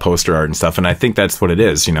infamous poster art and stuff. And I think that's what it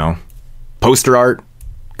is. You know, poster art.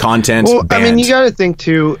 Content. Well, banned. I mean, you got to think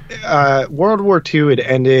too. World War II had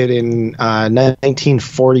ended in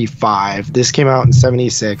 1945. This came out in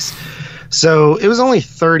 '76, so it was only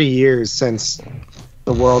 30 years since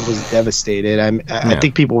the world was devastated. I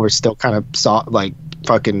think people were still kind of like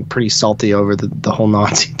fucking pretty salty over the whole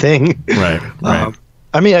Nazi thing. Right. I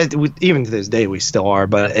mean, even to this day, we still are.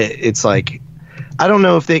 But it's like, I don't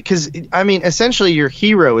know if because I mean, essentially, your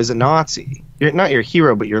hero is a Nazi. You're not your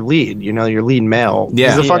hero, but your lead. You know, your lead male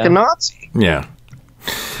is a fucking Nazi. Yeah.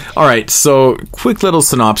 All right, so quick little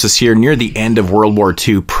synopsis here. Near the end of World War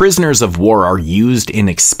II, prisoners of war are used in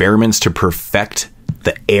experiments to perfect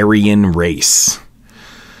the Aryan race.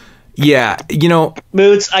 Yeah, you know...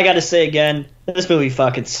 Moods, I gotta say again, this movie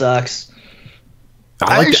fucking sucks.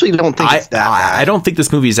 I actually don't think it's that bad. I don't think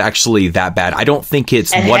this movie is actually that bad. I don't think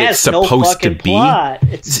it's what it's supposed to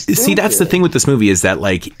be. See, that's the thing with this movie is that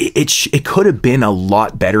like it could have been a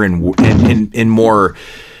lot better and more,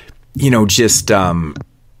 you know, just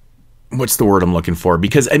what's the word I'm looking for?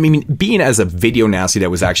 Because I mean, being as a video nasty that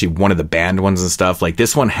was actually one of the banned ones and stuff, like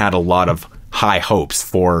this one had a lot of high hopes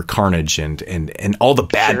for carnage and all the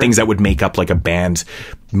bad things that would make up like a banned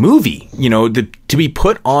movie, you know, to be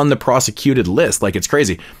put on the prosecuted list. Like, it's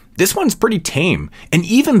crazy. This one's pretty tame. And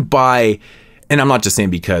even and I'm not just saying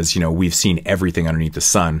because, you know, we've seen everything underneath the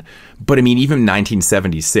sun, but I mean, even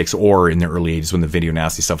 1976 or in the early 80s when the video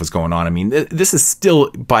nasty stuff was going on, I mean, this is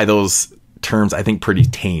still, by those terms, I think pretty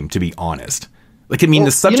tame, to be honest. Like, I mean,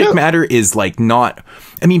 the subject matter is like not,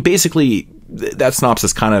 I mean, basically that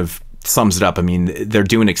synopsis kind of sums it up. I mean, they're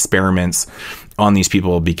doing experiments on these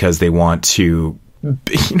people because they want to,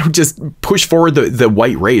 you know, just push forward the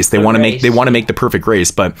white race. They want to make the perfect race.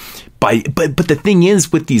 But the thing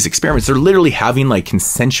is with these experiments, they're literally having like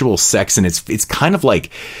consensual sex, and it's kind of like,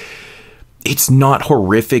 it's not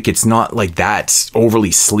horrific. It's not like that overly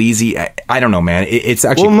sleazy. I don't know, man. It's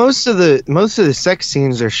actually, well, most of the sex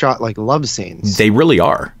scenes are shot like love scenes. They really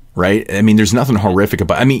are. Right. I mean, there's nothing horrific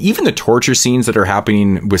about, I mean, even the torture scenes that are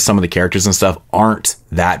happening with some of the characters and stuff aren't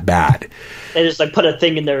that bad. They just like put a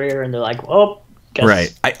thing in their ear and they're like, oh, guess.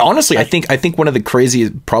 Right. I think one of the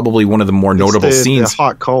craziest, probably one of the more notable scenes. The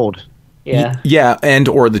hot cold. Yeah. Yeah. And,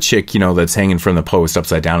 or the chick, you know, that's hanging from the post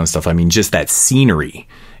upside down and stuff. I mean, just that scenery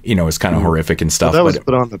you know, is kind of horrific and stuff. Well, that was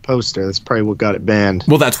put on the poster. That's probably what got it banned.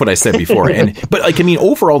 Well, that's what I said before. But like, I mean,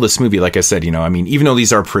 overall, this movie, like I said, you know, I mean, even though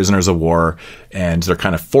these are prisoners of war and they're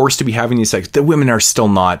kind of forced to be having these sex, the women are still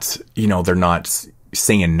not, you know, they're not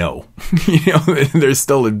saying no. You know, they're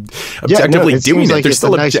still objectively doing it. Like they're it's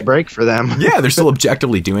still a nice break for them. Yeah, they're still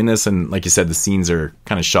objectively doing this, and like you said, the scenes are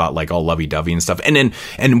kind of shot like all lovey-dovey and stuff. And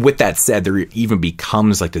with that said, there even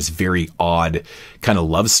becomes like this very odd kind of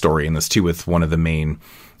love story in this too, with one of the main.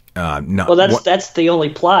 That's the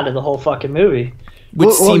only plot of the whole fucking movie.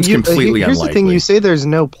 Which seems completely here's unlikely. The thing, you say there's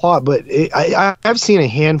no plot, but I've seen a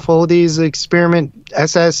handful of these experiment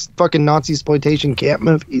SS fucking Nazi exploitation camp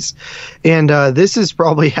movies, and this is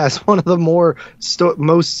probably has one of the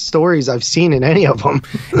most stories I've seen in any of them.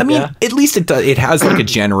 I mean, at least it has like a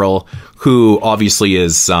general who obviously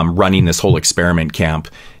is running this whole experiment camp,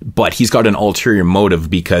 but he's got an ulterior motive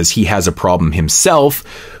because he has a problem himself,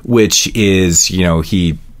 which is, you know,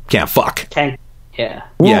 he can't fuck. Yeah.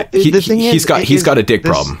 Well, he's got a dick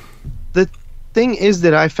problem. The thing is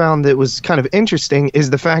that I found that was kind of interesting is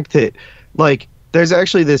the fact that, like, there's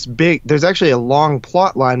actually a long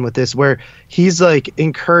plot line with this where he's like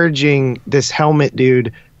encouraging this helmet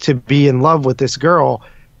dude to be in love with this girl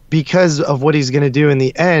because of what he's going to do in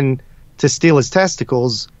the end to steal his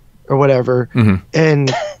testicles or whatever. Mm-hmm.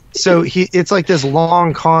 And so it's like this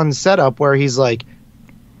long con setup where he's like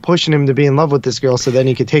pushing him to be in love with this girl so then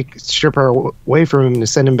he could strip her away from him to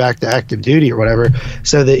send him back to active duty or whatever,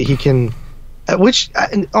 so that he can, which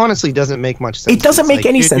honestly doesn't make much sense. It doesn't make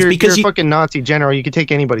any sense because you're a fucking Nazi general. You could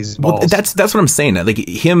take anybody's balls. Well, that's what I'm saying. Like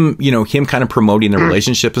him kind of promoting the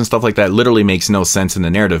relationships and stuff like that literally makes no sense in the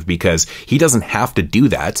narrative, because he doesn't have to do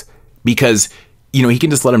that, because, you know, he can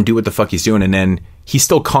just let him do what the fuck he's doing, and then he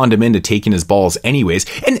still conned him into taking his balls anyways.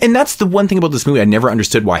 And that's the one thing about this movie I never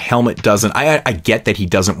understood why Helmet doesn't. I get that he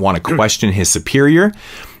doesn't want to question his superior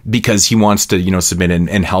because he wants to, you know, submit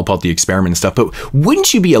and help out the experiment and stuff. But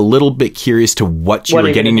wouldn't you be a little bit curious to what you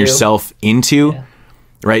were getting yourself into? Yeah.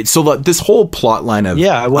 Right. So this whole plot line of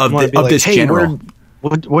this general.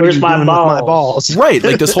 Where's my balls? With my balls? Right,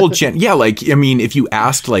 like this whole like, I mean, if you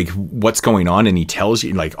asked like what's going on and he tells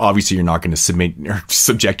you, like, obviously you're not going to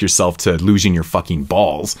subject yourself to losing your fucking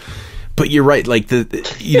balls. But you're right, like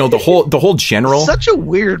the whole general. Such a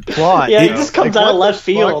weird plot. Yeah, it just comes out of left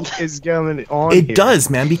field. Is going on? It does,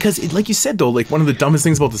 man, because like you said though, like one of the dumbest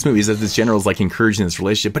things about this movie is that this general is like encouraging this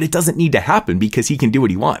relationship, but it doesn't need to happen because he can do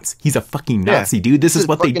what he wants. He's a fucking Nazi, dude. This is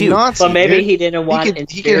what they do. Nazi, but maybe he didn't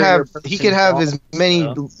want. He could have as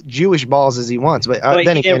many Jewish balls as he wants, but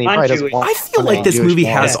then again, he probably doesn't want. I feel like this movie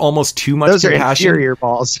has almost too much compassion. Those are inferior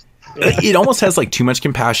balls. It almost has like too much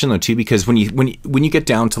compassion though too, because when you get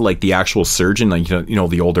down to like the actual surgeon, like, you know,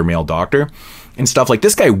 the older male doctor and stuff, like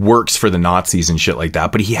this guy works for the Nazis and shit like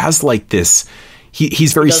that, but he has like this.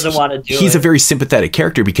 He's a very sympathetic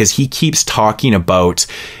character because he keeps talking about,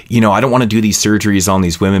 you know, I don't want to do these surgeries on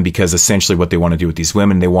these women because essentially what they want to do with these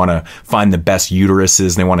women, they want to find the best uteruses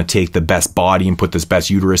and they want to take the best body and put this best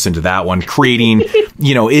uterus into that one, creating,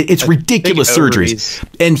 you know, it's ridiculous surgeries.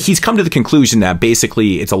 And he's come to the conclusion that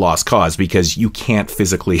basically it's a lost cause because you can't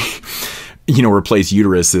physically, you know, replace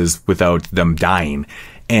uteruses without them dying.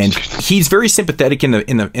 And he's very sympathetic in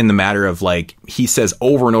the matter of, like, he says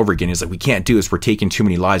over and over again, he's like, we can't do this. We're taking too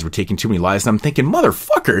many lives. We're taking too many lives. And I'm thinking,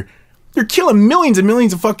 motherfucker, you're killing millions and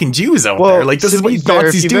millions of fucking Jews out there. Like, this is what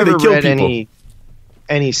Nazis do. They kill people.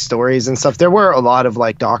 Any stories and stuff, there were a lot of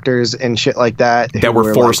like doctors and shit like that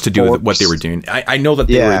were forced to do what they were doing. I know that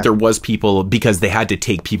there was people, because they had to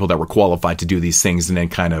take people that were qualified to do these things and then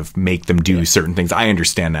kind of make them do certain things. I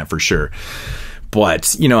understand that for sure.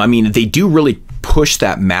 But, you know, I mean, they do really push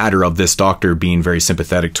that matter of this doctor being very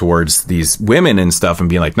sympathetic towards these women and stuff and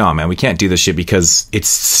being like, no, man, we can't do this shit because it's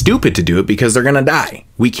stupid to do it because they're going to die.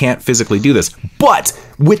 We can't physically do this. But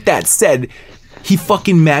with that said, he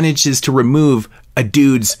fucking manages to remove a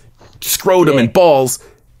dude's scrotum and balls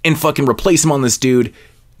and fucking replace him on this dude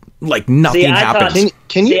like nothing happened.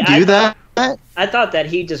 Can you do that? I thought that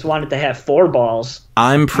he just wanted to have 4 balls.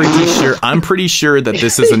 I'm pretty sure that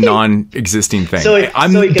this is a non-existing thing.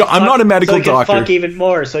 I'm not a medical doctor. So he could fuck even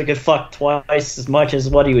more. So he could fuck twice as much as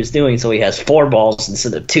what he was doing. So he has 4 balls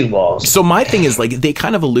instead of 2 balls. So my thing is, like, they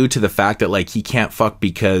kind of allude to the fact that, like, he can't fuck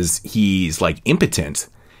because he's like impotent.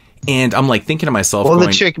 And I'm like thinking to myself, well,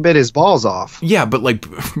 the chick bit his balls off. Yeah, but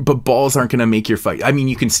balls aren't gonna make your fuck. I mean,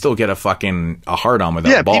 you can still get a hard on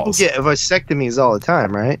without balls. Yeah, people get vasectomies all the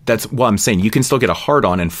time, right? That's what I'm saying. You can still get a hard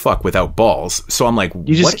on and fuck without balls. So I'm like,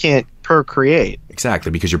 you just can't procreate.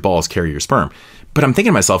 Exactly, because your balls carry your sperm. But I'm thinking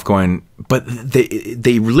to myself going, but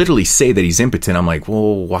they literally say that he's impotent. I'm like,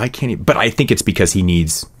 well, why can't he? But I think it's because he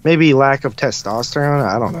needs... Maybe lack of testosterone?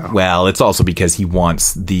 I don't know. Well, it's also because he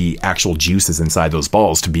wants the actual juices inside those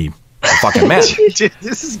balls to be a fucking man. Dude,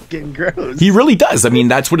 this is getting gross. He really does. I mean,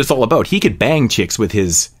 that's what it's all about. He could bang chicks with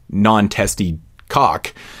his non-testy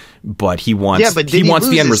cock, but he wants he wants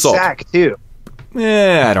the end result. Sack too.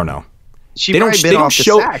 I don't know. They don't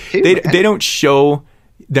show sack too, they don't show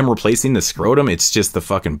them replacing the scrotum. It's just the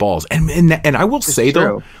fucking balls. And I will say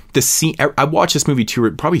though, the scene, I watched this movie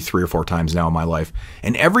probably 3 or 4 times now in my life,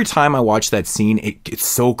 and every time I watch that scene, it's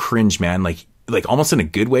so cringe, man. Like almost in a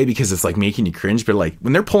good way, because it's like making you cringe. But like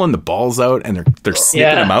when they're pulling the balls out and they're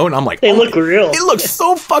snipping them out, and I'm like, they look real. It looks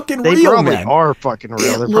so fucking they real, probably man. are fucking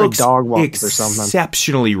real. They're probably dog walkers or something.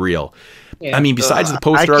 Exceptionally real. Yeah. I mean, besides the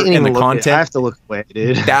poster art and the content, I have to look away,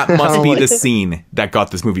 dude. That must be the scene that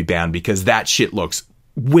got this movie banned, because that shit looks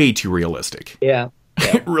way too realistic. Yeah.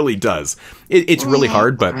 It really does. It's really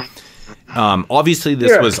hard, but obviously this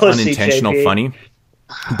You're a was pussy, unintentional JP. funny.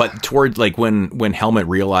 But toward like when Helmet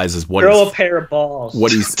realizes what Grow he's, a pair of balls.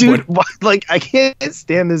 what he's Dude, like I can't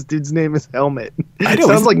stand this dude's name is Helmet. I know,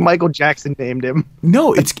 Sounds like Michael Jackson named him.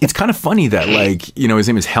 no, it's kind of funny that like, you know, his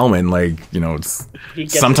name is Helmet, and like, you know, it's He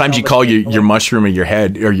gets sometimes his you call helmet your mushroom or your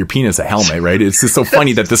head or your penis a helmet, right? It's just so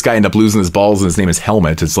funny that this guy ended up losing his balls and his name is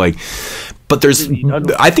Helmet. It's like, but there's,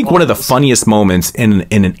 I think one of the funniest moments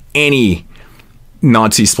in any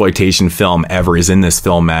Nazi exploitation film ever is in this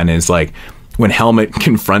film, man. Is like when Helmet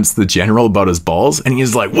confronts the general about his balls, and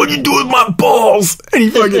he's like, "What do you do with my balls?" And he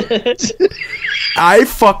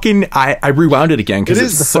fucking, I rewound it again because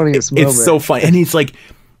it's the funniest moment. It's so funny, and he's like,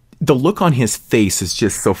 the look on his face is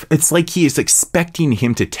just so. It's like he is expecting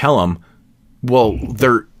him to tell him, "Well,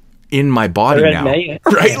 they're in my body now,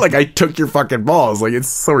 right? Like I took your fucking balls." Like it's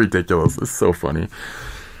so ridiculous. It's so funny.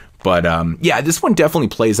 But yeah, this one definitely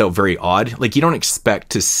plays out very odd. Like you don't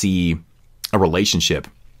expect to see a relationship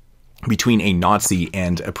between a Nazi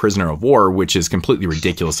and a prisoner of war, which is completely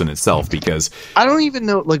ridiculous in itself, because I don't even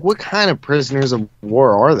know, like, what kind of prisoners of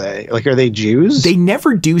war are they? Like, are they Jews? they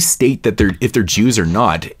never do state that if they're Jews or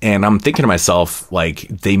not. And I'm thinking to myself, like,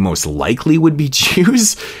 they most likely would be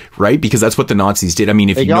Jews, right? Because that's what the Nazis did. I mean,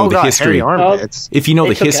 if They you know all the got history, hairy armpits. if you know They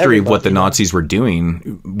the took history of what the everybody. Nazis were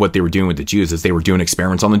doing, what they were doing with the Jews is they were doing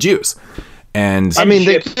experiments on the Jews. And I mean,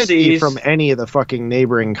 they could be gypsies. from any of the fucking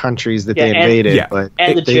neighboring countries that they Yeah, and- invaded, Yeah. but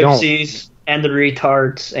And the they don't. gypsies and the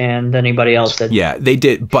retards and anybody else that yeah, they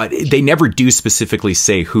did, but they never do specifically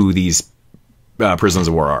say who these prisoners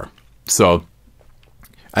of war are. So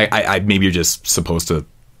I maybe you're just supposed to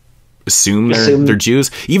assume they're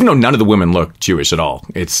Jews, even though none of the women look Jewish at all.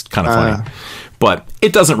 It's kind of funny, but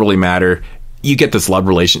it doesn't really matter. You get this love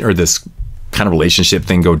relation or this kind of relationship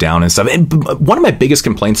thing go down and stuff. And one of my biggest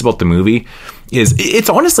complaints about the movie is it's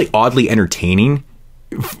honestly oddly entertaining.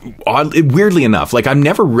 Weirdly enough, like I'm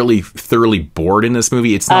never really thoroughly bored in this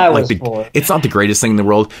movie. It's not like it's not the greatest thing in the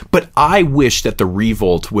world, but I wish that the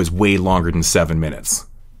revolt was way longer than 7 minutes.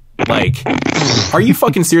 Like, are you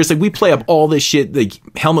fucking serious? Like, we play up all this shit. Like,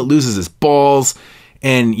 Helmet loses his balls,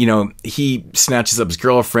 and you know he snatches up his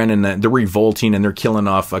girlfriend, and they're revolting, and they're killing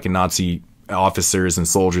off fucking Nazi officers and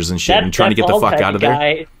soldiers and shit, and trying to get the fuck out of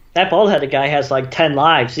there. That bald-headed guy has like 10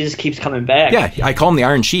 lives. He just keeps coming back. Yeah, I call him the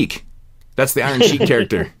Iron Sheik. That's the Iron Sheik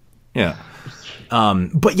character. Yeah.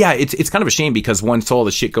 But yeah, it's kind of a shame, because once all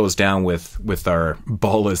the shit goes down with our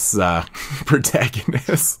ballless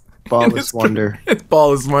protagonist, Ballless Wonder,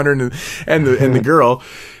 Ballless Wonder, and the girl,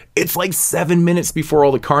 it's like 7 minutes before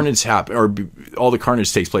all the carnage all the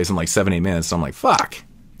carnage takes place in like 7-8 minutes. So I'm like, fuck,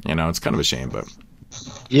 you know, it's kind of a shame, but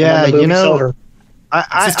yeah, you know, over.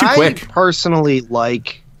 I personally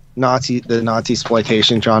like the Nazi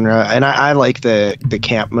exploitation genre, and I like the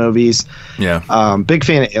camp movies. Yeah, big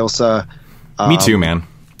fan of Ilsa. Me too, man.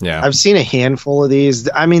 Yeah, I've seen a handful of these.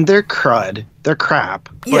 I mean, they're crud. They're crap.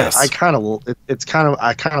 But Yes. I kind of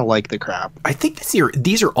like the crap. I think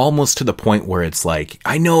these are almost to the point where it's like,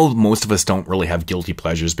 I know most of us don't really have guilty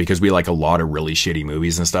pleasures because we like a lot of really shitty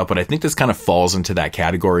movies and stuff, but I think this kind of falls into that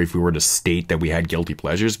category if we were to state that we had guilty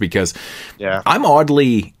pleasures, because Yeah. I'm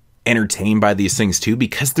oddly entertained by these things too,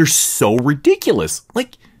 because they're so ridiculous.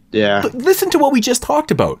 Like, Yeah. but listen to what we just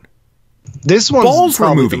talked about. This one's Balls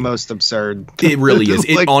probably the removing. most absurd. It really is.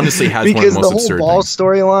 It honestly has one of because the most the absurd whole ball things.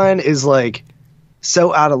 storyline is like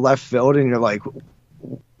so out of left field, and you're like,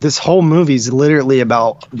 this whole movie's literally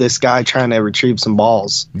about this guy trying to retrieve some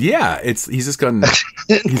balls. Yeah, he's just got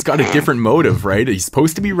he's got a different motive, right? He's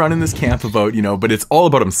supposed to be running this camp about, you know, but it's all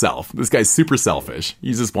about himself. This guy's super selfish.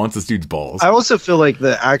 He just wants this dude's balls. I also feel like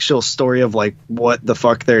the actual story of like what the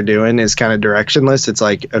fuck they're doing is kind of directionless. It's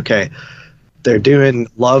like, okay, they're doing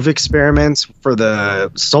love experiments for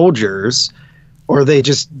the soldiers, or are they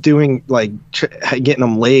just doing like getting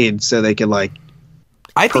them laid so they can like?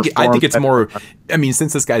 I think it's more. I mean,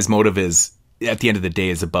 since this guy's motive is at the end of the day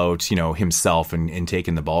is about, you know, himself and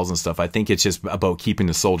taking the balls and stuff. I think it's just about keeping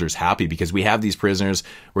the soldiers happy, because we have these prisoners.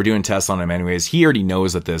 We're doing tests on him anyways. He already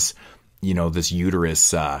knows that this, you know, this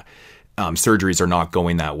uterus surgeries are not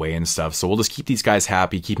going that way and stuff. So we'll just keep these guys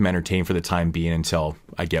happy, keep them entertained for the time being until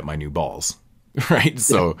I get my new balls. Right.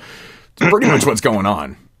 So it's pretty much what's going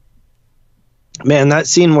on. Man, that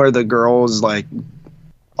scene where the girl is like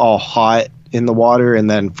all hot in the water and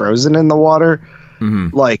then frozen in the water,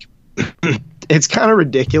 like it's kind of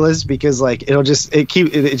ridiculous, because like it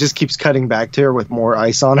just keeps cutting back to her with more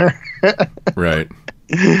ice on her. Right.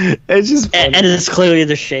 It's just funny. And it's clearly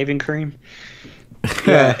the shaving cream.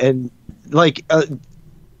 Yeah, and like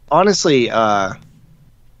honestly,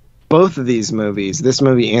 both of these movies, this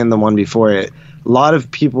movie and the one before it, a lot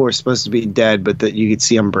of people were supposed to be dead, but that you could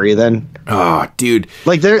see them breathing. Oh, dude!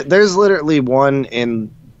 Like there's literally one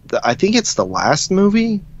in I think it's the last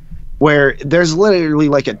movie where there's literally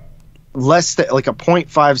like a less than like a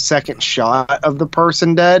 0.5 second shot of the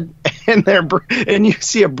person dead, and you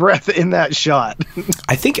see a breath in that shot.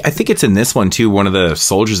 I think it's in this one too. One of the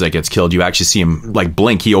soldiers that gets killed, you actually see him like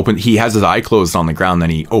blink. He has his eye closed on the ground, then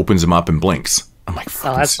he opens them up and blinks. I'm like,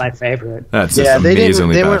 oh, that's my favorite. That's just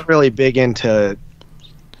amazingly they bad. weren't really big into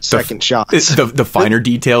second shots. The finer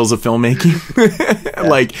details of filmmaking. Yeah.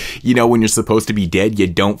 Like, you know, when you're supposed to be dead, you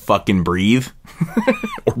don't fucking breathe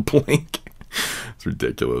or blink. It's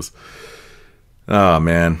ridiculous. Oh,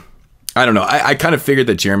 man. I don't know. I kind of figured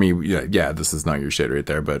that Jeremy, yeah, this is not your shit right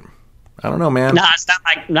there, but I don't know, man. No, it's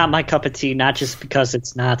not my cup of tea. Not just because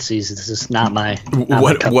it's Nazis. It's just not my.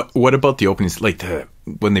 What about the openings? Like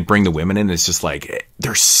when they bring the women in, it's just like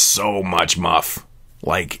there's so much muff,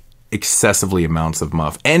 like excessively amounts of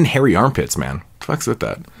muff and hairy armpits. Man, what the fuck's with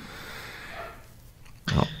that?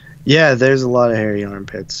 Oh. Yeah, there's a lot of hairy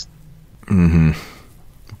armpits. Mm-hmm.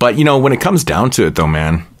 But you know, when it comes down to it, though,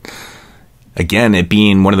 man. Again, it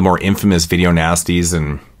being one of the more infamous video nasties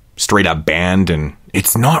and straight up banned, and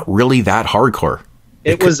it's not really that hardcore.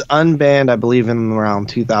 It was unbanned, I believe, in around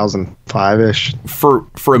 2005-ish.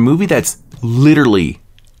 For a movie that's literally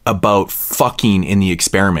about fucking in the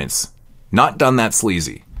experiments, not done that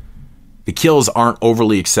sleazy. The kills aren't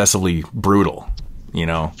overly excessively brutal, you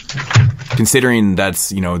know, considering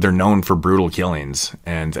that's, you know, they're known for brutal killings.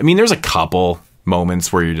 And I mean, there's a couple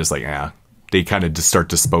moments where you're just like, they kind of just start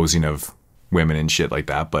disposing of women and shit like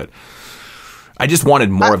that, but I just wanted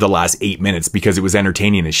more of the last 8 minutes because it was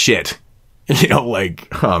entertaining as shit. You know, like,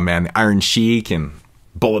 oh man, the Iron Sheik and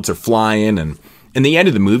bullets are flying, and the end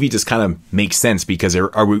of the movie just kind of makes sense, because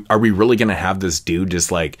are we really gonna have this dude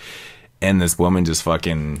just like and this woman just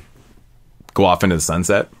fucking go off into the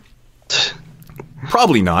sunset?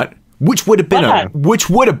 Probably not. Which would have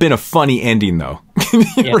been a funny ending though.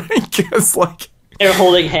 Yeah. Right? Because like they're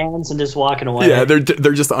holding hands and just walking away. Yeah, they're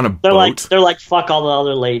just on a boat. They're like fuck all the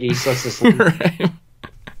other ladies. Let's just leave. Right.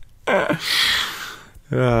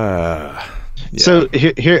 Yeah. So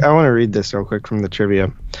here I want to read this real quick from the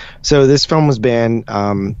trivia. So this film was banned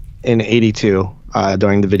in '82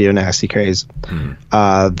 during the video nasty craze.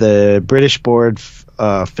 The British Board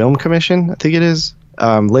Film Commission, I think it is,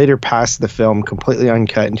 later passed the film completely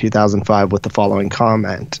uncut in 2005 with the following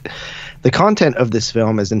comment. The content of this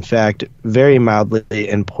film is, in fact, very mildly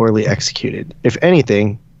and poorly executed. If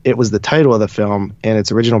anything, it was the title of the film and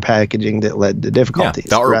its original packaging that led to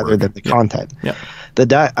difficulties, rather than the content. Yeah.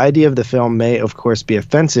 The idea of the film may, of course, be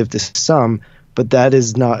offensive to some, but that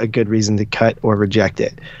is not a good reason to cut or reject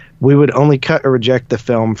it. We would only cut or reject the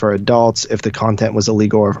film for adults if the content was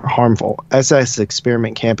illegal or harmful. SS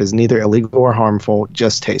Experiment Camp is neither illegal or harmful,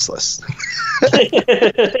 just tasteless.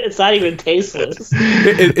 It's not even tasteless.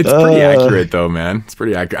 It's pretty accurate, though, man. It's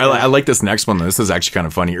pretty accurate. I like this next one. This is actually kind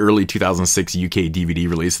of funny. Early 2006 UK DVD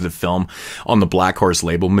release of the film on the Black Horse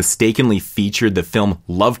label mistakenly featured the film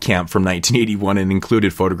Love Camp from 1981 and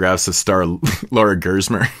included photographs of star Laura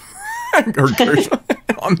Gersmer. Or Gershon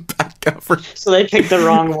on the back cover. So they picked the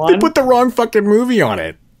wrong one. They put the wrong fucking movie on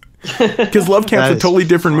it. Because Love Camp's a totally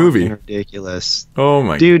different movie. Ridiculous. Oh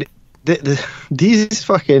my dude, these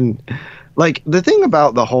fucking, like, the thing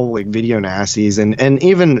about the whole like video nasties and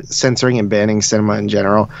even censoring and banning cinema in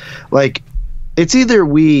general, like, it's either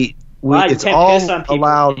it's all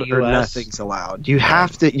allowed or nothing's allowed. You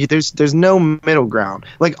have to. There's no middle ground.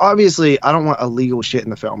 Like, obviously, I don't want illegal shit in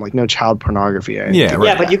the film, like no child pornography. Or yeah, right.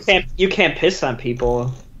 Yeah, but you can't piss on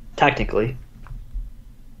people technically.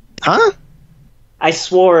 Huh? I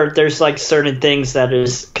swore there's like certain things that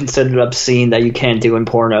is considered obscene that you can't do in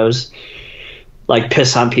pornos. like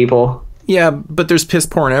piss on people. Yeah, but there's piss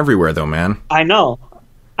porn everywhere, though, man. I know.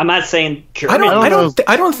 I'm not saying Germany. I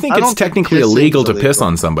don't think it's technically illegal to piss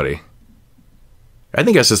on somebody. I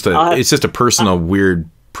think it's just a personal weird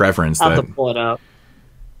preference. I'll have to pull it up.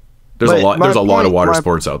 There's a lot of water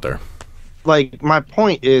sports out there. Like, my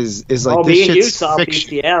point is like, this shit's you saw fiction.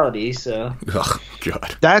 bestiality, so Oh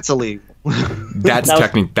God, That's illegal. that's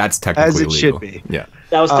technically as it illegal. should be. Yeah.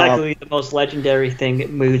 that was technically the most legendary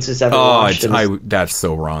thing Moods has ever watched. That's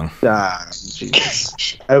so wrong.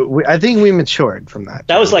 Jesus. I think we matured from that.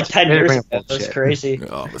 That was like 10 years ago. That's crazy.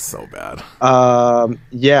 Oh, it was so bad.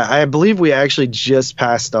 Yeah, I believe we actually just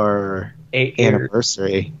passed our 8 years.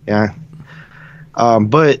 anniversary. Yeah.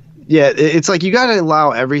 But yeah, it's like you got to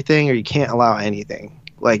allow everything or you can't allow anything.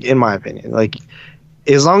 Like, in my opinion, like,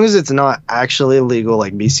 as long as it's not actually illegal,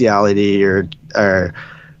 like bestiality or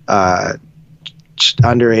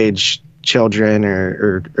underage children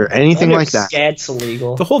or anything like that. That's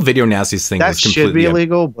illegal. The whole video nasties thing That was should completely be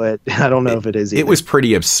illegal, but I don't know if it is either. It was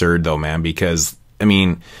pretty absurd, though, man, because, I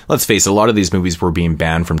mean, let's face it, a lot of these movies were being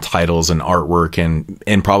banned from titles and artwork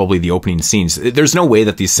and probably the opening scenes. There's no way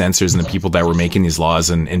that these censors and the people that were making these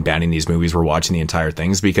laws and banning these movies were watching the entire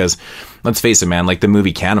things, because, let's face it, man, like the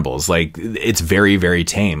movie Cannibals, like, it's very, very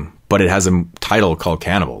tame, but it has a title called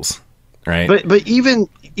Cannibals, right? But even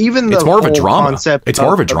the it's more of a whole drama. concept It's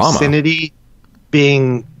more of a drama. Obscenity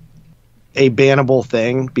being a bannable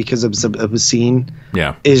thing because of obscene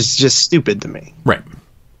is just stupid to me. Right.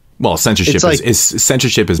 Well, censorship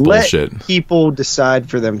is bullshit. Let people decide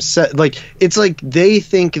for themselves. Like, it's like they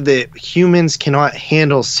think that humans cannot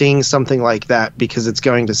handle seeing something like that because it's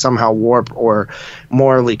going to somehow warp or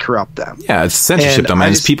morally corrupt them. Yeah, it's censorship, though,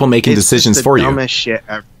 man. It's people making decisions for you. Dumbest shit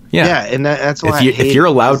ever. Yeah, and that's why if you're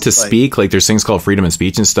allowed to speak, like there's things called freedom of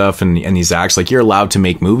speech and stuff, and these acts, like you're allowed to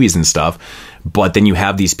make movies and stuff, but then you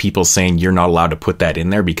have these people saying you're not allowed to put that in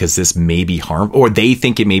there because this may be harmful, or they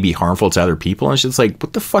think it may be harmful to other people, and it's just like,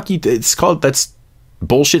 what the fuck? That's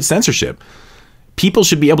bullshit censorship. People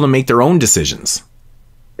should be able to make their own decisions.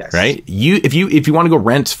 Yes. Right? If you want to go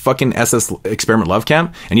rent fucking SS Experiment Love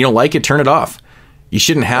Camp and you don't like it, turn it off. You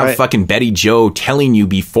shouldn't have fucking Betty Joe telling you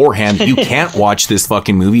beforehand you can't watch this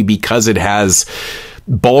fucking movie because it has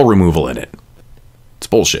ball removal in it. It's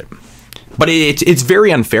bullshit. But it's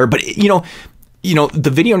very unfair. But you know, the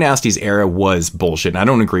Video Nasties era was bullshit. And I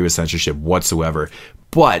don't agree with censorship whatsoever.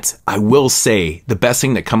 But I will say the best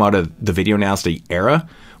thing that come out of the Video Nasty era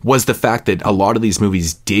was the fact that a lot of these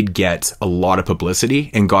movies did get a lot of publicity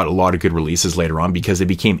and got a lot of good releases later on because they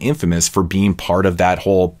became infamous for being part of that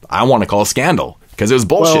whole, I want to call, scandal. Because it was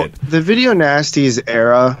bullshit. Well, the Video Nasties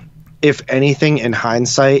era, if anything, in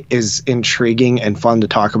hindsight, is intriguing and fun to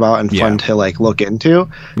talk about and fun to like look into.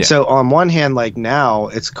 Yeah. So on one hand, like now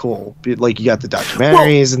it's cool. Like you got the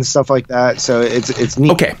documentaries and stuff like that. So it's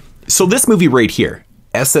neat. Okay, so this movie right here,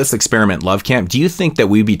 SS Experiment Love Camp, do you think that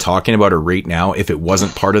we'd be talking about it right now if it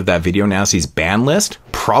wasn't part of that Video Nasties ban list?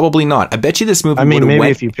 Probably not. I bet you this movie. I mean, maybe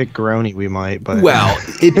if you pick Garrone, we might. But well,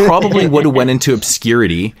 it probably would have went into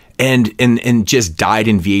obscurity and just died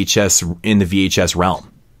in the VHS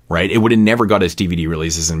realm, right? It would have never got its DVD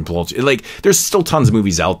releases and bullshit. Like, there's still tons of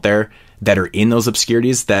movies out there that are in those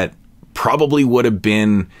obscurities that probably would have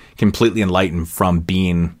been completely enlightened from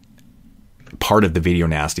being part of the Video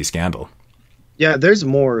Nasty scandal. Yeah, there's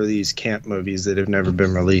more of these camp movies that have never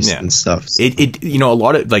been released and stuff. So. A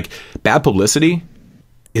lot of, like, bad publicity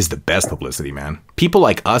is the best publicity, man. People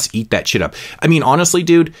like us eat that shit up. I mean, honestly,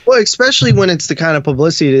 dude. Well, especially when it's the kind of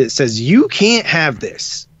publicity that says you can't have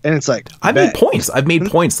this. And it's like, I've made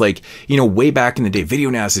points like, way back in the day, Video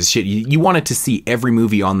Nasty shit. You wanted to see every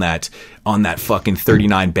movie on that fucking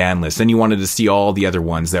 39 ban list. Then you wanted to see all the other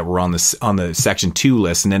ones that were on the section 2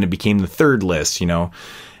 list. And then it became the 3rd list,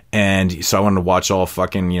 And so I wanted to watch all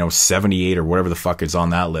fucking, 78 or whatever the fuck is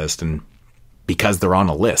on that list. And because they're on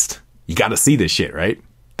a list, you got to see this shit, right?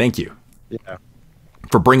 Thank you. Yeah.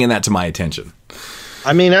 For bringing that to my attention.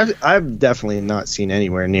 I mean, I've definitely not seen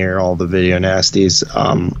anywhere near all the Video Nasties.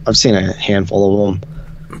 I've seen a handful of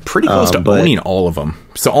them. Pretty close to owning all of them.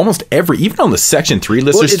 So almost even on the section 3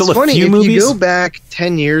 list, there's still a few movies. If you go back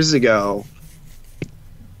 10 years ago,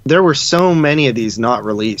 there were so many of these not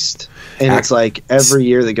released. And it's like every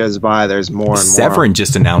year that goes by, there's more and more. Severin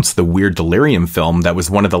just announced the Weird Delirium film that was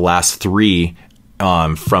one of the last 3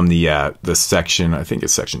 from the section, I think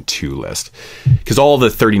it's section 2 list. Because all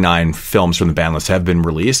the 39 films from the ban list have been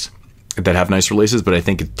released that have nice releases, but I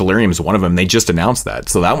think Delirium is one of them. They just announced that.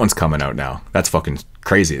 So that one's coming out now. That's fucking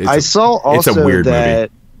crazy. I saw also it's a weird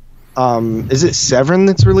that movie. Is it Severin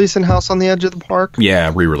that's releasing House on the Edge of the Park?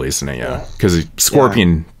 Yeah, re-releasing it, yeah. Because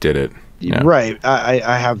Scorpion did it. Yeah. Right.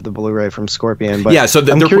 I have the Blu-ray from Scorpion, but yeah, so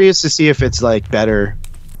I'm curious to see if it's like better.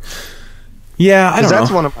 Yeah, I don't know.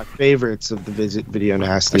 That's one of my favorites of the video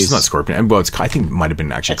nasties. It's not Scorpion. Well, I think it might have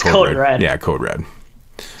been actually Code Red. Yeah, Code Red.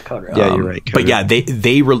 Code Red. Yeah, you're right. But yeah,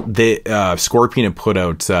 they Scorpion had put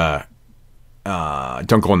out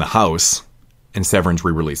Don't Go in the House, and Severin's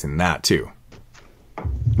re-releasing that too.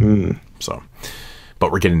 So,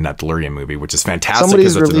 but we're getting that Delirium movie, which is fantastic.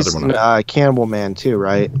 Somebody's releasing Cannibal Man too,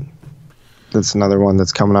 right? That's another one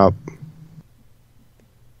that's coming up.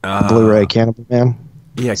 Blu-ray Cannibal Man.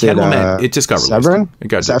 Yeah, Cannibal Man. It just got released. Severin?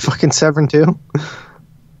 Is that fucking Severin too?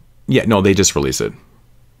 Yeah, no, they just released it.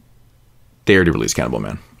 They already released Cannibal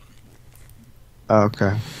Man. Oh,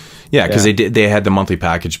 okay. Yeah, because they had the monthly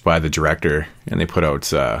package by the director, and they put out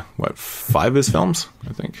 5 of his films,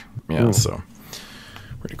 I think. Yeah, so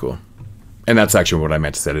pretty cool. And that's actually what I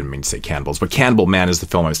meant to say. I didn't mean to say Cannibals, but Cannibal Man is the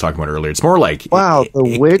film I was talking about earlier. It's more like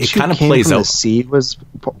The Witch Who Came from the Sea was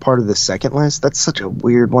part of the second list. That's such a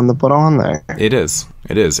weird one to put on there. It is,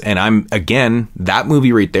 and that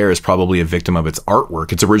movie right there is probably a victim of its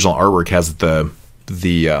artwork. Its original artwork has the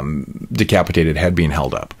decapitated head being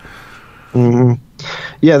held up. Mm-hmm.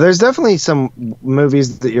 Yeah, there's definitely some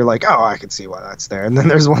movies that you're like, oh, I can see why that's there, and then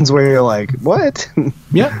there's ones where you're like, what?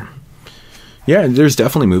 Yeah, there's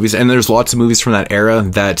definitely movies, and there's lots of movies from that era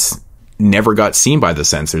that never got seen by the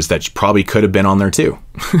censors that probably could have been on there too,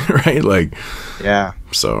 right? Like, yeah.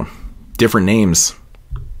 So, different names.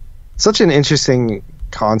 Such an interesting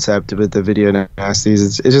concept with the video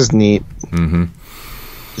nasties. It's just neat to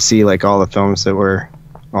see like all the films that were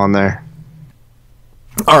on there.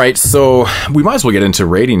 All right, so we might as well get into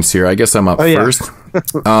ratings here. I guess I'm up first.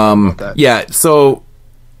 Yeah, so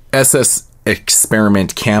SS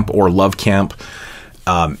Experiment Camp or Love Camp,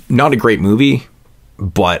 not a great movie,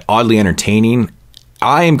 but oddly entertaining.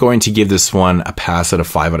 I am going to give this one a pass out of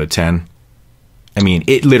 5 out of 10. I mean,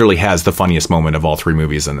 it literally has the funniest moment of all 3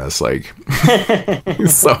 movies in this. Like,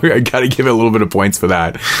 so I got to give it a little bit of points for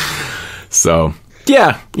that. So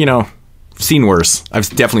yeah, seen worse.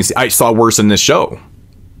 I saw worse in this show.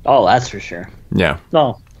 Oh, that's for sure. Yeah.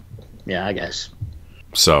 No. Yeah, I guess.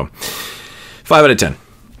 So 5 out of 10.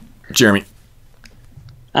 Jeremy.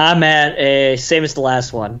 I'm at a same as the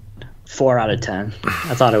last one, 4 out of 10.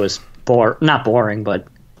 I thought it was not boring, but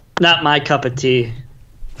not my cup of tea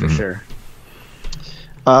for sure.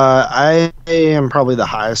 I am probably the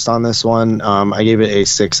highest on this one. I gave it a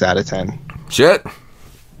 6 out of 10. Shit.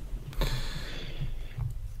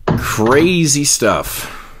 Crazy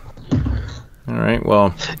stuff. All right,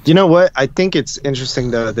 well, you know what? I think it's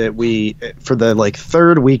interesting though that we, for the like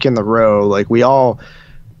 3rd week in the row, like we all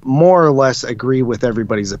more or less agree with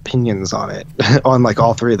everybody's opinions on it, on like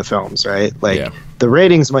all 3 of the films, right? Like the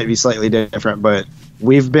ratings might be slightly different, but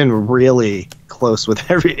we've been really close with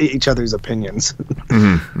each other's opinions.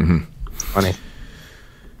 Funny.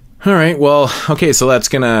 All right, well, okay, so that's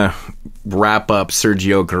gonna wrap up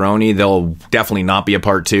Sergio Garrone. There'll definitely not be a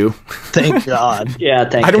part 2. Thank God. Yeah,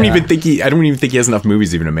 thank God. I don't even think he has enough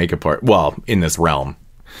movies even to make a part. Well, in this realm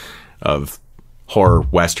of horror,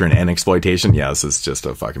 western, and exploitation. Yeah, this is just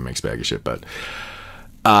a fucking mixed bag of shit. But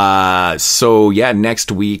so yeah,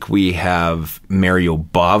 next week we have Mario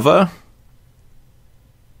Bava.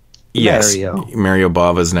 Yes, Mario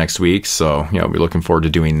Bava's next week. So yeah, we're looking forward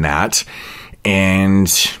to doing that. And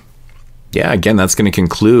yeah, again, that's going to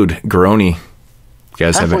conclude Garrone. You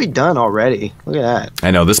guys have we done already? Look at that.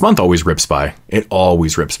 I know this month always rips by. It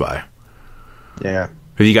always rips by. Yeah.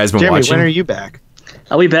 Have you guys been watching? When are you back?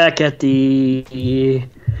 I'll be back at the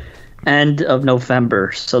end of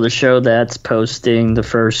November. So the show that's posting the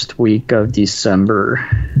first week of December,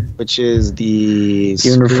 which is the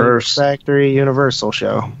Universal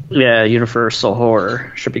show. Yeah, Universal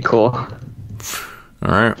Horror. Should be cool. All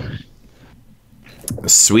right.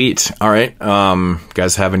 Sweet. All right.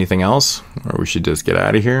 Guys have anything else? Or we should just get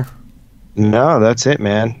out of here? No, that's it,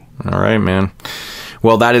 man. All right, man.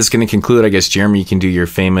 Well, that is going to conclude. I guess, Jeremy, you can do your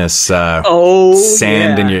famous sand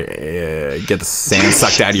and your get the sand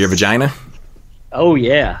sucked out of your vagina. Oh,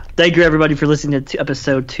 yeah. Thank you, everybody, for listening to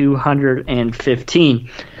episode 215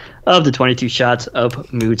 of the 22 Shots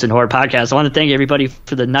of Moods and Horror podcast. I want to thank everybody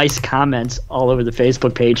for the nice comments all over the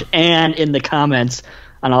Facebook page and in the comments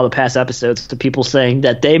on all the past episodes to people saying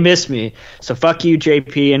that they miss me. So fuck you,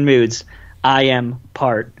 JP and Moods. I am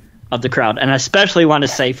part of the crowd. And I especially want to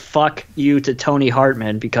say fuck you to Tony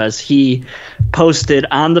Hartman because he posted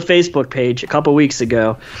on the Facebook page a couple weeks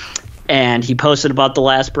ago and he posted about the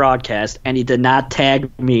last broadcast and he did not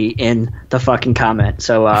tag me in the fucking comment.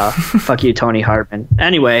 So fuck you, Tony Hartman.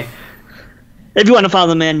 Anyway, If you want to follow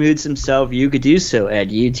the man Moods himself, you could do so at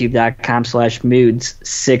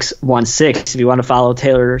youtube.com/Moods616. If you want to follow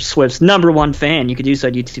Taylor Swift's #1 fan, you could do so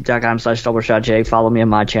at youtube.com/TroubleShotJ. Follow me on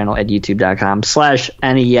my channel at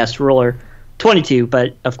youtube.com/NESRuler22.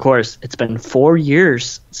 But, of course, it's been 4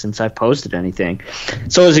 years since I've posted anything.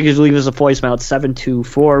 So as you can leave us a voicemail at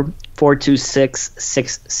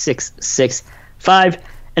 724-426-6665.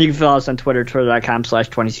 And you can follow us on Twitter,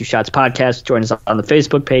 twitter.com/22shotspodcast. Join us on the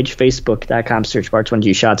Facebook page, facebook.com, search bar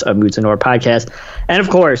 22 shots of Moods and Or podcast. And, of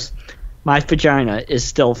course, my vagina is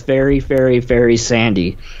still very, very, very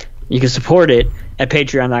sandy. You can support it at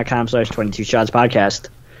patreon.com/22 shots podcast.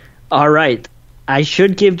 All right. I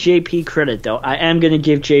should give JP credit, though. I am going to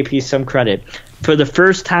give JP some credit. For the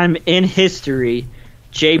first time in history,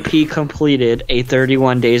 JP completed a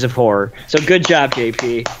 31 Days of Horror. So good job,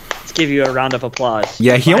 JP. Let's give you a round of applause.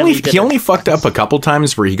 Yeah, he only fucked up a couple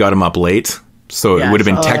times where he got him up late. So it would have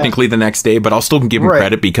been technically the next day, but I'll still give him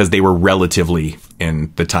credit because they were relatively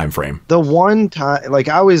in the time frame. The one time, like,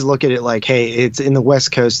 I always look at it like, hey, it's in the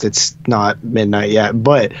West Coast, it's not midnight yet.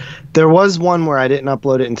 But there was one where I didn't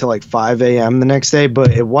upload it until like 5 a.m. the next day,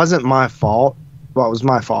 but it wasn't my fault. Well, it was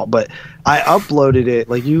my fault, but I uploaded it.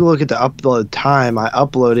 Like, you look at the upload time, I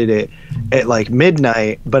uploaded it at like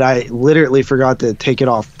midnight, but I literally forgot to take it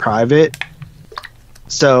off private.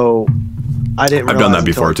 So I didn't realize. I've done that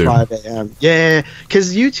before too. 5 a.m. Yeah,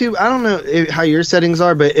 because YouTube, I don't know how your settings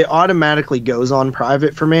are, but it automatically goes on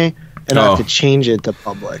private for me, and I have to change it to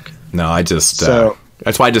public. No, I just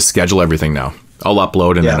that's why I just schedule everything now. I'll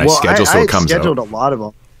upload and then I schedule so it comes out. I scheduled a lot of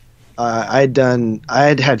them. I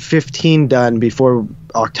had 15 done before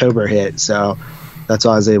October hit, so that's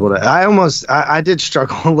why I was able to. I did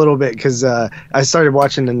struggle a little bit because I started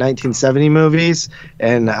watching the 1970 movies,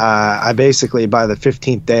 and I basically by the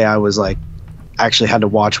 15th day I was like actually had to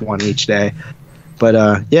watch one each day.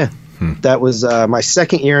 But that was my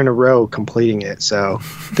second year in a row completing it, so I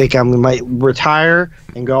think I might retire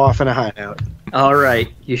and go off on a high note. All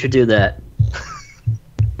right, you should do that.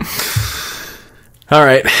 All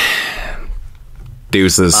right.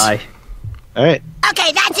 Deuces. Bye. All right.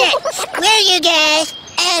 Okay, that's it. Screw you guys.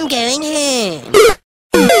 I'm going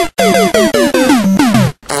home.